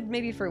be good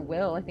maybe for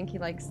Wyll. I think he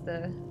likes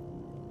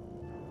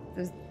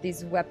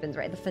these weapons,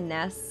 right? The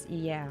finesse.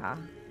 Yeah.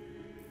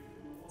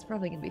 It's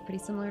probably going to be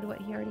pretty similar to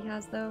what he already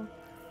has, though.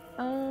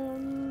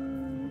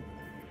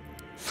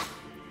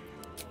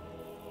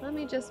 Let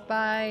me just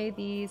buy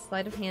the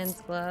sleight of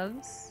hands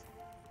gloves.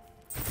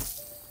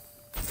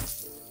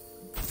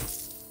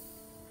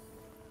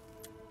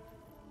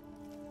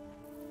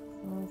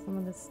 Some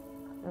of this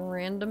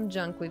random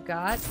junk we've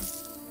got.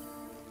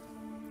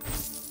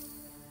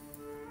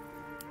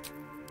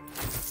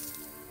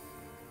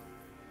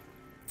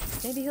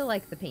 Maybe he'll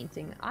like the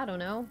painting. I don't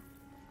know.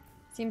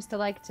 Seems to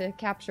like to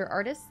capture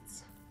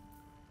artists.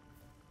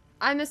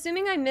 I'm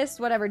assuming I missed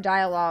whatever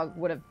dialogue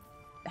would have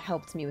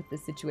helped me with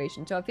this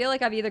situation. So I feel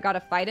like I've either got to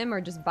fight him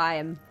or just buy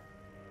him.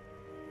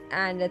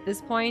 And at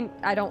this point,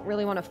 I don't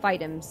really want to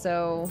fight him,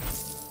 so...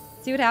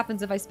 see what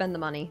happens if I spend the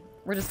money.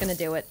 We're just gonna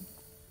do it.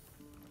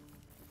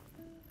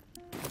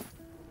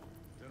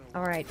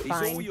 Alright,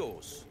 fine. He's all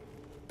yours.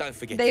 Don't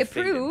forget They to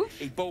feed him. approve.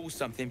 He balls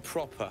something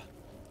proper.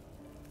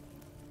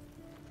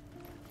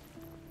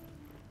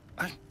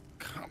 I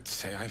can't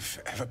say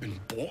I've ever been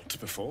bought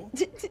before.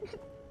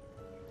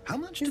 How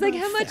much? He's do like, I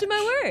how much am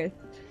I worth?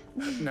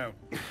 No,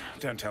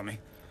 don't tell me.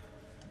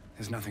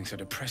 There's nothing so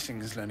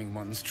depressing as learning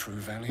one's true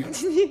value.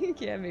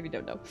 Yeah, maybe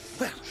don't know.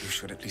 Well, you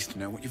should at least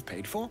know what you've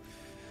paid for.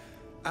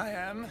 I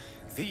am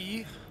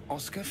the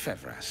Oscar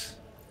Fevras,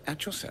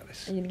 at your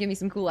service. Are you gonna give me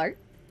some cool art?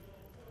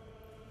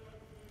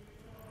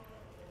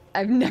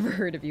 I've never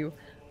heard of you.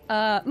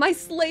 My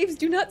slaves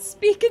do not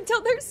speak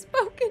until they're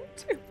spoken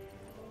to.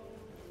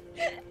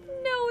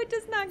 No, it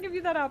does not give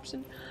you that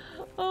option.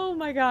 Oh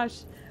my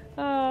gosh.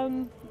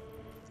 I'm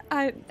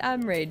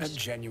raged. A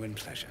genuine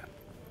pleasure.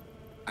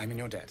 I'm in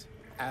your debt,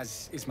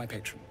 as is my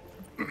patron.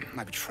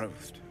 My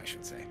betrothed, I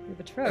should say. Your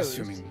betrothed?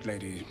 Assuming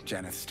Lady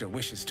Janeth still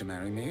wishes to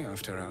marry me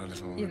after our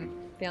little... Your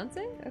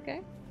fiancé?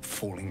 Okay.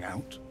 falling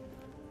out.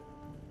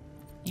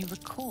 You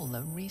recall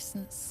a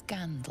recent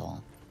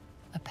scandal.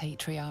 A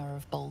patriarch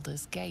of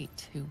Baldur's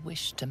Gate who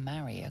wished to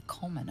marry a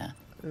commoner.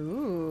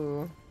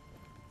 Ooh.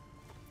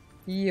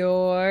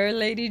 Your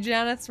Lady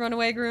Janeth's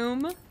runaway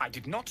groom? I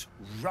did not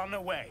run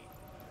away.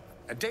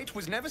 A date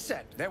was never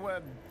set. There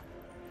were...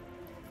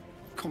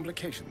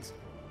 complications.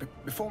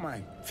 Before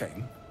my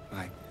fame,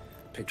 my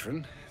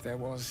patron, there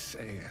was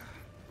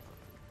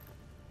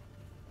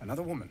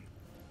another woman.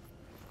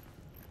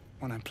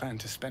 One I planned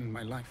to spend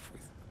my life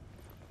with.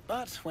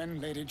 But when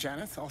Lady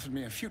Janeth offered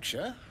me a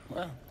future,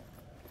 well...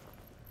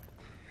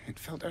 it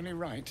felt only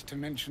right to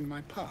mention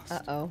my past.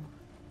 Uh-oh.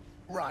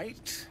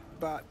 Right,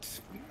 but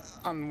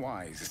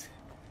unwise.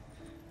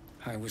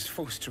 I was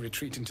forced to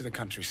retreat into the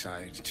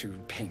countryside, to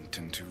paint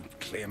and to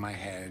clear my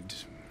head.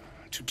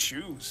 To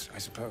choose, I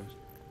suppose.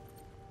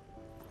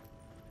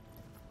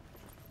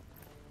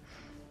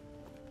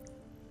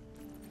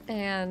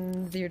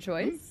 And your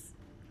choice?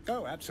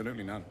 Oh,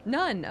 absolutely none.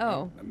 None?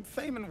 Oh.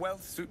 Fame and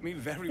wealth suit me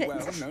very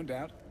well, no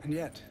doubt. And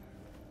yet,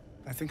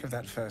 I think of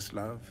that first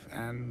love,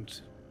 and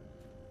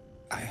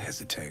I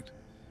hesitate.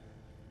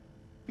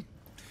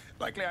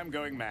 Likely I'm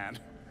going mad.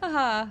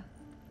 Haha.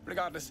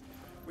 Regardless,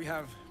 we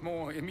have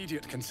more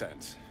immediate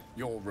concerns.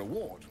 Your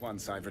reward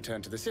once I've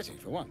returned to the city,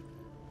 for one.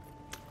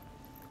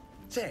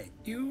 Say,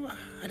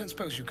 I don't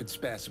suppose you could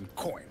spare some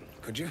coin,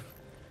 could you?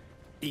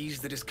 Ease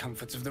the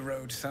discomforts of the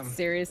road some...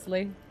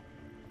 Seriously?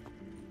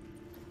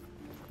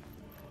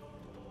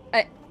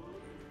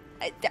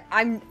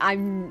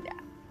 I'm...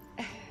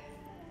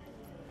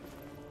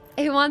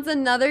 He wants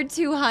another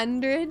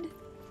 200?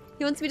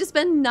 He wants me to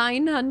spend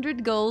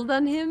 900 gold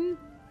on him?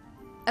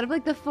 Out of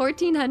like the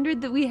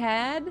 1400 that we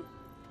had?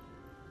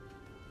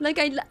 Like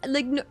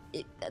no,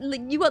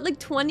 like you want like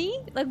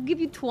 20? Like I'll give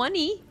you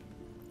 20?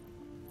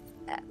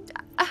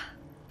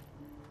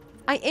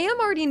 I am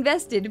already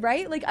invested,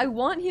 right? Like I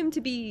want him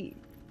to be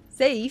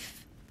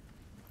safe.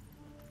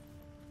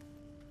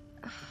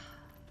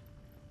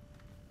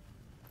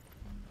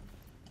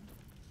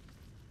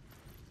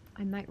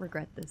 I might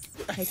regret this.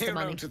 Take the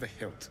money. To the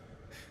hilt.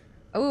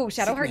 Oh,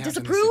 Shadowheart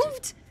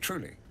disapproved?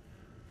 Truly.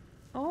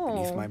 Oh.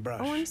 Beneath my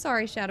brush. Oh, I'm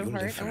sorry, You'll live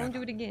Shadowheart. I forever. won't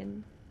do it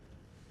again.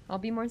 I'll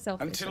be more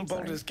selfish. Until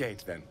Baldur's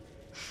Gate, then.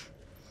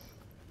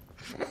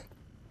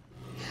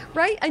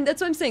 Right? And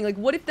that's what I'm saying. Like,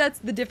 what if that's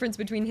the difference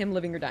between him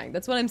living or dying?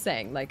 That's what I'm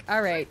saying. Like,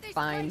 all right,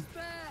 fine.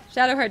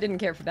 Shadowheart didn't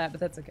care for that,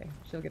 but that's okay.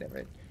 She'll get over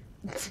it.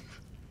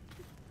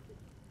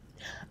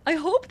 I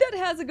hope that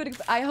has a good...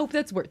 I hope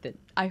that's worth it.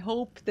 I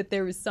hope that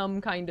there is some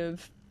kind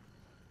of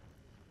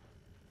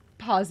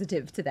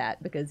positive to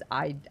that, because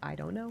I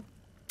don't know.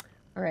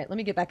 All right, let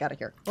me get back out of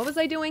here. What was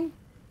I doing?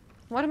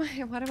 What am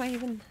I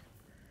even...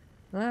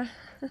 I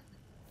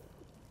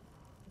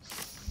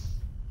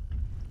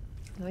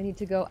need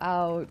to go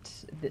out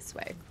this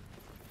way.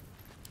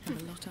 I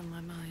have a lot on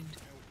my mind.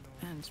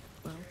 And,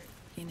 well,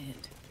 in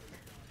it.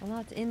 A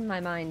lot in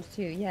my mind,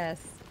 too,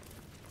 yes.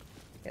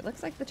 It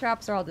looks like the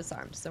traps are all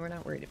disarmed, so we're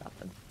not worried about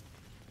them.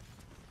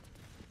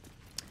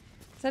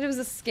 Said it was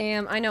a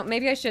scam. I know,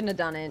 maybe I shouldn't have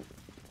done it.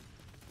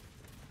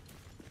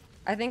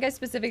 I think I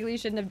specifically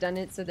shouldn't have done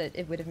it so that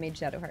it would have made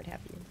Shadowheart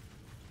happy.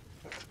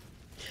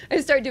 I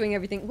start doing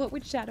everything. What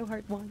would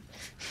Shadowheart want?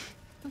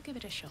 I'll give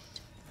it a shot.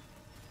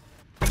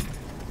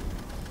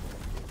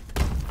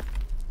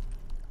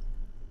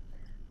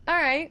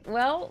 Alright,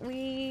 well,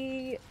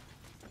 we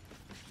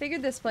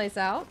figured this place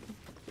out.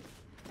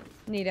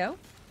 Neato.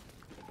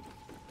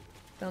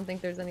 Don't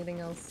think there's anything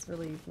else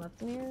really left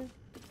in here.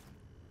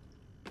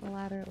 The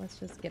ladder, let's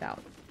just get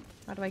out.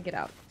 How do I get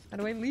out? How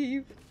do I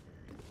leave?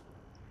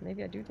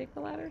 Maybe I do take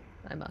the ladder?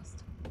 I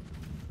must.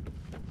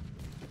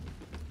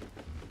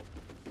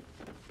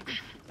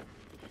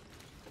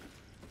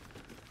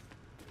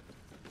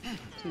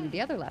 To the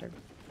other ladder.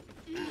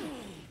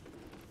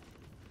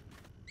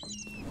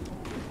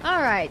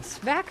 Alright,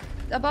 back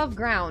above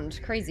ground.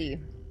 Crazy.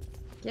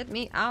 Get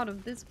me out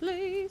of this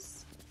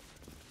place.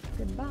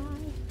 Goodbye.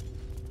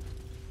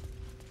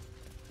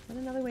 Is there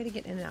another way to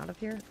get in and out of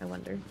here? I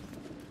wonder.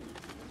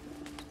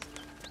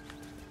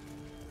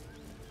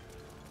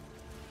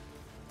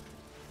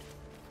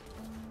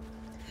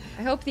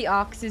 I hope the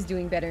ox is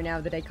doing better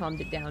now that I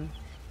calmed it down.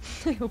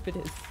 I hope it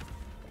is.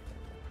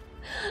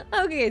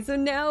 Okay, so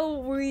now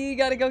we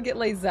gotta go get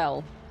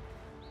Lae'zel.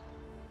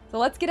 So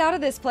let's get out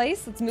of this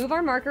place. Let's move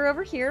our marker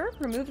over here.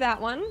 Remove that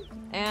one.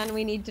 And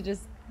we need to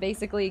just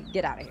basically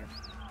get out of here.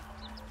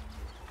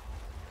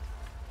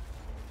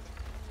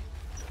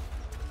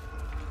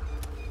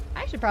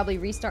 I should probably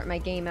restart my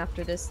game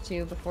after this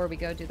too before we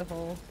go do the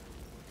whole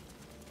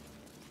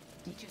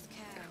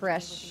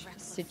crash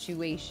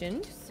situation.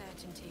 To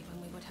certainty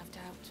when we would have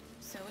doubt.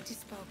 So it is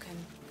spoken,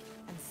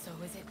 and so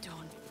is it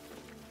done.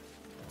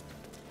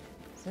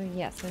 So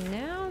yeah, so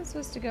now I'm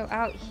supposed to go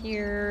out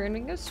here, and we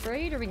can go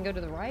straight or we can go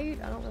to the right.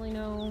 I don't really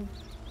know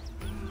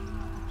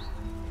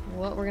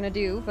what we're gonna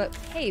do, but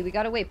hey, we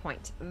got a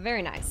waypoint.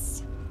 Very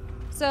nice.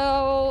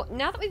 So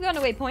now that we've got a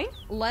waypoint,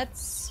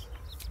 let's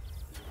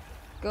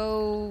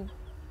go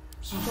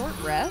short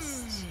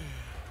rest.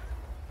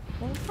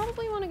 We'll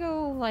probably want to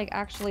go like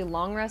actually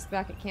long rest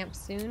back at camp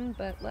soon,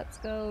 but let's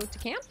go to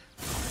camp.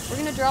 We're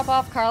gonna drop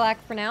off Karlach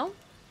for now.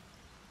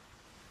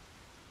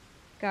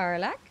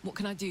 Karlach? What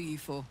can I do you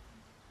for?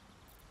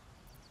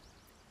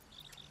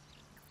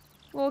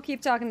 We'll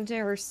keep talking to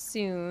her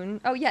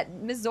soon. Oh yeah,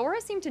 Ms.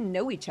 Zora seem to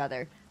know each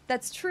other.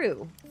 That's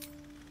true.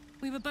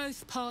 We were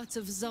both part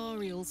of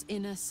Zariel's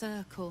inner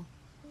circle.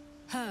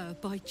 Her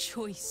by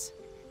choice,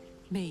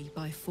 me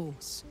by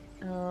force.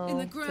 Oh, in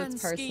the so grand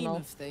it's scheme personal.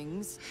 of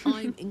things,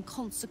 I'm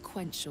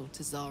inconsequential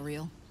to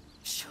Zariel.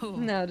 Sure,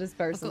 No, just I've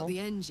personal. got the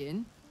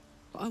engine,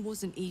 but I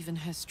wasn't even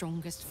her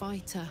strongest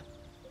fighter.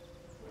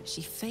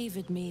 She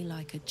favored me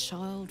like a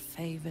child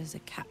favors a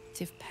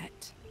captive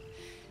pet.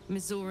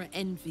 Mizora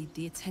envied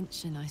the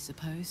attention, I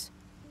suppose.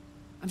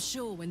 I'm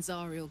sure when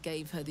Zariel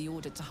gave her the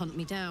order to hunt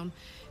me down,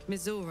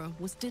 Mizora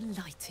was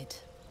delighted.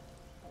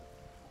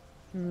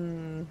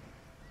 Hmm.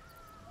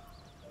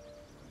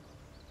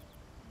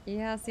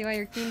 Yeah, see why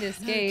you're keen to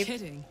escape. No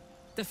kidding.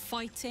 The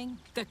fighting,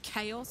 the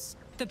chaos,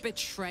 the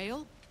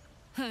betrayal.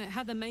 It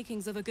had the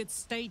makings of a good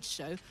stage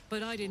show,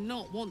 but I did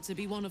not want to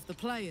be one of the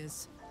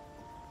players.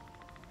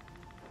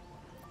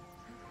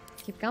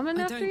 Keep coming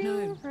I after don't you,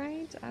 know.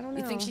 right? I don't know.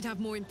 You think she'd have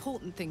more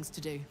important things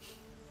to do?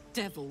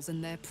 Devils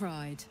and their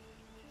pride.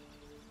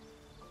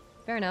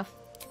 Fair enough.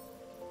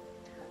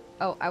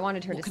 Oh, I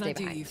wanted her What to can stay I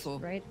do behind, you for?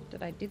 right?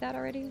 Did I do that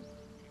already?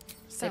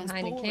 Stay Sounds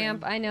behind in boring.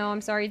 camp. I know, I'm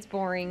sorry, it's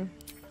boring.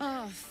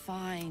 Oh,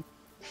 fine.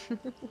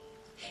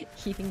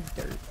 Eating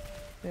dirt.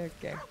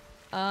 Okay.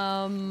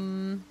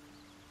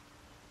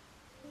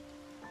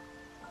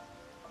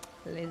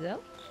 Lizzo?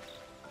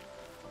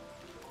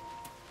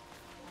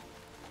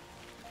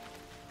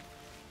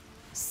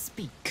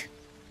 Speak.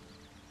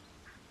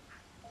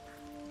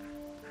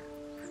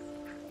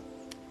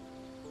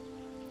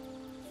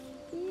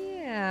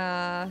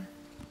 Yeah.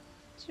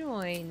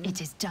 Join.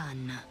 It is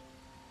done.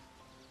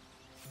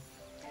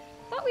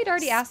 Thought we'd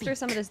already asked her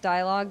some of this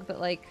dialogue, but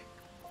like...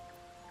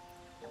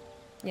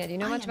 Yeah, do you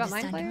know much I about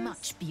mind understand flayers?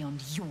 much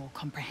beyond your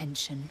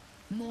comprehension.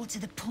 More to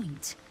the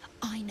point,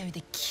 I know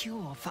the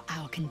cure for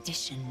our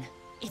condition.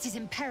 It is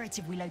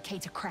imperative we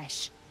locate a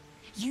creche.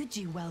 You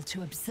do well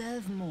to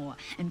observe more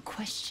and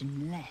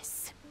question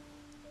less.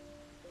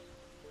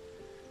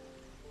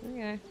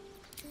 Okay.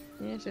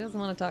 Yeah, she doesn't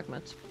want to talk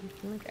much.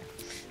 Okay.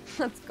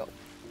 Let's go.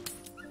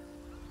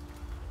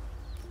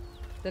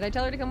 Did I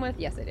tell her to come with?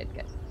 Yes, I did.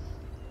 Good.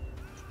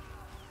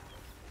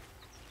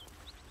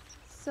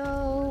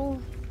 So,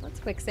 let's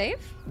quick save.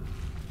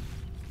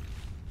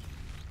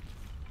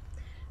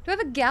 Do I have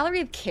a gallery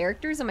of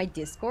characters on my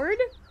Discord?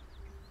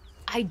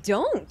 I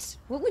don't.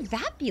 What would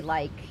that be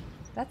like?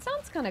 That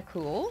sounds kind of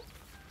cool.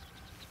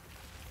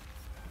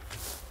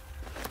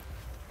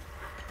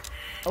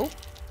 Oh,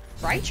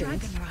 frightened.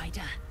 Dragon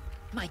Rider.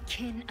 My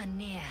kin are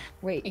near.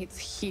 Wait. It's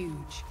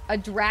huge. A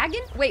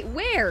dragon? Wait,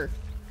 where?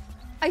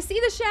 I see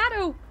the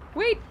shadow.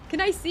 Wait, can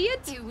I see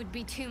it? It would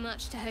be too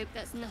much to hope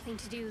that's nothing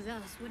to do with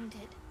us, wouldn't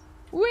it?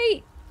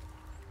 Wait.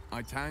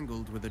 I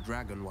tangled with a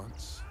dragon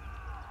once.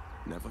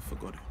 Never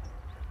forgot it.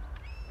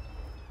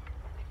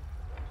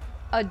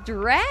 A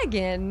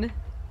dragon?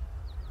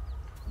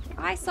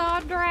 I saw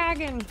a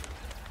dragon.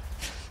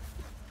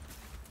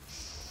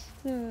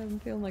 I'm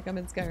feeling like I'm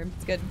in Skyrim.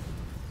 It's good.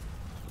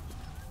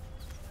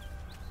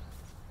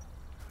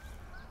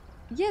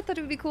 Yeah, I thought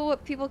it would be cool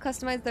what people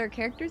customize their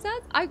characters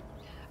as.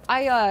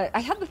 I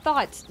had the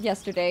thought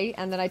yesterday,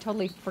 and then I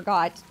totally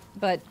forgot,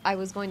 but I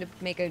was going to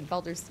make a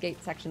Baldur's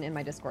Gate section in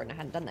my Discord, and I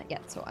hadn't done that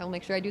yet, so I'll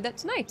make sure I do that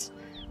tonight.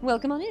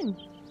 Welcome on in.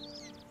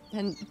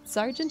 And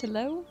Sergeant,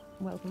 hello.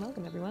 Welcome,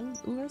 welcome, everyone.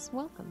 Ulas,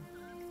 welcome.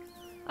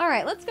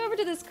 Alright, let's go over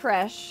to this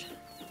creche.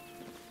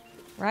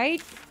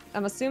 Right?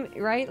 I'm assuming,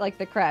 right? Like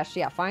the creche.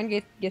 Yeah, find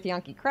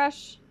Githyanki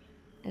creche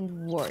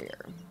and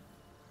warrior.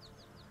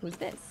 Who's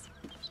this?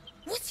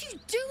 What are you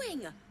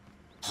doing?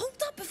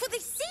 Hold up before they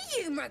see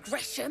you,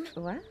 Gresham.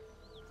 What?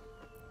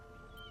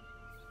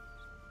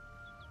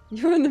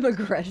 You're in the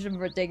Gresham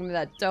for taking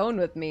that tone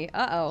with me.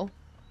 Uh-oh.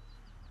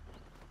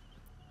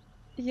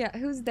 Yeah,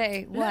 who's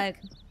they? What?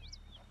 Look,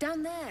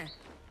 down there.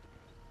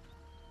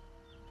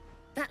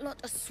 That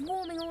lot are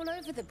swarming all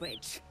over the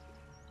bridge.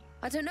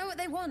 I don't know what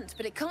they want,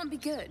 but it can't be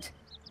good.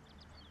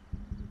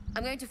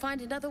 I'm going to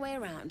find another way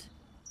around.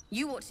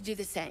 You ought to do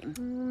the same.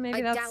 Maybe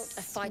I that's doubt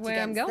a fight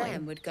where I'm against going.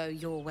 them would go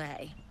your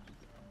way.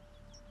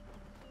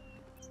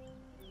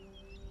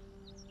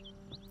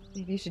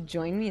 Maybe you should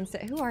join me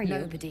instead. Who are you?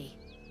 Nobody.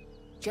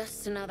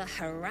 Just another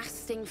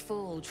harassing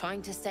fool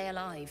trying to stay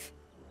alive.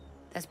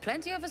 There's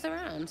plenty of us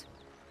around.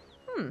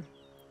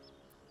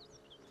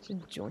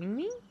 Should join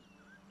me?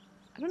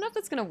 I don't know if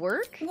that's gonna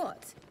work.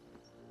 What?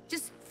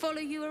 Just follow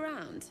you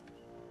around?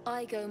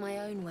 I go my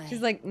own way.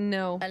 She's like,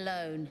 no.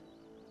 Alone.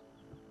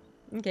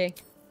 Okay.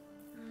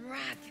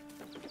 Rag.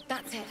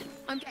 That's it.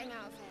 I'm getting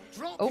out of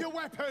here. Drop your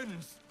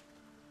weapons!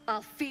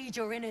 I'll feed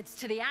your innards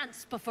to the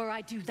ants before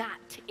I do that,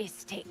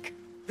 Istik.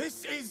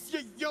 This is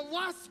your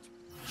last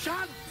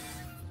chance!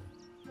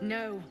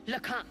 No,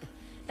 look up.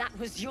 That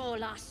was your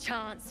last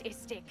chance,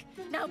 Istik.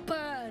 Now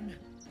burn!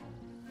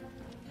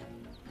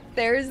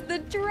 There's the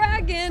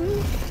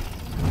dragon!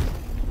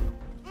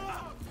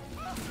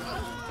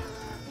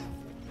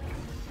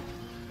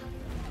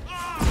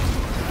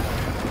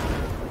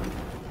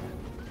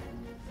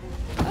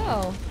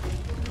 Oh.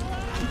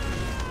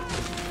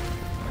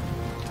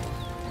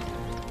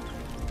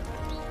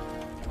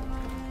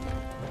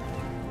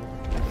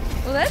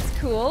 Well, that's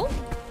cool.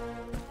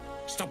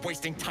 Stop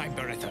wasting time,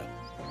 Beretta.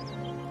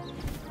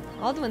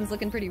 Alduin's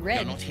looking pretty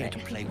red. You're not here to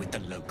play with the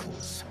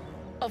locals.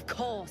 Of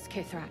course,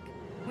 Kithrak.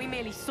 We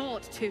merely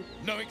sought to...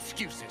 No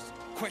excuses.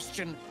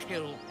 Question,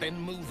 kill, then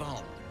move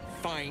on.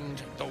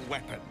 Find the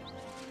weapon.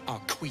 Our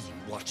queen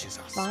watches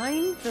us.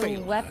 Find the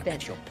Fail her weapon.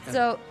 at your peril.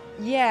 So,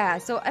 yeah,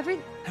 so A red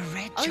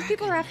all these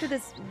people are after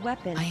this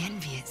weapon. I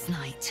envy its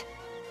knight.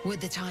 Would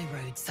that I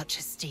rode such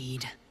a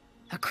steed.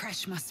 A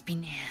crash must be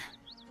near.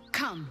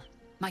 Come,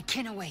 my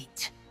kin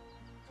await.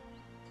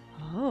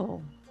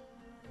 Oh.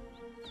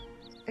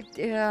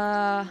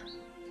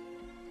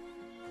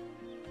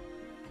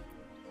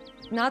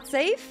 Not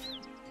safe?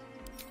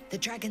 The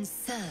dragons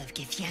serve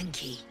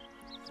Githyanki.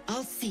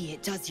 I'll see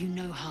it does you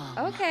no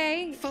harm.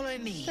 Okay. Follow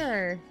me.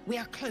 Sure. We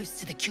are close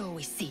to the cure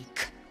we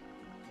seek.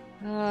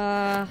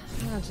 Oh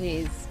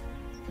jeez.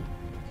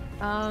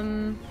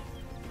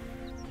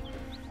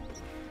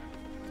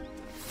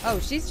 Oh,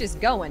 she's just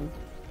going.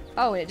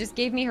 Oh, and it just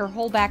gave me her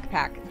whole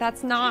backpack.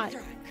 That's not...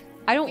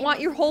 I don't want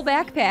your whole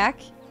backpack.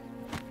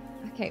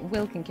 Okay,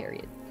 Wyll can carry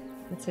it.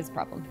 That's his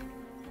problem.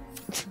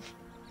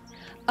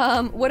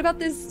 What about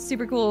this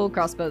super cool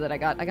crossbow that I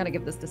got? I gotta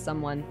give this to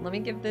someone. Let me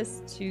give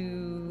this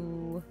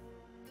to...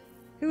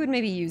 Who would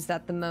maybe use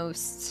that the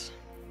most?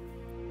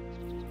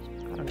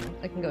 I don't know.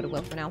 I can go to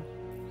Wyll for now.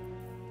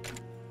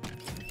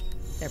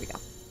 There we go.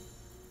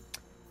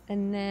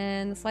 And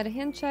then the sleight of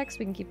hand checks,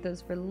 we can keep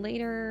those for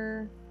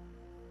later.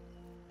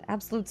 The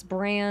Absolutes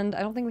brand.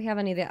 I don't think we have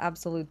any of the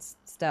Absolutes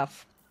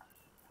stuff.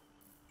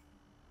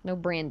 No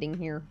branding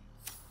here.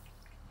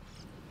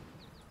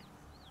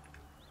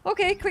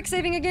 Okay, quick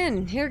saving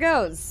again. Here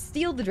goes.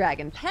 Steal the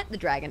dragon. Pet the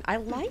dragon. I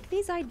like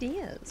these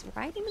ideas.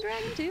 Riding the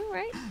dragon too,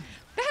 right?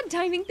 Bad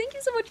timing. Thank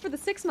you so much for the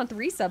 6-month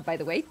resub, by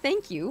the way.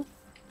 Thank you.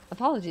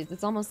 Apologies.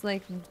 It's almost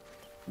like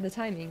the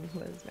timing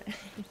was bad.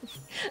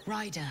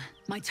 Ryder,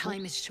 my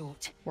time is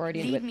short. We're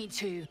already into Lead it. me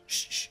to...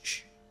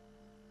 Shh.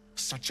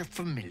 Such a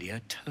familiar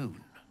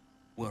tone.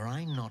 Were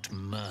I not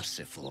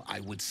merciful, I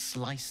would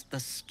slice the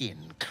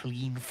skin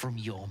clean from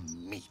your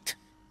meat.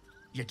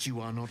 Yet you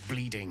are not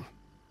bleeding.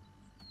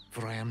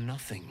 For I am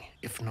nothing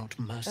if not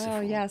merciful. Oh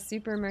yeah,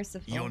 super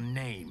merciful. Your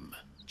name,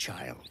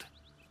 child.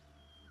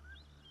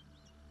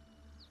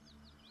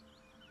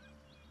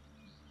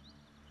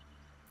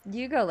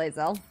 You go,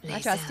 Lae'zel. I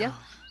trust you.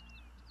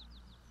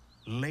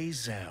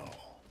 Lae'zel.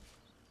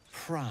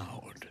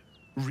 Proud.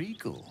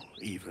 Regal,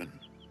 even.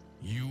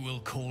 You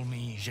will call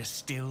me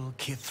Gestil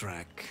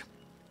Kithrak.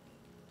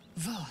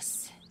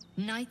 Voss,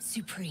 Knight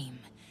Supreme.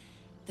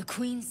 The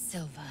Queen's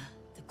silver,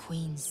 the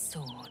Queen's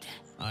sword.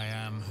 I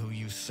am who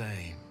you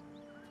say.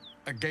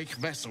 A Ghaik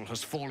vessel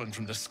has fallen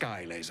from the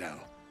sky, Lae'zel.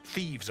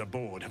 Thieves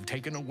aboard have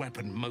taken a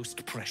weapon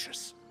most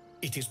precious.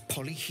 It is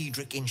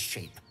polyhedric in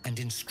shape and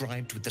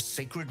inscribed with the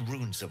sacred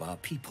runes of our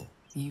people.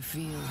 You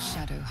feel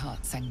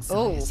Shadowheart's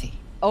anxiety.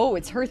 Oh,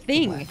 it's her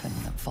thing. The weapon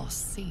that Voss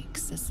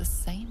seeks is the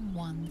same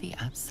one the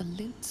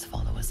Absolute's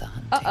followers are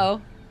hunting.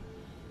 Uh-oh.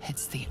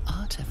 It's the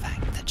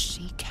artifact that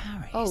she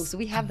carries. Oh, so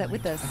we have that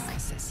with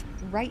us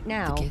right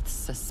now. The Gith's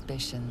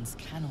suspicions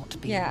cannot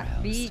be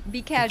aroused.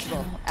 Be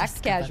casual.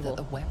 Act casual.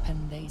 That the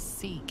weapon they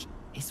seek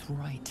is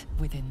right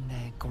within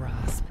their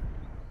grasp.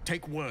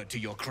 Take word to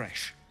your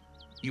creche.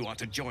 You are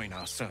to join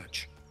our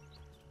search.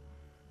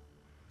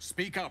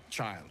 Speak up,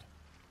 child.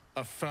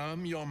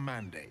 Affirm your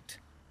mandate.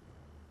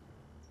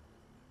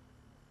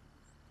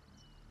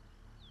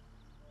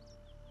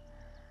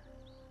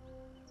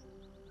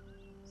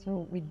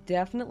 So we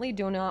definitely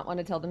do not want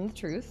to tell them the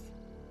truth.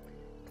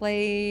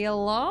 Play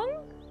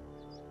along?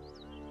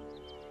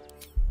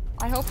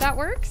 I hope that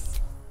works.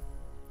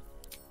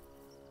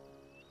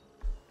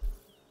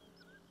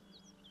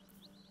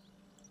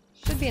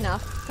 Should be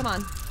enough. Come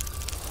on.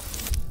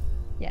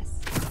 Yes.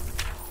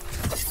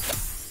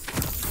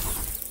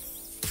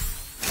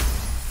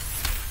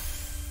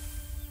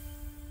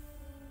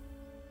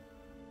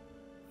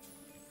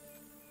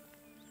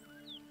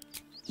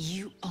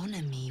 You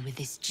honor me with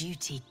this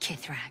duty,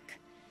 Kithrak.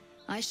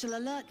 I shall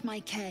alert my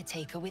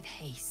caretaker with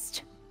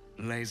haste.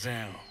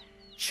 Lae'zel,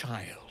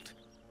 child,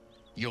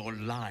 your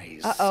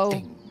lies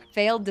sting.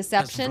 Failed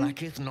deception. Has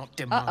Vlaakith not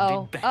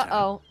demanded better?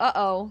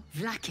 Uh-oh.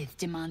 Vlaakith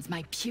demands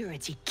my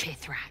purity,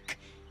 Kithrak.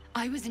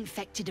 I was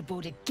infected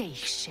aboard a Gith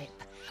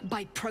ship.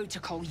 By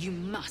protocol, you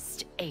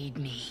must aid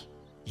me.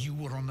 You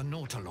were on the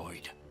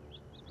Nautiloid.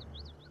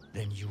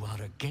 Then you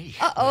are a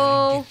Gith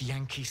Uh-oh.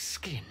 wearing Githyanki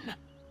skin.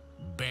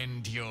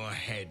 Bend your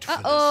head for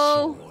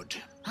Uh-oh. the sword.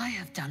 I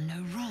have done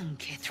no wrong,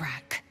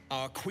 Kithrak.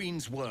 Our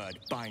queen's word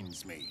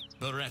binds me.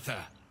 Beretha,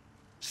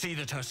 see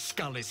that her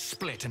skull is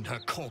split and her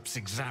corpse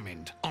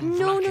examined on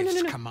No,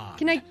 Vlaakith's no. command.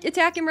 Can I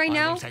attack him right I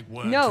now? will take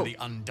word No. to the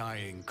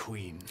undying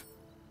queen.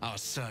 Our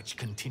search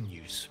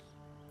continues.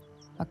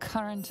 A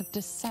current of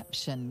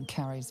deception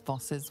carries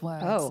Voss's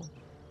words. Oh,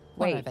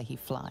 wait. Wherever he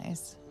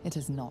flies, it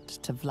is not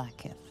to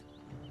Vlaakith.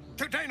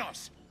 To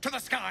Danos! To the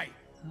sky!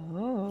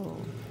 Oh.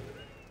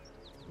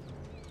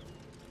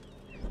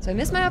 So I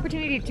missed my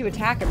opportunity to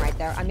attack him right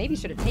there. I maybe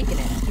should have taken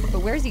it.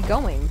 But where's he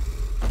going?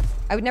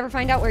 I would never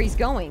find out where he's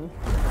going.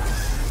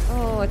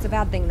 Oh, it's a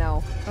bad thing,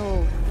 though.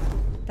 Oh,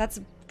 that's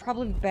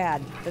probably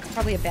bad. That's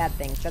probably a bad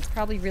thing. That's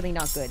probably really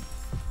not good.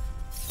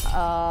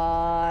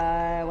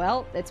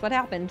 Well, it's what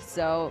happened,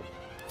 so...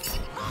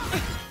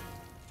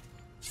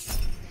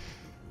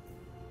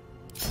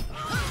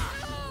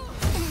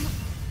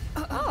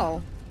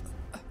 Oh.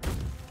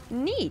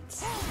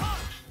 Neat.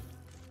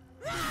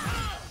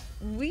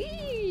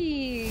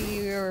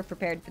 We were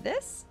prepared for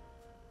this.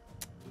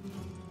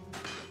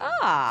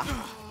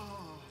 Ah.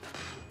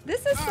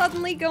 This is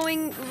suddenly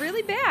going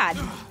really bad.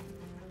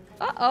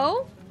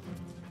 Uh-oh.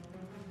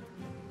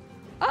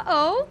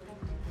 Uh-oh.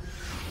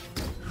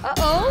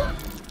 Uh-oh.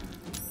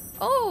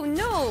 Oh,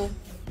 no.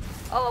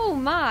 Oh,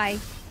 my.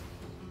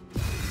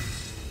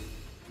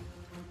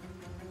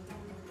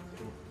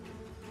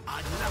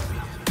 I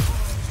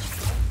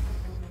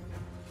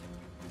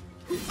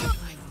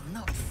will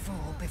not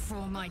fall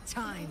before my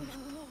time.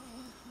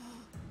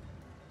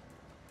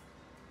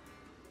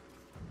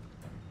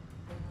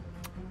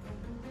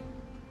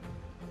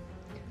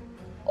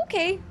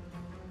 Okay.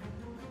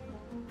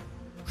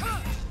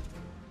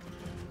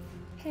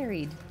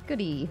 Parried.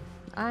 Goody.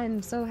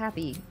 I'm so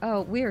happy.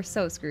 Oh, we are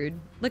so screwed.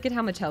 Look at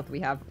how much health we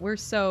have. We're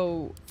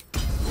so...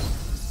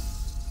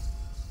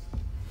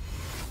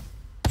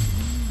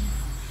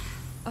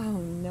 Oh,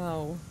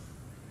 no.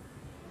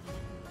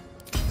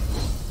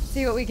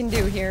 See what we can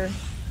do here.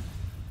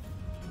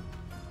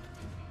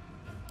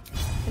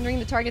 Hindering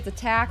the target's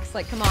attacks.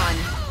 Like, come on.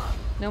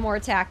 No more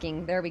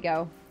attacking. There we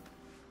go.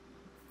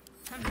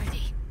 I'm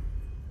ready.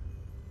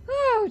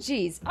 Oh,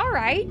 jeez. All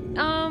right.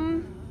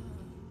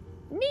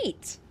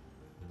 Neat.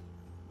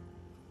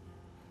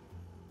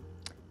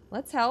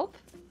 Let's help.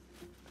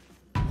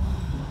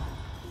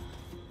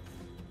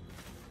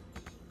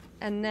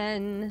 And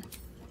then,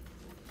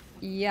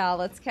 yeah,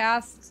 let's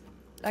cast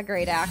a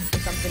great axe or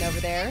something over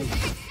there.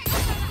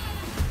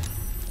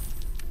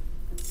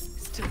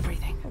 Still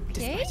breathing,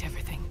 despite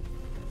everything.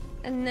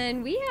 And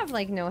then we have,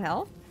 like, no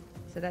health.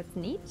 So that's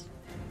neat.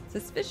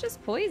 Suspicious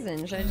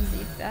poison. Should I just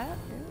eat that?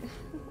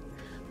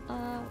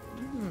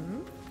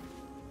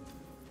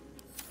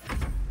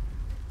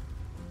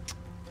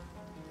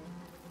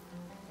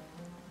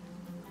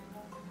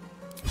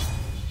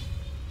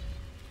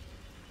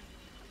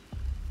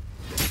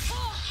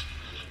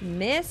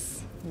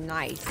 Miss?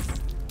 Nice.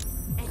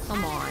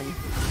 Come on.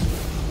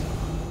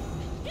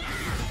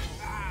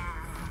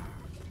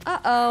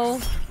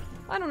 Uh-oh.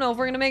 I don't know if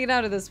we're gonna make it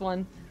out of this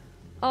one.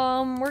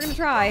 We're gonna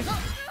try.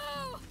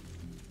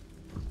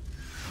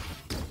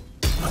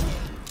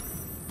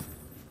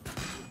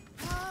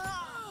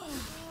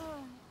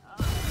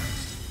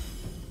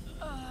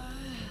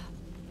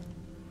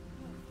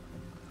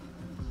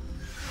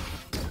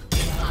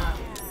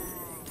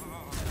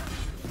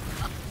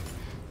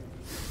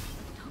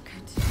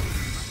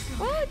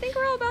 Well, I think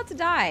we're all about to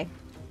die.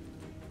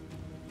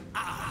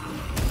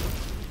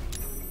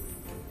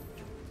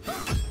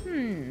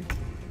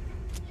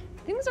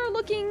 Things are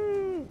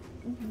looking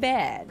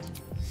bad.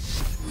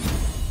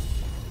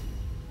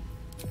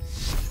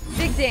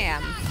 Big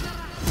damn.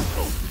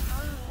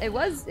 It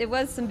was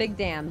some big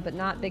damn, but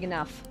not big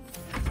enough.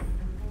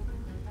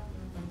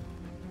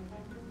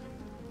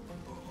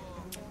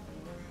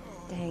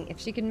 Dang, if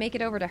she can make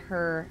it over to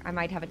her, I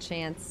might have a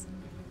chance.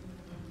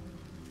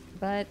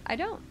 But I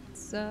don't,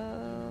 so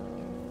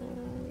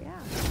yeah.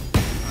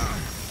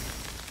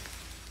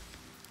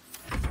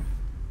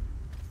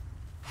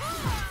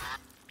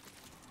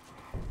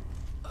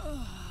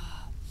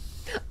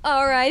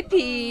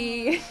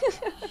 R.I.P.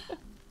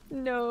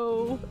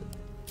 No.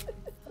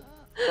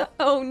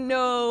 Oh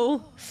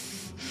no.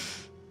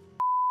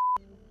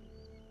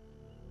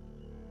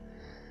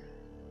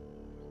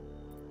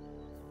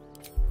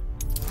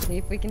 See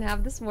if we can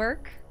have this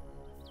work.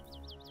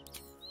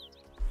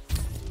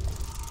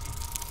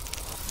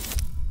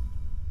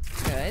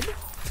 Good.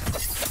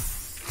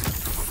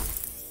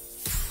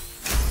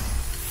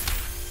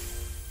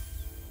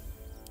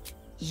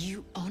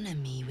 You honor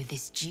me with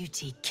this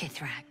duty,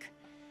 Kithrak.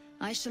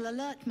 I shall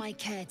alert my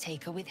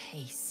caretaker with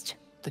haste.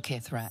 The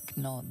Kithrak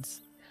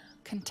nods,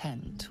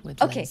 content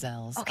with Okay,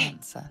 Lae'zel's okay.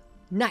 answer.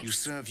 Nice. You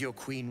serve your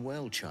queen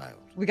well, child.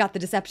 We got the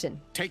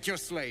deception. Take your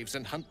slaves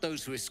and hunt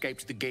those who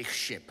escaped the Gith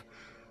ship.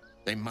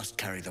 They must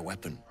carry the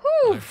weapon.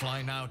 I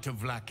fly now to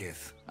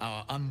Vlaakith,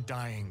 our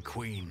undying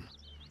queen.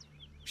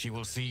 She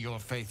will see your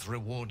faith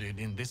rewarded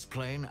in this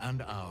plane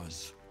and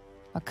ours.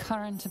 A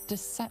current of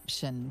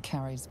deception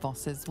carries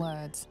Voss's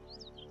words.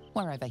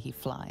 Wherever he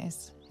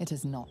flies, it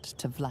is not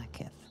to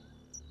Vlaakith.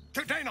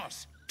 To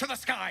Danos! To the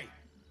sky!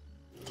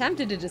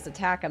 Tempted to just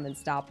attack him and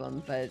stop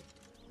him, but...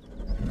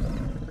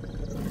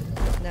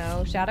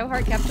 No,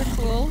 Shadowheart kept her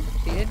cool.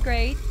 She did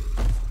great.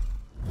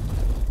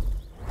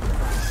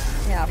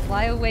 Yeah,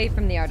 fly away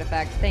from the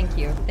artifact. Thank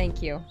you.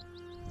 Thank you.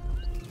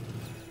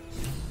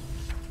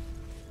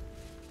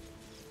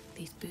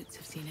 These boots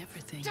have seen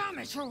everything. Damn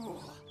it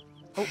all!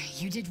 Oh.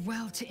 You did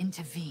well to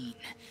intervene,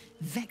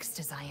 vexed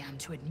as I am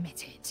to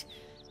admit it.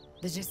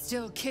 The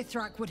Gestil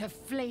Kithrak would have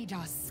flayed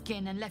our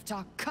skin and left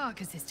our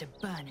carcasses to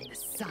burn in the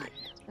sun.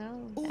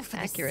 Oh, all for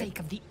accurate. the sake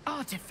of the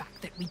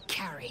artifact that we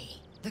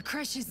carry. The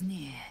crash is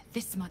near,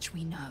 this much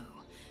we know.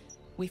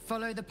 We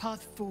follow the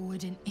path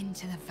forward and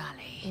into the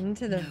valley.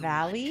 Into the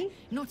valley?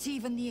 Not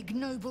even the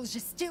ignoble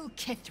Gestil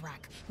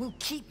Kithrak will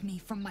keep me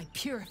from my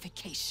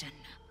purification.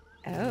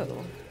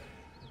 Oh.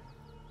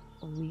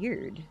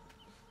 Weird.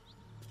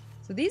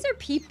 So these are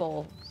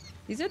people.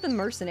 These are the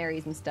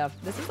mercenaries and stuff.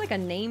 This is like a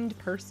named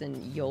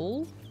person.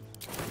 Wyll?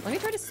 Let me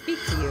try to speak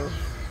to you.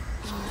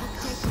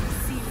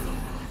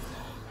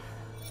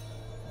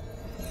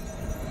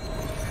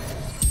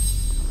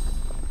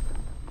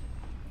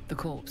 The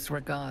corpse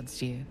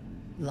regards you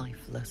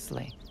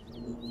lifelessly.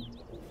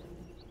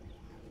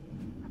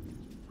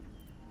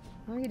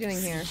 What are you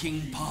doing here?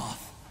 Seeking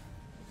path.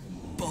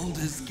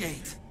 Baldur's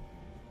Gate.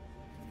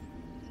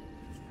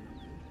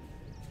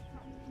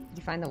 Did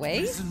you find the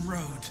way? Risen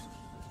road.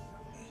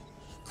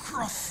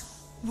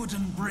 Cross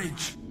wooden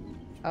bridge.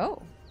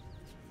 Oh.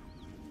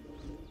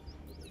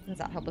 Does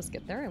that help us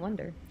get there? I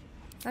wonder.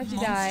 How'd you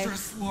die?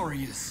 Monstrous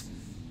warriors.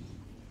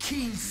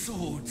 Keen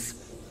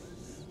swords.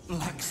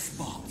 Black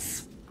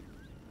spots.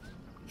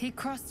 He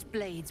crossed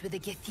blades with a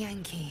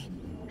Githyanki.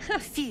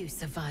 Few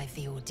survive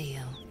the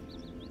ordeal.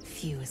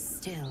 Fewer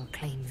still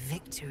claim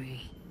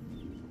victory.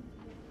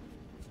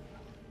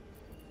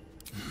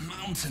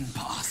 Mountain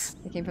pass.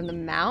 They came from the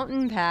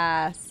mountain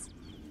pass.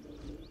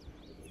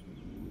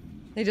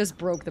 They just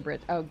broke the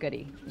bridge. Oh,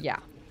 goody. Yeah.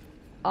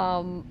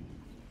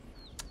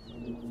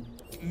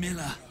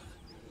 Miller.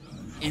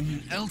 In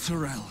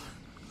Elturel.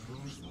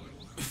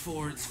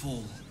 Before its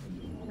fall.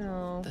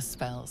 Oh. The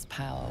spell's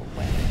power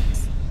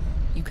wanes.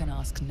 You can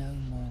ask no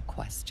more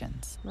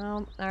questions.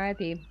 Well,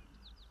 R.I.P.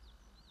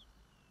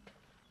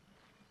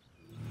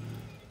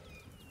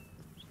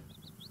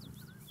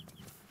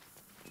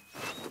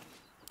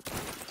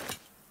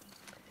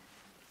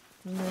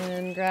 And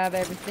then grab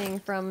everything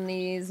from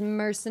these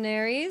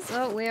mercenaries.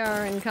 Oh, we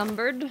are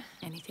encumbered.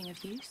 Anything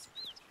of use?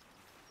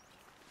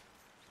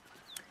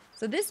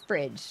 So this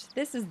bridge,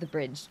 this is the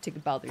bridge to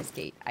Baldur's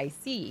Gate. I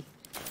see.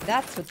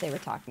 That's what they were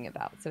talking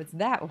about. So it's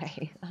that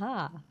way.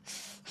 Ah.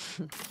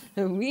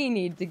 We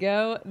need to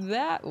go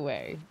that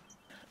way.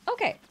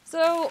 Okay,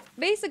 so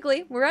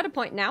basically, we're at a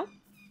point now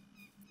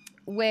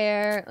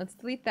where, let's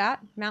delete that,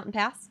 mountain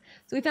pass.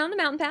 So we found the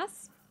mountain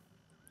pass,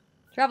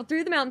 traveled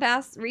through the mountain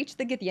pass, reached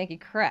the Githyanki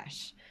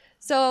creche.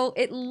 So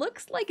it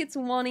looks like it's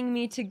wanting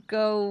me to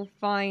go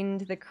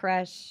find the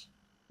creche,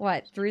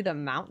 what, through the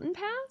mountain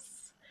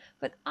pass?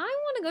 But I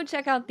want to go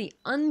check out the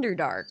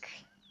Underdark.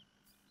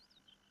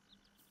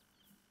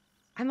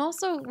 I'm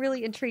also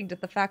really intrigued at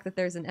the fact that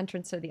there's an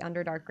entrance to the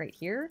Underdark right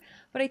here,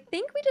 but I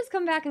think we just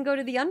come back and go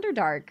to the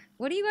Underdark.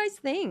 What do you guys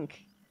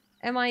think?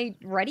 Am I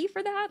ready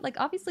for that? Like,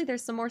 obviously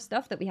there's some more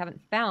stuff that we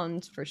haven't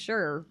found for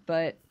sure,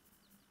 but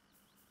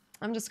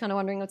I'm just kind of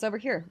wondering what's over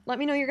here. Let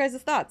me know your guys'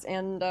 thoughts,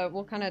 and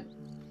we'll kind of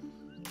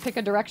pick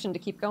a direction to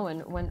keep going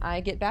when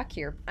I get back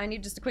here. I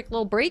need just a quick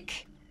little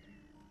break,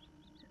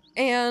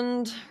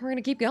 and we're going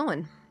to keep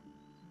going.